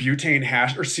do like butane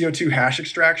hash or CO2 hash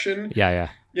extraction. Yeah.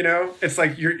 You know, it's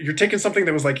like you're taking something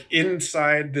that was like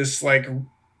inside this like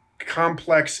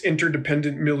complex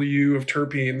interdependent milieu of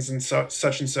terpenes and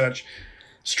such and such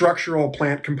structural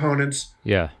plant components,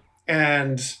 Yeah.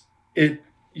 and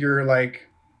you're like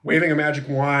waving a magic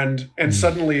wand and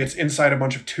suddenly it's inside a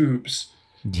bunch of tubes,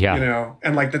 Yeah. you know,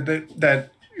 and like that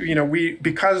you know,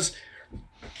 because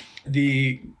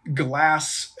the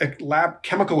glass lab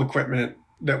chemical equipment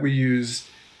that we use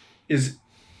is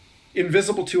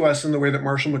invisible to us in the way that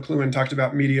Marshall McLuhan talked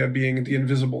about media being the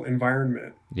invisible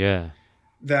environment, Yeah.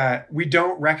 that we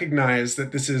don't recognize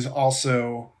that this is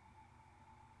also,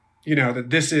 you know, that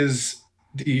this is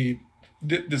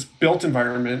this built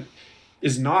environment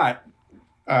is not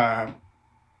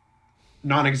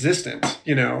non-existent.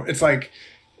 You know, it's like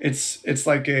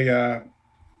a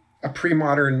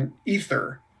pre-modern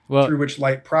ether through which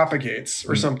light propagates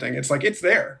or something. It's like it's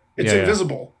there. It's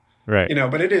invisible. Right. You know,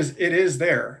 but it is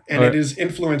there, and it is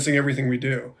influencing everything we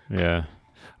do. Yeah.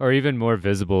 Or even more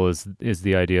visible is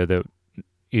the idea that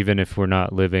even if we're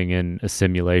not living in a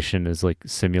simulation, as like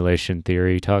simulation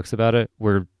theory talks about it,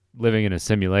 we're living in a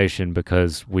simulation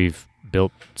because we've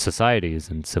built societies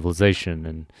and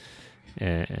civilization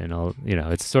and all, you know,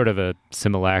 it's sort of a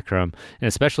simulacrum. And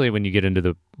especially when you get into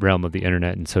the realm of the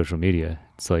internet and social media,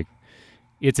 it's like,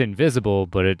 it's invisible,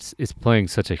 but it's playing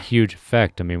such a huge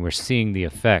effect. I mean, we're seeing the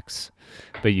effects,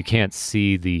 but you can't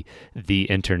see the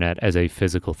internet as a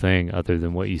physical thing other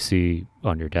than what you see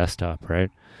on your desktop, right?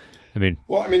 I mean,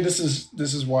 well, I mean, this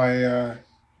is why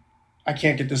I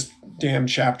can't get this damn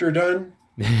chapter done,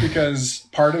 because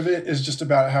part of it is just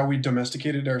about how we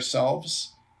domesticated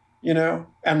ourselves, you know,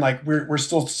 and like we're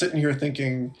still sitting here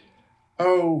thinking,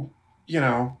 oh, you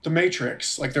know, the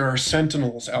Matrix, like there are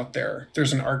sentinels out there.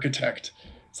 There's an architect.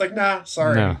 It's like, nah,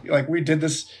 sorry. No. Like we did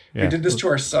this to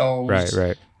ourselves.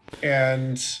 Right.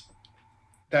 And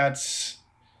that's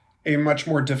a much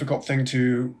more difficult thing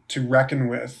to reckon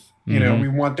with. You know, we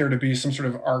want there to be some sort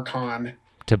of archon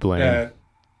to blame. That,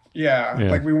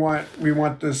 like we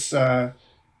want this sort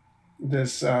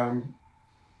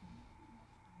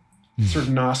of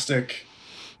Gnostic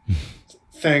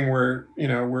thing where, you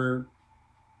know,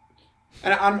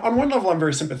 and on one level I'm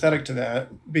very sympathetic to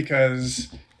that,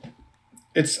 because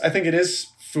I think it is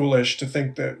foolish to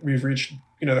think that we've reached,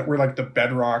 you know, that we're like the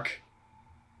bedrock,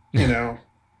 you know,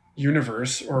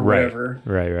 universe or whatever.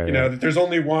 Right. You know, that there's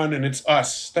only one and it's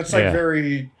us. That's like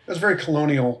that's very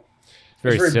colonial.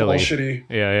 Very silly. Bullshitty.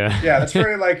 Yeah. Yeah, that's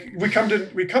very like we come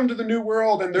to the new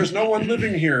world and there's no one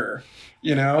living here.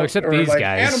 You know, except or these like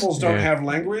guys. Animals don't have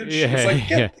language. It's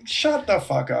like shut the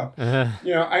fuck up.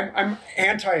 You know, I'm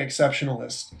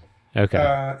anti-exceptionalist.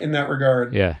 Okay. In that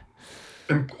regard. Yeah.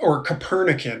 Or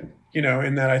Copernican, you know,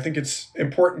 in that I think it's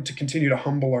important to continue to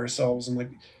humble ourselves and like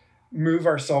move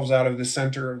ourselves out of the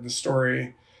center of the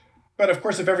story. But of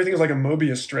course, if everything is like a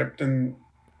Mobius strip, then,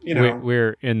 you know,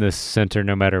 we're in the center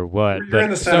no matter what. You're but in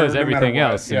the center so is no everything matter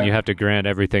what, else, and you have to grant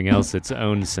everything else its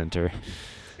own center.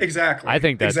 Exactly. I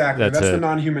think that's the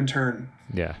non-human turn.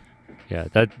 Yeah.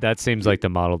 That seems like the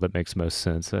model that makes most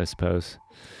sense, I suppose.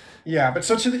 Yeah, but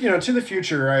so to the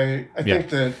future, I think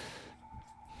that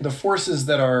the forces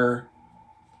that are,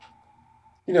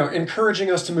 you know, encouraging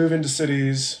us to move into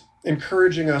cities,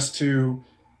 encouraging us to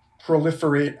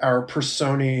proliferate our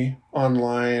personae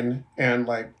online and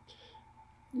like,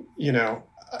 you know,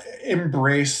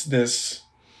 embrace this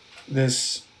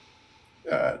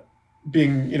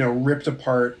being, you know, ripped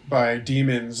apart by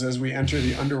demons as we enter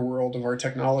the underworld of our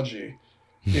technology,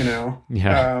 you know.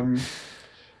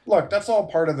 Look, that's all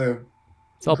part of the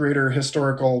greater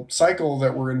historical cycle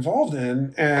that we're involved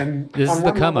in, and this is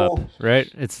the come up, right?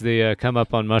 It's the come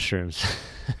up on mushrooms,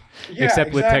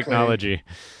 except with technology.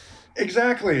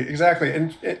 Exactly.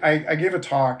 And I gave a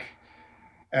talk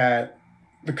at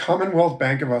the Commonwealth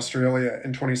Bank of Australia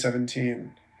in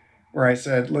 2017, where I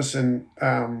said, listen,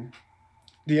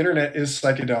 the internet is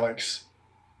psychedelics.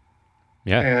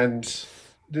 Yeah. And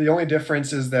the only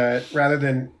difference is that rather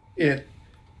than it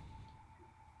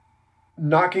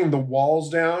knocking the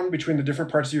walls down between the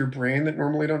different parts of your brain that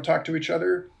normally don't talk to each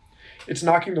other, it's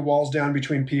knocking the walls down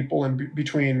between people and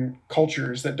between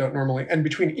cultures that don't normally, and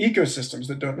between ecosystems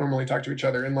that don't normally talk to each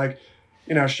other. And like,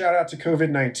 you know, shout out to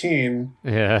COVID-19.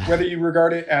 Yeah. Whether you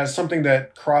regard it as something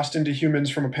that crossed into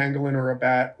humans from a pangolin or a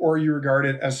bat, or you regard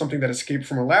it as something that escaped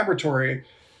from a laboratory,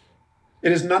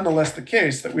 it is nonetheless the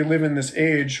case that we live in this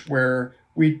age where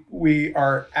we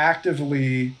are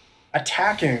actively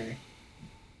attacking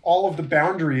all of the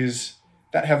boundaries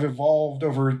that have evolved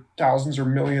over thousands or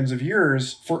millions of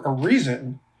years for a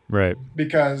reason. Right.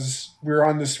 Because we're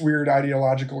on this weird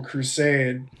ideological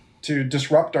crusade to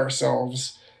disrupt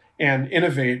ourselves and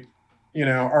innovate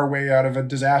our way out of a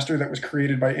disaster that was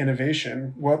created by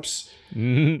innovation. Whoops.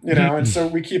 Mm-hmm. And so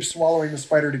we keep swallowing the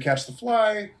spider to catch the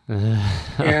fly.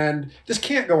 And this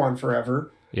can't go on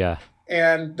forever. Yeah.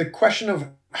 And the question of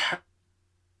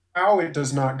how it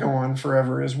does not go on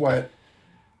forever is what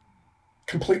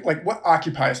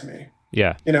occupies me.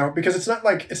 Yeah. Because it's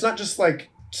not just like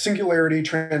singularity,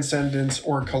 transcendence,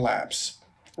 or collapse,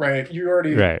 right? You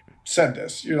already said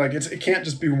this. You're like, it can't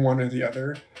just be one or the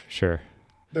other. Sure.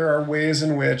 There are ways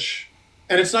in which,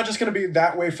 and it's not just going to be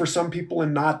that way for some people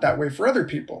and not that way for other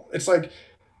people. It's like,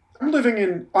 I'm living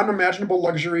in unimaginable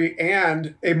luxury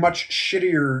and a much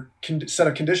shittier set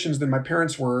of conditions than my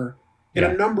parents were in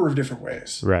a number of different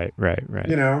ways. Right. Right.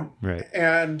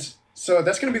 And so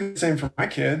that's going to be the same for my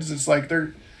kids. It's like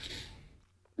they're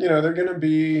going to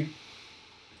be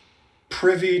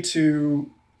privy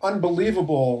to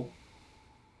unbelievable,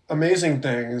 amazing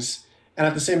things, and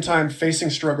at the same time facing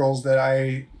struggles that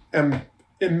I am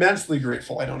immensely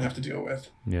grateful I don't have to deal with.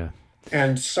 Yeah.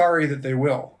 And sorry that they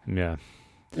will. Yeah.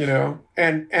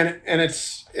 And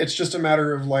it's just a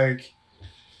matter of like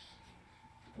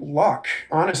luck,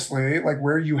 honestly, like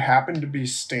where you happen to be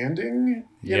standing.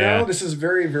 This is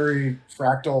very, very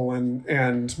fractal and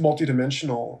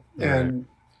multidimensional. Right.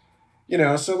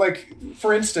 And so like,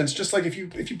 for instance, just like if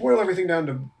you boil everything down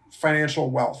to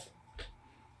financial wealth,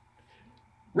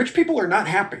 rich people are not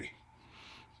happy.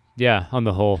 Yeah, on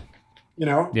the whole.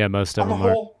 Yeah, most of them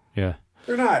are. Yeah.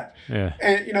 They're not. Yeah.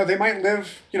 And, they might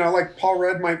live, like Paul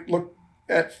Rudd might look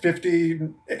at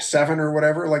 57 or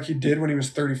whatever, like he did when he was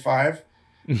 35.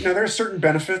 There are certain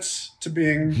benefits to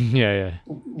being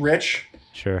rich.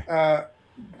 Sure.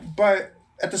 But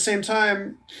at the same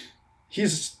time,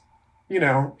 he's,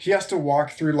 he has to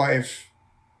walk through life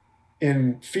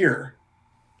in fear.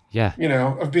 Yeah.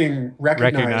 Of being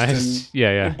recognized.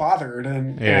 And bothered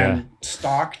and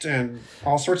stalked and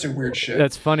all sorts of weird shit.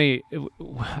 That's funny.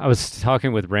 I was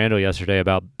talking with Randall yesterday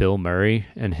about Bill Murray,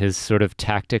 and his sort of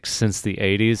tactics since the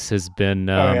 80s has been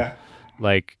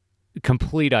like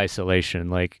complete isolation.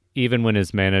 Like even when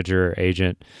his manager or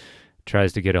agent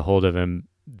tries to get a hold of him,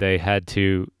 they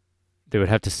would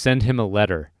have to send him a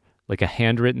letter, like a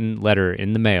handwritten letter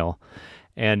in the mail.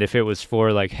 And if it was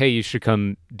for like, hey, you should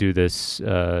come do this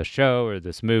show or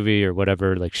this movie or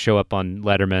whatever, like show up on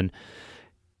Letterman,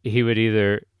 he would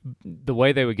the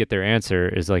way they would get their answer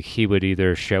is like he would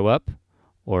either show up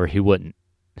or he wouldn't.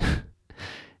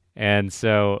 And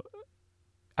so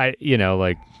I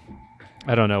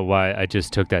don't know why I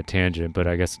just took that tangent, but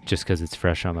I guess just because it's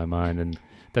fresh on my mind. And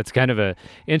that's kind of a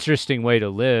interesting way to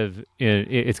live.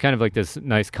 It's kind of like this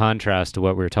nice contrast to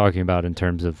what we were talking about in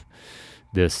terms of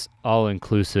this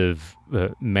all-inclusive,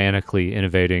 manically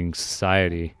innovating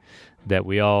society that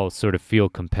we all sort of feel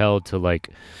compelled to like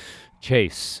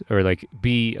chase or like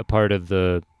be a part of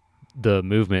the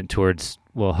movement towards,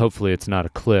 well, hopefully it's not a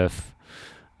cliff,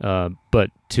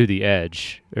 but to the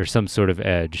edge or some sort of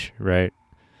edge, right?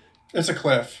 It's a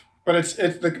cliff, but it's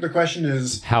the question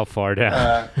is how far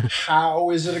down?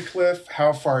 How is it a cliff?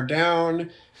 How far down?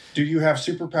 Do you have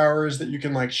superpowers that you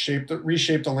can like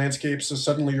reshape the landscape so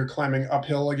suddenly you're climbing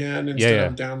uphill again instead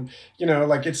of down?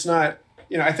 Like it's not.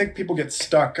 I think people get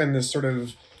stuck on this sort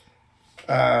of.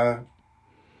 I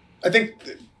think,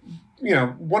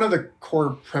 one of the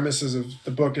core premises of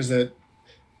the book is that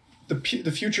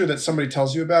the future that somebody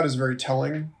tells you about is very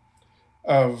telling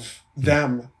of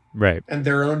them, right, and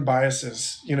their own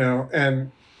biases.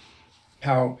 And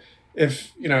how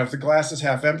if the glass is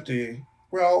half empty.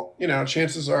 Well,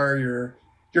 chances are your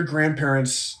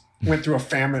grandparents went through a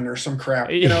famine or some crap.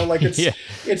 Like it's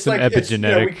some like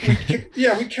epigenetic.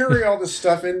 We carry all this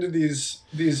stuff into these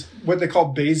what they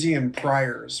call Bayesian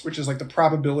priors, which is like the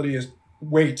probability is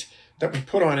weight that we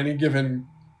put on any given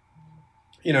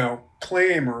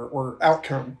claim or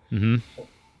outcome. Mm-hmm.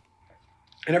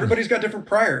 And everybody's got different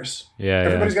priors.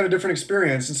 Everybody's got a different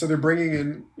experience, and so they're bringing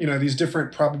in these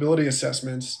different probability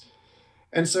assessments.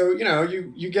 And so,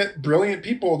 you get brilliant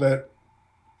people that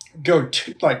go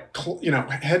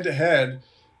head to head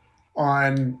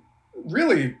on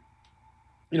really,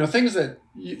 things that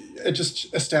it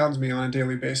just astounds me on a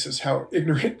daily basis how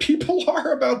ignorant people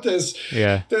are about this.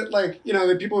 Yeah. That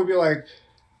that people would be like,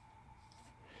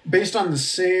 based on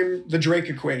the Drake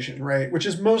equation, right? Which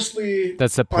is mostly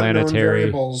that's the planetary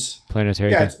variables.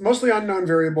 Planetary. Yeah, it's mostly unknown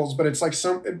variables, but it's like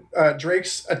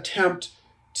Drake's attempt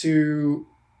to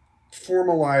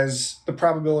formalize the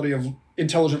probability of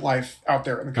intelligent life out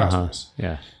there in the cosmos.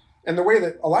 Yeah. And the way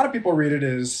that a lot of people read it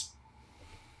is,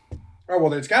 oh,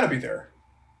 well, it's got to be there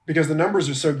because the numbers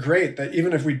are so great that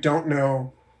even if we don't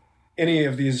know any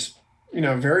of these,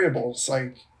 variables,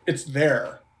 like it's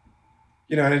there,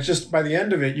 and it's just by the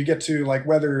end of it, you get to like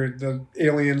whether the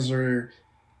aliens are,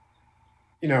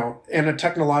 in a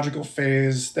technological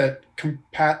phase that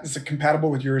is compatible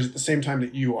with yours at the same time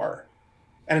that you are.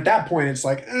 And at that point, it's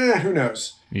like, who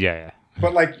knows? Yeah.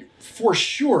 But like, for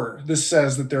sure, this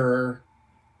says that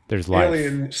there's life.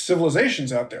 Alien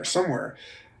civilizations out there somewhere.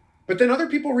 But then other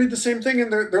people read the same thing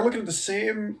and they're looking at the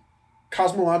same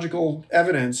cosmological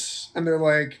evidence and they're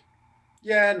like,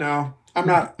 yeah, no, I'm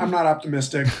not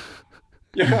optimistic.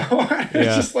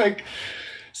 It's just like,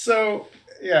 so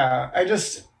yeah,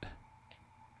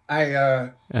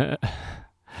 and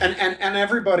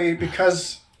everybody,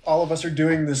 because all of us are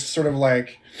doing this sort of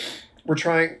like, we're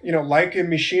trying, like a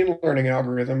machine learning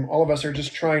algorithm, all of us are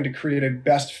just trying to create a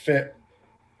best fit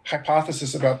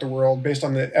hypothesis about the world based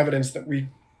on the evidence that we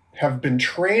have been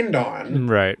trained on.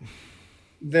 Right.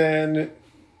 Then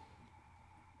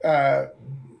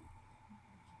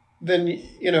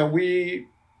we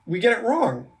get it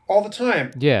wrong all the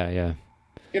time. Yeah.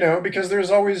 Because there's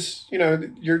always,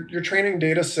 your training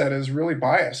data set is really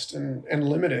biased and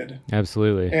limited.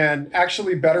 Absolutely. And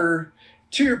actually better,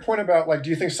 to your point about like, do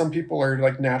you think some people are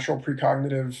like naturally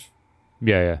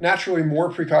more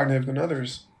precognitive than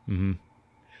others? Mm-hmm.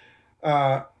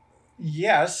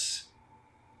 Yes,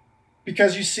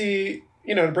 because you see,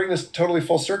 to bring this totally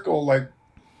full circle, like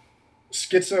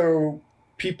schizo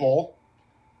people,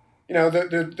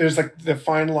 there's like the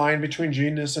fine line between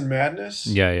genius and madness.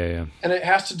 Yeah. And it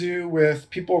has to do with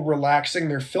people relaxing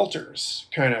their filters,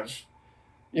 kind of.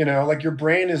 Like your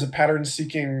brain is a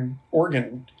pattern-seeking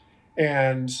organ.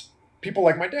 And people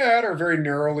like my dad are very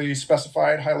narrowly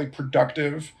specified, highly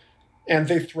productive, and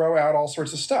they throw out all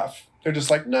sorts of stuff. They're just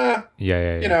like, nah.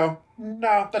 Yeah.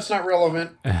 No, that's not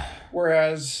relevant.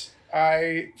 Whereas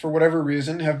I, for whatever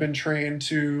reason, have been trained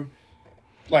to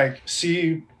like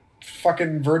see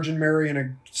fucking Virgin Mary in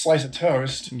a slice of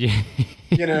toast. Yeah.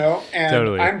 And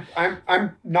totally.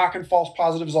 I'm knocking false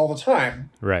positives all the time.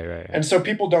 Right. And so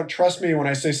people don't trust me when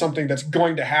I say something that's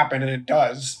going to happen, and it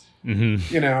does.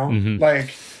 Mm-hmm. Mm-hmm.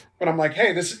 Like, but I'm like,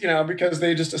 hey, this, because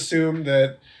they just assume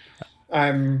that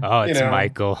I'm. Oh, it's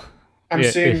Michael. I'm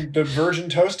seeing the virgin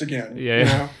toast again.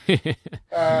 Yeah.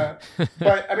 But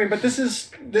this is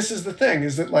the thing,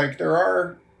 is that like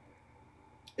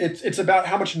it's about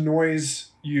how much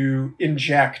noise you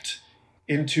inject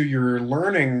into your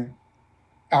learning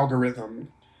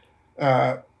algorithm.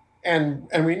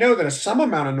 And we know that some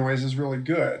amount of noise is really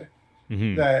good.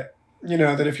 Mm-hmm. That,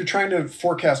 that if you're trying to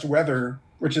forecast weather,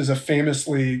 which is a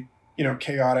famously,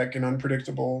 chaotic and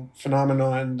unpredictable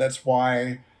phenomenon, that's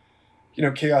why,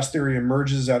 chaos theory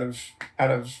emerges out of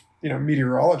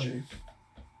meteorology.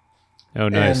 Oh,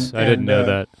 nice. I didn't know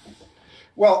that.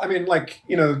 Well,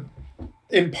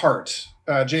 in part,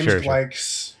 James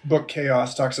Gleick's book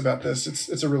Chaos talks about this.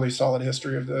 It's a really solid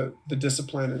history of the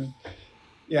discipline. And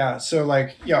yeah, so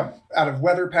like, out of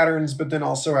weather patterns, but then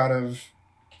also out of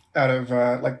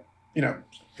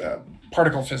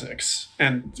particle physics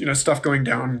and, stuff going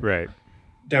down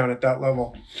at that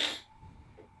level.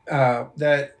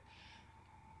 That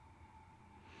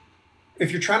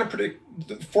if you're trying to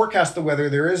forecast the weather,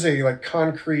 there is a like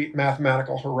concrete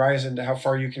mathematical horizon to how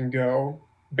far you can go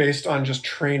based on just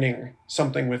training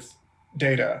something with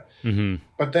data. Mm-hmm.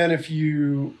 But then if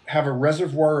you have a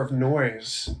reservoir of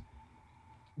noise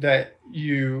that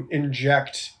you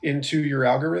inject into your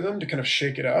algorithm to kind of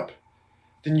shake it up,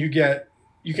 then you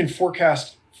can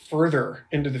forecast further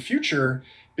into the future,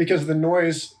 because the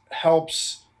noise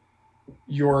helps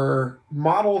your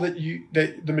model that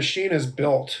the machine has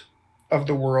built of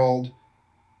the world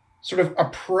sort of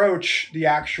approach the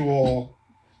actual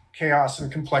chaos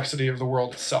and complexity of the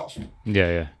world itself.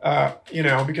 Yeah.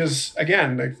 Because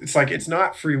again, it's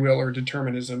not free will or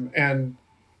determinism, and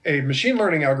a machine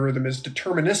learning algorithm is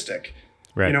deterministic.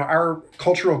 Right. Our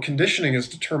cultural conditioning is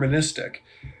deterministic,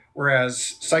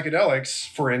 whereas psychedelics,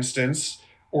 for instance,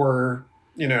 or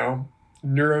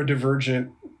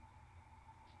neurodivergent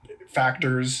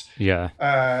factors,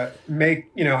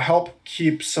 help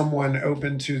keep someone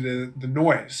open to the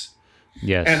noise.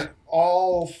 Yes. And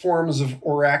all forms of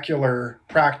oracular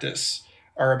practice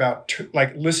are about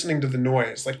listening to the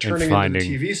noise, like turning into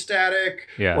the TV static,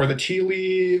 or the tea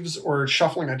leaves, or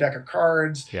shuffling a deck of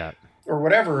cards, or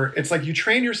whatever. It's like you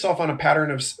train yourself on a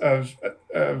pattern of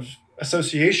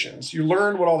associations. You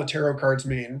learn what all the tarot cards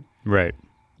mean. Right.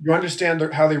 You understand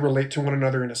how they relate to one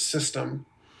another in a system.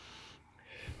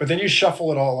 But then you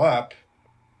shuffle it all up,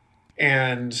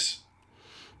 and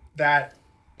that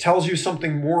tells you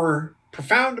something more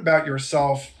profound about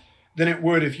yourself than it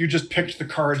would if you just picked the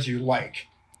cards you like.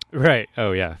 Right.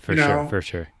 Oh, yeah, for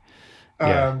sure.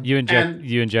 Yeah, you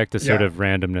inject the sort yeah. of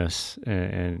randomness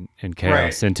and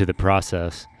chaos into the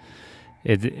process.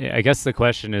 I guess the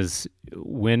question is,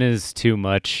 when is too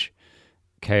much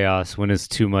chaos? When is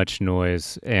too much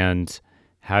noise? And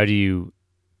how do you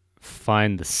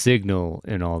find the signal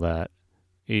in all that?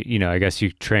 I guess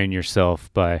you train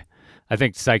yourself by. I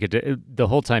think the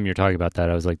whole time you're talking about that,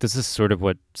 I was like, this is sort of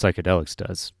what psychedelics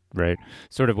does, right?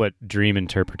 Sort of what dream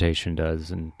interpretation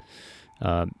does, and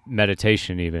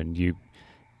meditation even.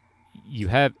 You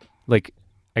have, like,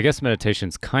 I guess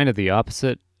meditation's kind of the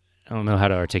opposite. I don't know how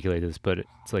to articulate this, but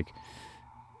it's like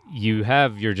you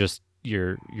have your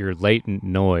latent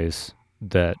noise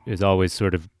that is always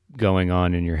sort of going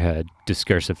on in your head,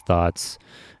 discursive thoughts,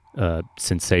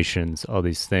 sensations, all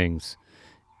these things,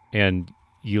 and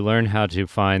you learn how to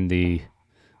find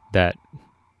that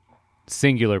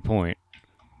singular point,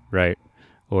 right,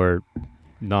 or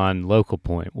non-local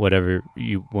point, whatever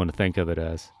you want to think of it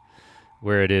as,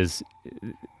 where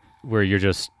you're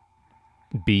just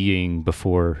being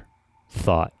before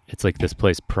thought. It's like this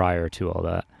place prior to all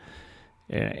that.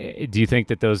 Do you think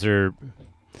that those are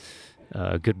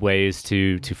good ways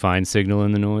to find signal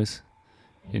in the noise,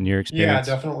 in your experience?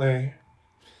 Yeah, definitely.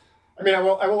 I mean, I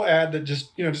will add that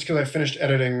just because I finished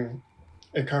editing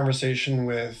a conversation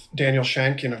with Daniel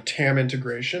Shankin of TAM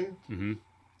Integration. Mm-hmm.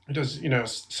 He does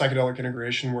psychedelic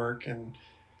integration work, and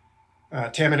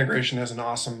TAM Integration has an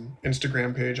awesome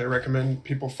Instagram page I recommend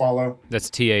people follow. That's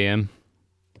TAM.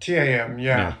 TAM,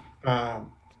 yeah.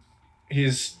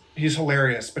 He's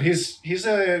hilarious, but he's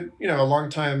a a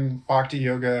longtime Bhakti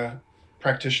yoga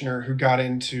practitioner who got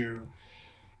into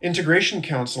integration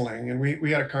counseling, and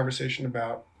we had a conversation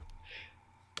about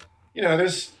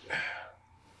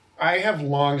I have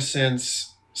long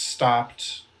since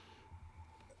stopped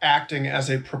acting as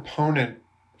a proponent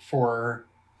for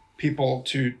people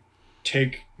to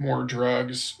take more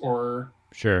drugs or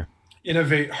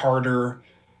innovate harder.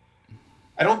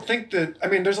 I don't think that,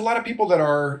 there's a lot of people that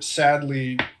are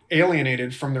sadly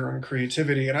alienated from their own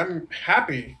creativity, and I'm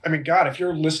happy. God, if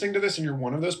you're listening to this and you're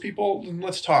one of those people, then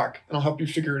let's talk and I'll help you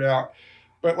figure it out.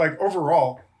 But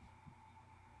overall,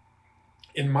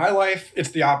 in my life, it's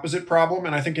the opposite problem.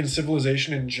 And I think in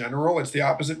civilization in general, it's the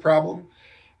opposite problem,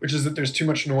 which is that there's too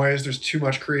much noise, there's too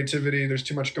much creativity, there's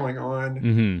too much going on.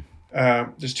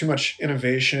 Mm-hmm. There's too much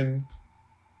innovation.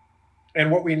 And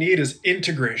what we need is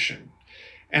integration.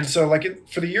 And so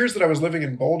for the years that I was living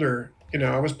in Boulder,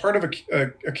 I was part of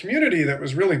a community that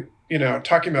was really,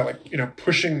 talking about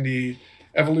pushing the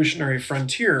evolutionary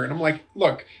frontier. And I'm like,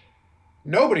 look,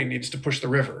 nobody needs to push the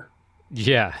river.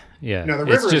 Yeah. The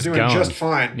river is doing just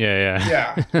fine.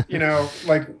 Yeah.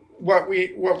 What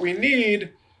we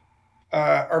need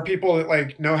are people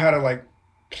that know how to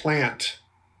plant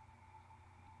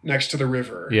next to the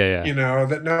river. Yeah.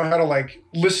 That know how to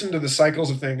listen to the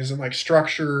cycles of things and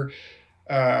structure,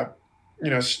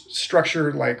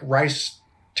 structure rice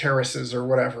terraces or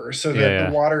whatever, so that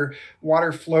the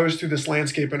water flows through this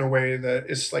landscape in a way that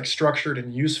is structured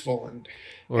and useful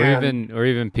or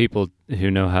even people who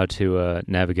know how to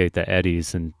navigate the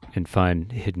eddies and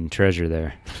find hidden treasure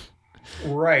there.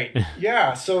 Right.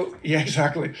 Yeah. So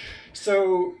exactly.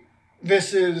 So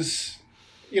this is,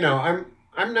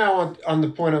 I'm now on the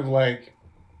point of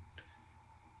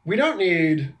we don't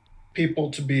need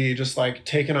people to be just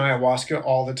taking ayahuasca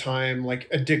all the time,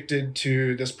 addicted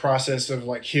to this process of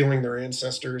healing their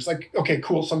ancestors. Okay,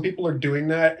 cool. Some people are doing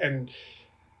that, and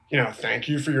thank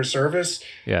you for your service.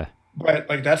 Yeah. But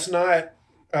that's not,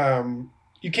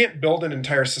 you can't build an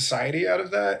entire society out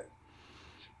of that.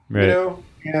 Right.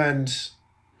 And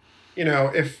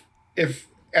if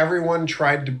everyone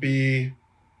tried to be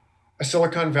a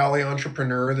Silicon Valley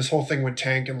entrepreneur, this whole thing would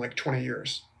tank in 20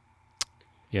 years.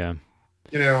 Yeah.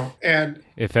 And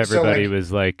if everybody was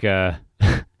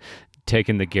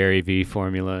taking the Gary V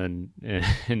formula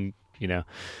and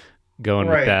going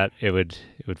with that, it would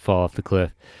fall off the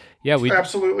cliff. Yeah, we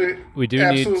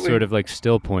need sort of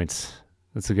still points.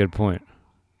 That's a good point.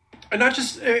 And not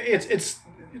just it's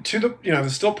to the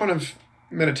still point of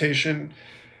meditation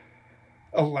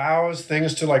allows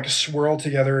things to swirl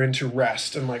together into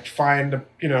rest and find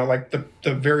the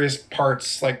various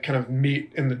parts kind of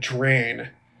meet in the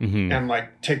drain. Mm-hmm. And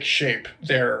take shape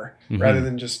there, mm-hmm. rather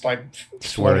than just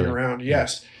floating around.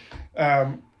 Yes.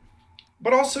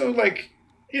 But also I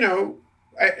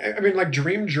mean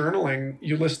dream journaling,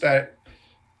 you list that.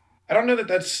 I don't know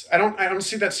that I don't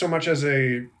see that so much as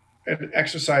an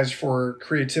exercise for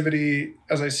creativity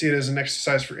as I see it as an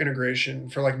exercise for integration,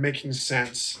 for making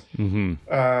sense, mm-hmm.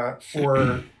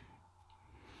 For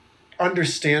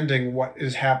understanding what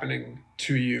is happening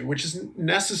to you, which is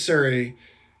necessary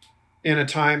in a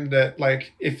time that,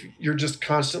 like, if you're just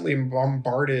constantly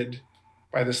bombarded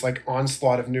by this like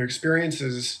onslaught of new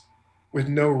experiences with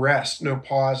no rest, no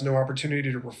pause, no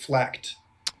opportunity to reflect,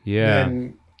 Yeah.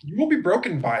 then you will be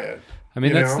broken by it. I mean,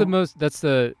 You know? that's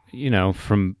the,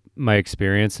 from my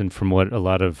experience and from what a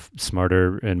lot of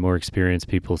smarter and more experienced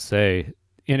people say,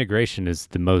 integration is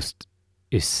the most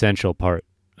essential part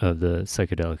of the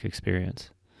psychedelic experience.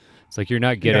 It's like you're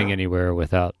not getting Yeah. anywhere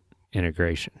without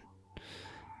integration.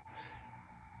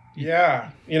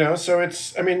 Yeah. You know, so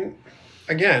it's, I mean,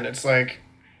 again, it's like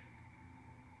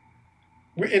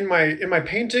in my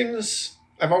paintings,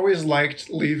 I've always liked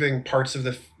leaving parts of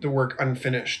the work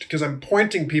unfinished because I'm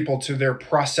pointing people to their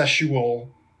processual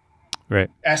Right.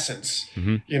 essence.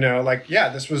 Hmm. You know, like, yeah,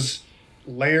 this was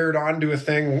layered onto a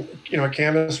thing, a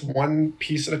canvas one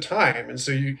piece at a time. And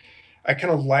so I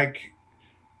kind of like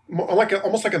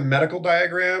almost like a medical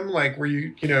diagram, like where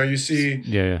you see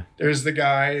Yeah. there's the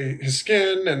guy, his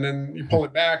skin, and then you pull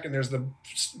it back, and there's the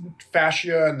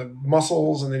fascia and the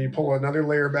muscles, and then you pull another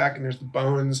layer back, and there's the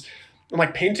bones. And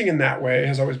like painting in that way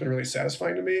has always been really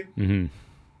satisfying to me. Hmm.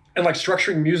 And like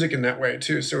structuring music in that way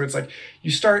too. So it's like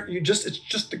it's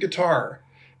just the guitar.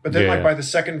 But then Yeah. like by the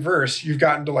second verse, you've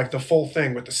gotten to like the full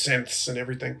thing with the synths and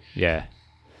everything. Yeah.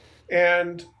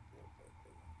 And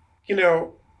you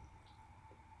know,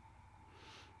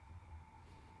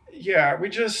 yeah, we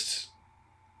just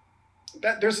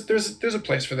that there's a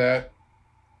place for that.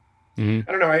 Hmm.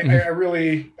 I don't know. I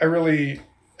really.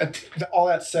 All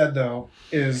that said, though,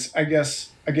 is I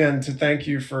guess again to thank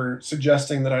you for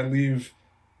suggesting that I leave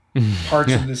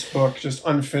parts of this book just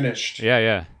unfinished.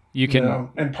 Yeah. You can.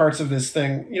 And parts of this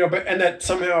thing, but and that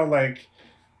somehow like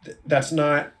that's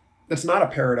not a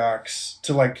paradox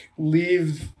to like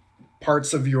leave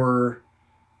parts of your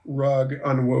rug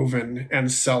unwoven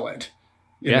and sell it.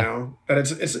 Yeah. That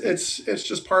it's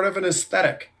just part of an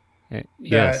aesthetic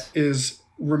Yes.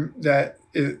 that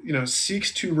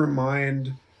seeks to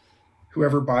remind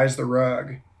whoever buys the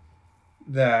rug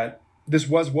that this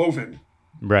was woven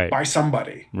Right. by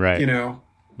somebody. Right.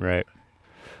 Right.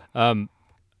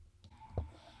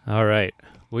 All right.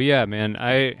 Well, yeah, man.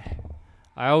 I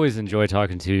always enjoy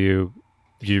talking to you.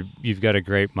 You've got a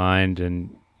great mind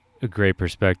and a great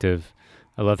perspective.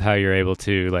 I love how you're able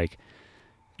to like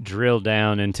drill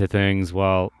down into things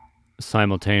while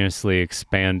simultaneously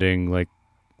expanding like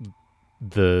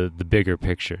the bigger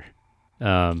picture.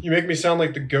 You make me sound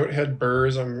like the goat head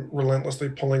burrs I'm relentlessly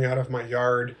pulling out of my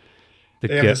yard.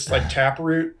 They have this like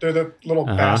taproot. They're the little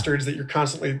bastards that you're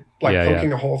constantly like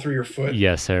poking a hole through your foot.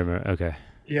 Yes, I remember. Okay.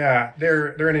 Yeah,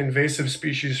 they're an invasive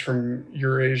species from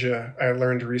Eurasia, I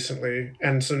learned recently.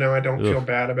 And so now I don't feel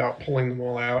bad about pulling them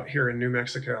all out here in New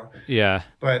Mexico. Yeah.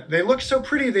 But they look so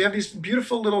pretty. They have these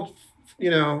beautiful little,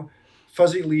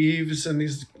 fuzzy leaves and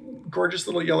these gorgeous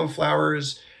little yellow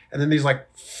flowers. And then these like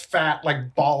fat, like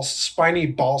spiny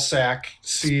ball sack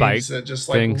seeds that just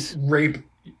like rape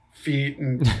feet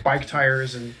and bike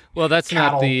tires and well, that's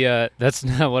cattle. that's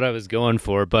not what I was going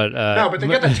for, but no, but they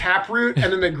get the taproot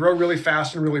and then they grow really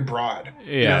fast and really broad.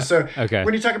 Yeah. So okay.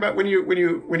 When you talk about when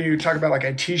you talk about like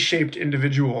a T-shaped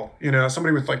individual,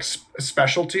 somebody with like a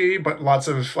specialty but lots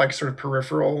of like sort of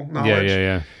peripheral knowledge.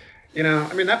 Yeah.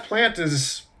 I mean that plant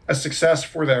is a success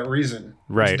for that reason.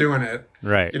 Right. It's doing it.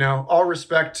 Right. All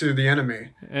respect to the enemy.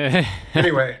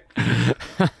 Anyway.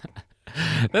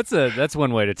 That's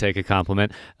one way to take a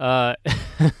compliment.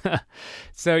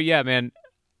 So yeah, man,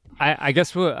 I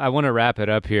guess I want to wrap it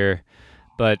up here,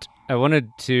 but I wanted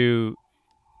to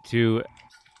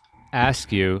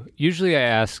ask you. Usually, I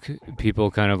ask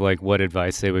people kind of like what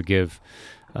advice they would give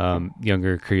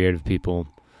younger creative people,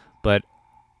 but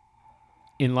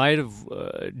in light of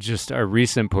just our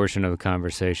recent portion of the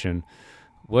conversation,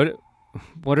 what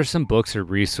are some books or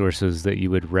resources that you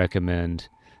would recommend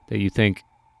that you think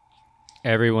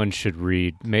everyone should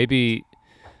read? Maybe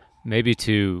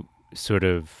to sort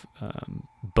of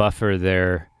buffer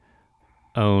their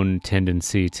own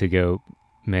tendency to go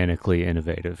manically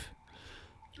innovative.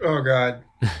 Oh God.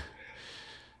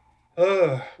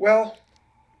 Well,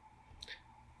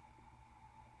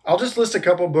 I'll just list a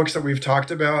couple books that we've talked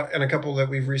about and a couple that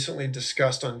we've recently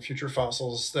discussed on Future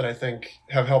Fossils that I think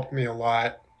have helped me a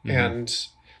lot. Mm-hmm. And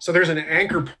so there's an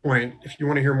anchor point if you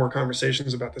want to hear more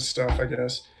conversations about this stuff, I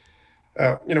guess.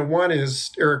 One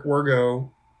is Eric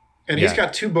Wargo, and he's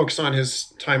got two books on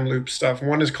his time loop stuff.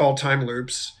 One is called Time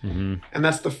Loops, and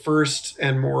that's the first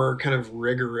and more kind of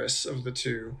rigorous of the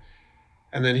two.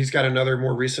 And then he's got another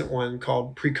more recent one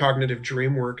called Precognitive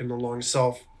Dream Work and the Long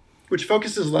Self, which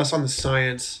focuses less on the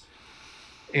science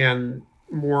and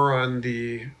more on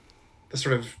the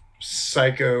sort of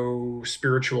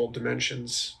psycho-spiritual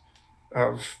dimensions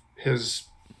of his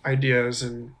ideas.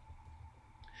 And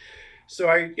so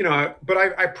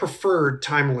I preferred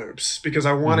time loops because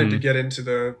I wanted to get into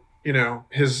the,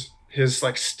 his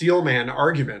like Steelman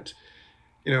argument,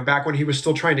 back when he was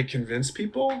still trying to convince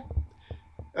people.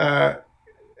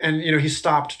 And he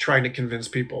stopped trying to convince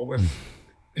people with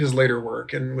his later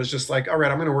work and was just like, all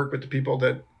right, I'm going to work with the people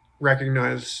that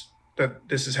recognize that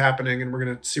this is happening and we're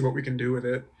going to see what we can do with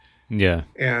it. Yeah.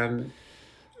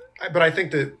 But I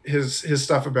think that his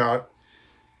stuff about,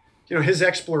 his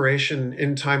exploration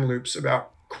in time loops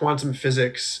about quantum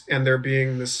physics and there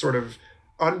being this sort of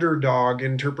underdog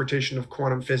interpretation of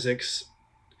quantum physics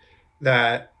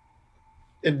that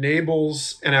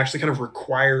enables and actually kind of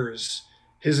requires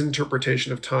his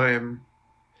interpretation of time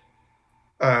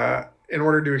in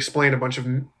order to explain a bunch of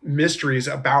mysteries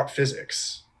about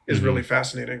physics is really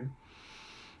fascinating.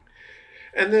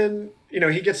 And then,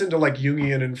 he gets into like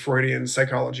Jungian and Freudian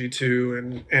psychology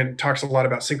too, and talks a lot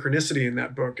about synchronicity in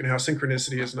that book and how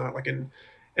synchronicity is not like an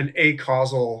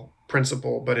acausal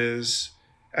principle, but is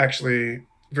actually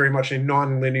very much a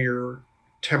nonlinear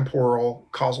temporal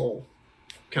causal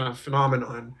kind of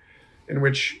phenomenon in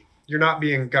which you're not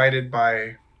being guided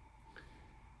by,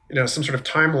 some sort of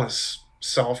timeless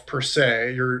self per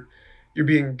se. You're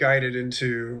being guided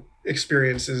into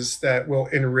experiences that will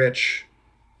enrich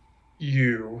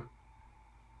you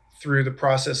through the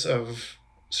process of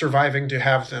surviving to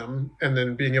have them and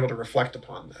then being able to reflect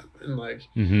upon them. And like,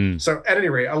 so at any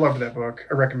rate, I loved that book.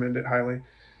 I recommend it highly.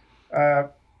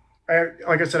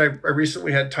 Like I said, I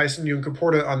recently had Tyson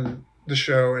Yunkaporta on the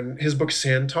show, and his book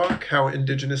Sand Talk, How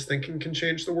Indigenous Thinking Can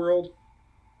Change the World.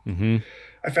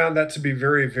 I found that to be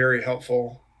very, very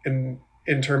helpful in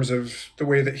terms of the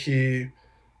way that he,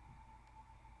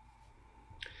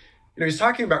 he's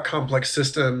talking about complex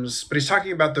systems, but he's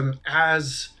talking about them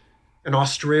as an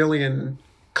Australian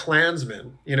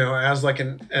clansman, as like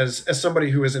as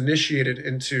somebody who is initiated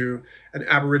into an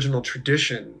Aboriginal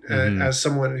tradition, as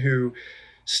someone who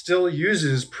still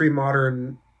uses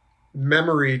pre-modern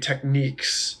memory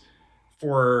techniques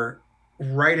for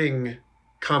writing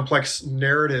complex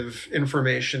narrative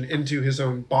information into his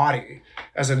own body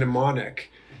as a mnemonic,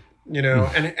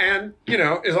 and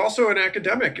is also an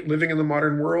academic living in the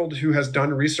modern world who has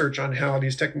done research on how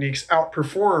these techniques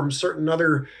outperform certain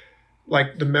other,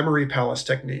 like the memory palace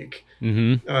technique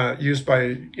used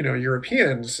by,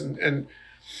 Europeans. And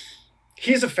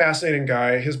he's a fascinating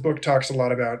guy. His book talks a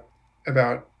lot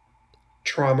about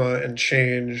trauma and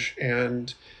change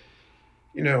and,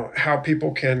 how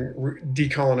people can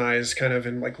decolonize kind of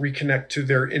and like reconnect to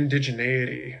their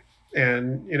indigeneity.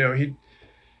 And,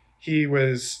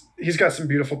 he's got some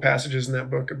beautiful passages in that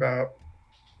book about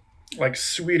like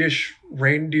Swedish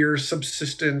reindeer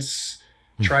subsistence,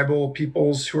 tribal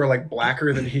peoples who are like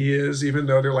blacker than he is, even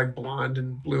though they're like blonde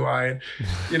and blue eyed,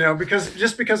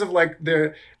 because of like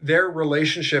their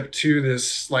relationship to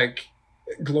this like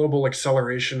global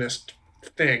accelerationist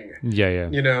thing. Yeah.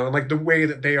 And like the way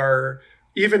that they are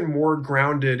even more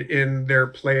grounded in their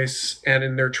place and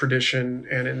in their tradition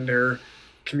and in their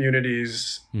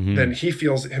communities than he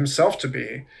feels himself to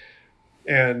be.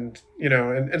 And,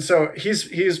 and so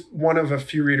he's one of a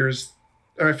few writers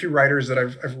that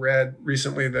I've read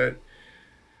recently that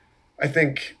I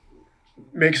think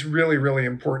makes really, really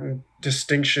important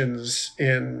distinctions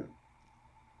in,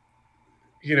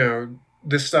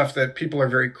 this stuff that people are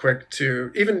very quick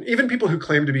to, even people who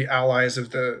claim to be allies of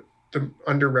the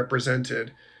underrepresented,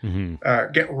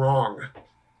 get wrong.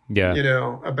 Yeah.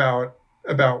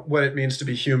 About what it means to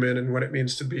be human and what it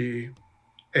means to be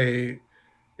a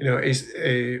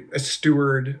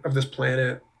steward of this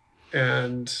planet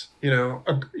and,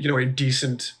 a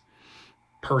decent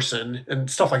person and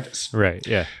stuff like this. Right.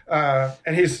 Yeah.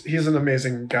 And he's an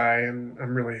amazing guy, and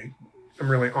I'm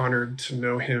really honored to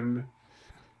know him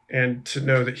and to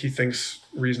know that he thinks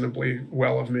reasonably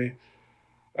well of me.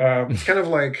 It's kind of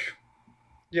like,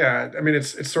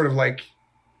 it's sort of like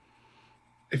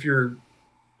do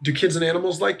kids and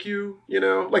animals like you?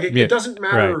 It doesn't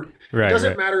matter. Right. It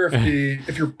doesn't matter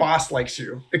if your boss likes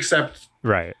you, except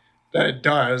that it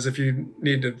does if you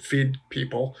need to feed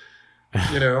people,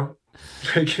 True.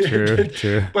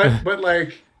 But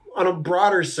like on a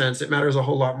broader sense, it matters a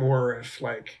whole lot more if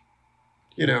like,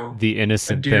 the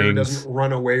innocent a deer things doesn't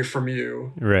run away from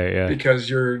you, right? Yeah, because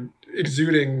you're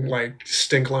exuding like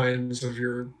stink lines of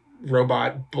your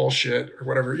robot bullshit or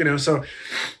whatever, So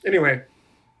anyway,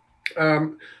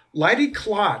 Leidy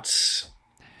Klotz.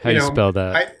 How do you spell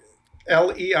that?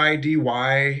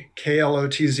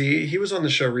 Leidyklotz. He was on the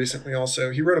show recently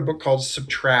also. He wrote a book called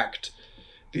Subtract,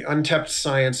 The Untapped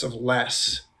Science of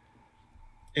Less.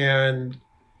 And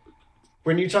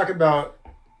when you talk about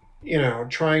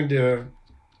trying to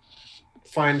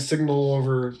find signal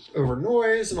over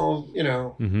noise and all,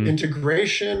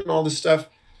 integration and all this stuff.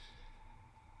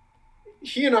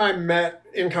 He and I met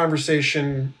in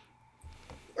conversation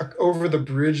over the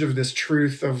bridge of this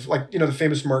truth of, like, the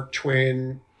famous Mark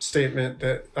Twain statement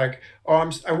that, like,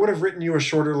 I would have written you a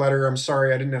shorter letter. I'm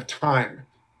sorry I didn't have time.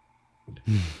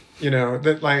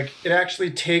 That, like, it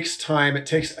actually takes time. It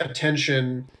takes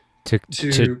attention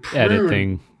to edit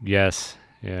thing. Yes.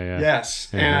 Yeah. Yes.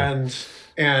 Uh-huh.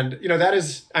 And that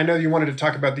is, I know you wanted to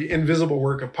talk about the invisible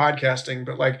work of podcasting,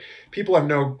 but, like, people have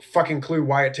no fucking clue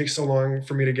why it takes so long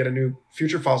for me to get a new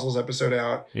Future Fossils episode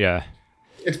out. Yeah.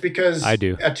 It's because I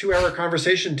do. A 2-hour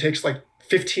conversation takes like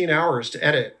 15 hours to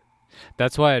edit.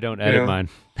 That's why I don't edit mine.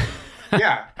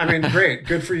 Yeah. I mean, great.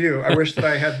 Good for you. I wish that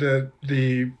I had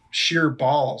the sheer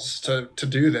balls to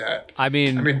do that. I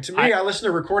mean, to me, I listen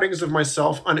to recordings of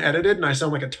myself unedited and I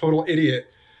sound like a total idiot.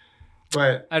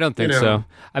 But I don't think so.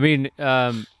 I mean,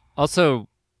 also,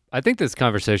 I think this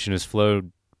conversation has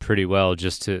flowed pretty well.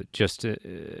 Just to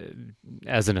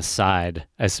as an aside,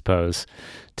 I suppose,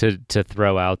 to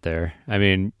throw out there. I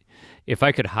mean, if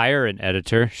I could hire an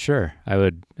editor, sure, I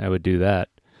would do that.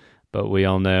 But we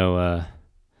all know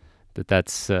that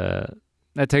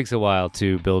takes a while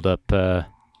to build up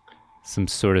some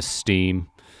sort of steam.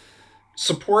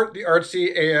 Support the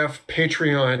Artsy AF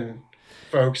Patreon,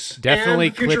 folks. Definitely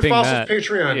and Future clipping Fossils that.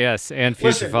 Patreon. Yes, and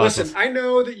Future Fossils. Listen, I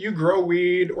know that you grow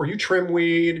weed or you trim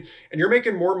weed and you're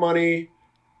making more money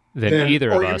than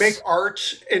either of us. Or you make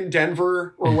art in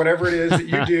Denver or whatever it is that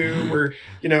you do, where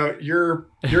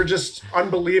you're just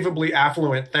unbelievably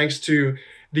affluent thanks to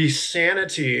the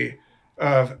sanity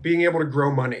of being able to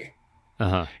grow money.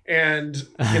 Uh-huh. And,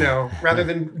 rather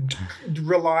than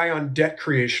rely on debt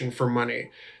creation for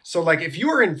money. So, like, if you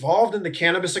are involved in the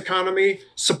cannabis economy,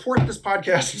 support this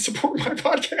podcast and support my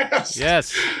podcast.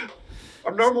 Yes.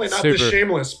 I'm normally not this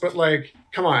shameless, but, like,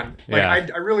 come on. Like, yeah.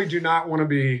 I really do not want to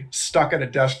be stuck at a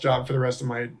desk job for the rest of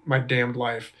my damned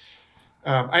life.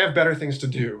 I have better things to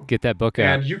do. Get that book out.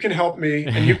 And you can help me,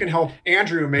 and you can help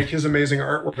Andrew make his amazing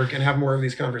artwork and have more of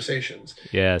these conversations.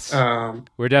 Yes.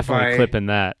 We're definitely clipping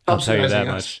that. I'll tell you that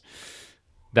much.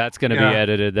 That's going to be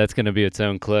edited. That's going to be its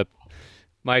own clip.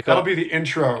 Michael. That'll be the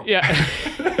intro. Yeah.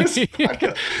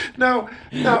 No.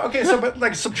 Okay, so, but,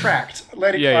 like, Subtract,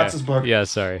 Lady Klotz's book. Yeah,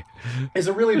 sorry. Is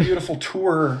a really beautiful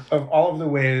tour of all of the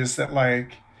ways that,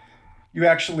 like, you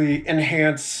actually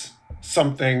enhance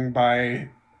something by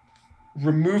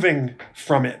removing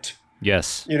from it.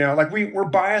 Yes. Like, we're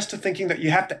biased to thinking that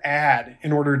you have to add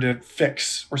in order to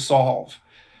fix or solve.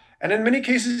 And in many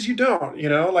cases you don't,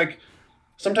 like,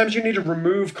 sometimes you need to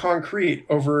remove concrete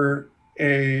over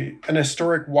an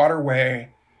historic waterway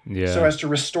so as to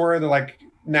restore the, like,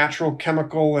 natural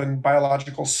chemical and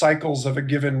biological cycles of a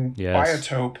given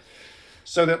biotope,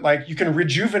 so that, like, you can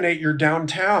rejuvenate your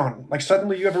downtown. Like,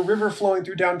 suddenly you have a river flowing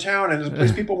through downtown and it's a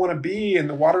place people want to be and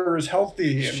the water is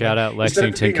healthy. And, shout out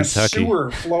Lexington, Kentucky. Kentucky. A sewer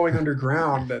flowing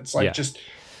underground that's, like, just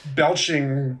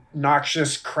belching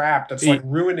noxious crap that's, like,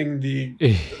 ruining the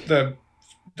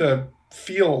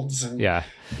fields and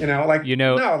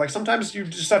like sometimes you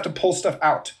just have to pull stuff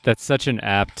out. That's such an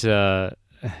apt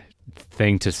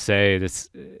thing to say.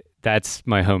 That's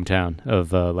my hometown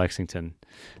of Lexington.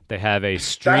 They have a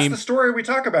stream. That's the story we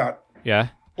talk about. Yeah.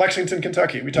 Lexington,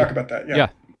 Kentucky. We talk about that.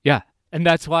 Yeah. And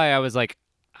that's why I was like,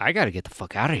 I got to get the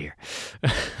fuck out of here.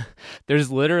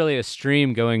 There's literally a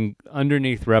stream going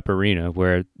underneath Rupp Arena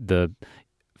where the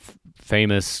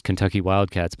famous Kentucky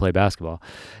Wildcats play basketball.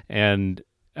 And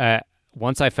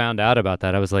once I found out about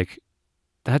that, I was like,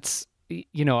 that's,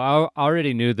 I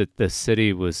already knew that the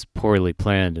city was poorly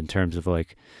planned in terms of,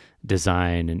 like,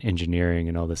 design and engineering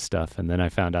and all this stuff. And then I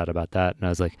found out about that and I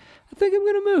was like, I think I'm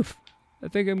going to move. I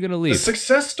think I'm going to leave. The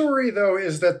success story, though,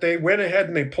 is that they went ahead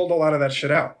and they pulled a lot of that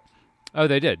shit out. Oh,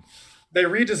 they did? They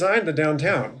redesigned the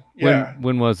downtown. Yeah.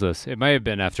 When was this? It might have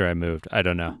been after I moved. I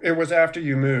don't know. It was after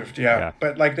you moved. Yeah.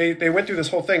 But, like, they went through this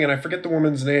whole thing, and I forget the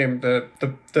woman's name,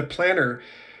 the planner,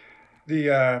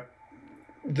 the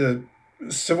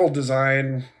civil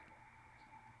design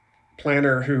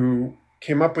planner who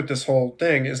came up with this whole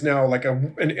thing is now, like,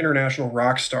 an international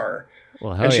rock star.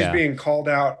 Well, hell and she's being called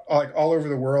out, like, all over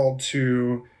the world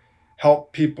to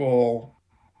help people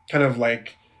kind of,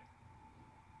 like,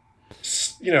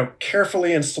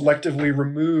 carefully and selectively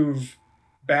remove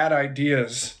bad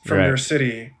ideas from their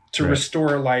city to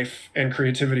restore life and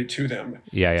creativity to them.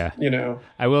 Yeah.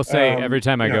 I will say every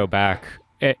time I go back,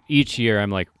 each year I'm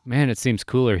like, man, it seems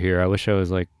cooler here. I wish I was,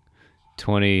 like,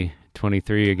 20,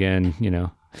 23 again,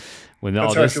 when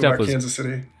all this stuff was Kansas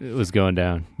City. It was going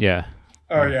down. Yeah.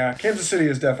 Oh yeah, Kansas City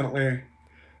is definitely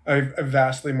a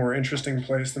vastly more interesting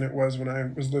place than it was when I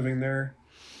was living there.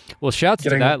 Well, shouts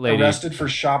Getting to that lady. arrested for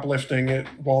shoplifting at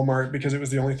Walmart because it was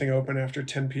the only thing open after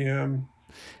 10 p.m.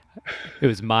 It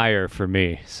was Meijer for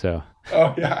me, so.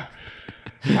 Oh, yeah.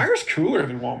 Meijer's cooler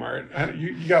than Walmart.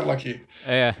 You got lucky.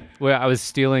 Yeah. Well, I was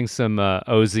stealing some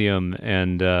Ozium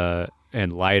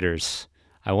and lighters.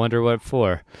 I wonder what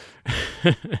for.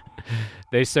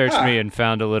 They searched me and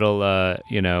found a little,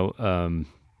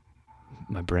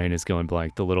 my brain is going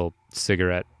blank, the little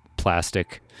cigarette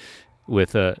plastic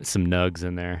with some nugs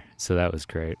in there. So that was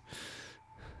great.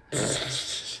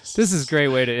 This is a great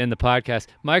way to end the podcast.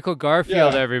 Michael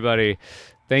Garfield, everybody.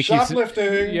 Thank you.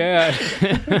 Shoplifting. Yeah.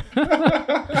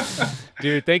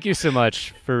 Dude, thank you so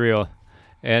much, for real.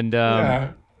 And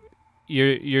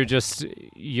you're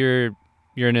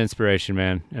an inspiration,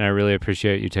 man. And I really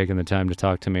appreciate you taking the time to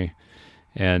talk to me.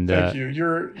 And thank you.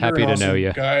 You're happy an to awesome know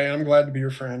you. Guy, and I'm glad to be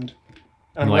your friend.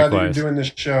 I'm Likewise. glad that you're doing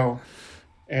this show.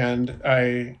 And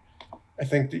I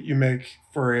think that you make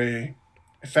for a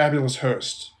fabulous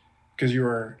host because you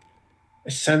are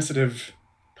a sensitive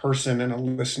person and a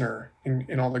listener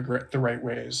in all the right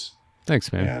ways.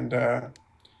 Thanks, man. And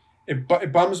it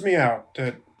bums me out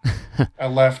that I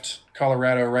left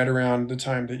Colorado right around the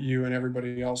time that you and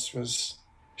everybody else was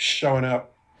showing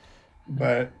up.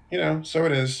 But, so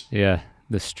it is. Yeah,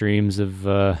 the streams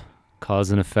of cause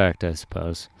and effect, I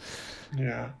suppose.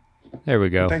 Yeah. There we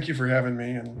go. Thank you for having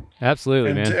me. And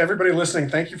absolutely, man. To everybody listening,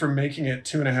 thank you for making it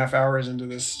 2.5 hours into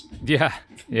this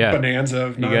bonanza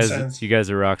of nonsense. You guys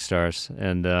are rock stars.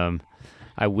 And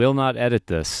I will not edit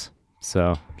this.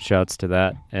 So shouts to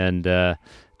that. And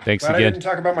thanks Glad again. I didn't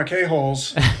talk about my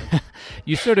K-holes.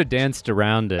 You sort of danced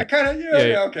around it. I kind of,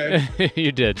 okay.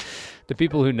 You did. The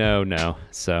people who know.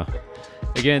 So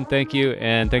again, thank you.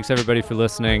 And thanks everybody for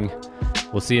listening.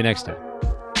 We'll see you next time.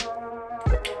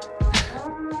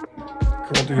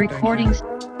 Cool, dude. Recordings.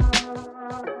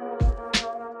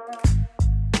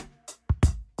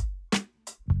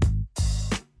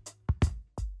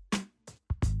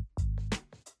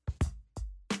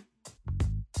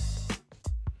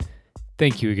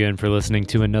 Thank you again for listening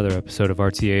to another episode of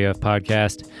RTAF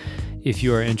Podcast. If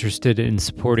you are interested in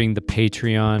supporting the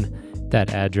Patreon,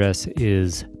 that address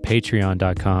is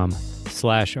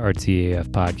patreon.com/RTAF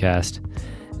Podcast.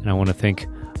 And I want to thank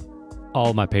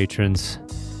all my patrons.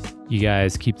 You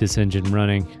guys keep this engine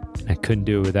running. I couldn't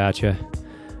do it without you.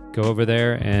 Go over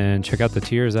there and check out the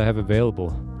tiers I have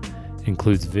available. It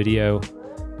includes video,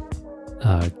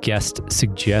 guest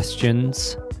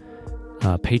suggestions,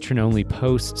 patron-only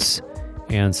posts,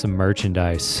 and some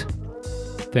merchandise.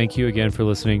 Thank you again for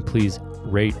listening. Please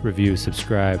rate, review,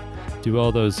 subscribe. Do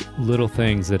all those little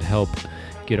things that help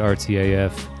get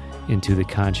RTAF into the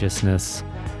consciousness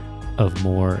of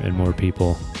more and more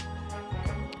people.